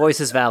 everyone's voice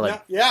is valid.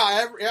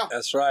 Yeah.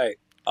 That's right.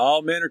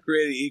 All men are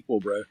created equal,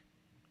 bro.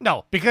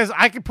 No, because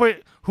I could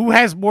put who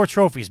has more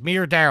trophies, me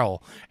or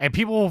Daryl, and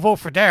people will vote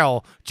for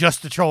Daryl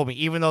just to troll me,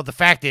 even though the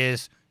fact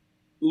is,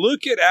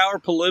 Look at our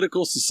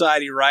political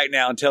society right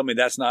now and tell me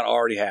that's not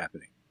already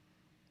happening.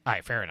 all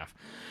right, fair enough.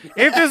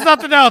 If there's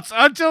nothing else,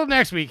 until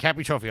next week,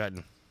 happy trophy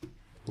hunting.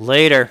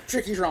 Later.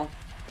 Tricky's wrong.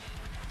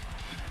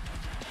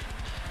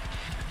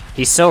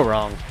 He's so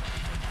wrong.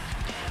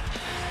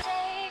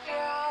 Save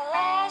your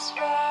last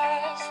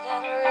words,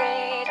 then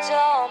read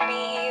all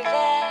me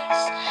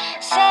this.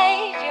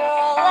 Save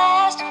your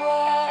last words.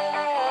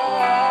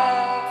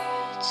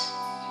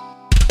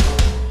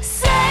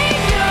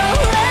 Save your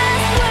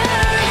last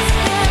words,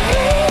 then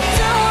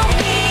read all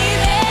me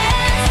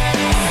this.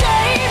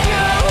 Save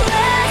your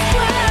last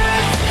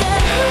words,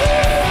 then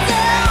read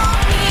all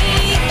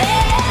me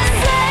this.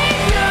 Save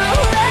your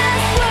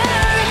last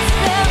words,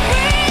 then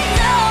read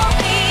all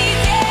me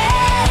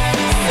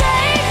this.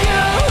 Save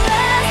your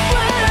last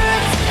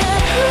words, then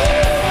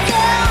read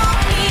all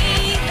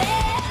me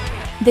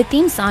this. The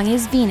theme song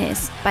is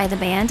Venus by the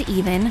band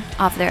Even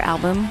off their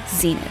album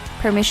Zenith.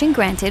 Permission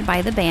granted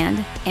by the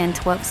band and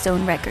 12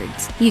 Stone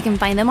Records. You can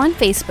find them on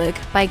Facebook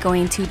by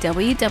going to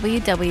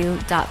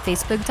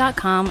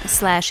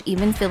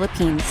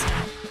www.facebook.com/evenphilippines.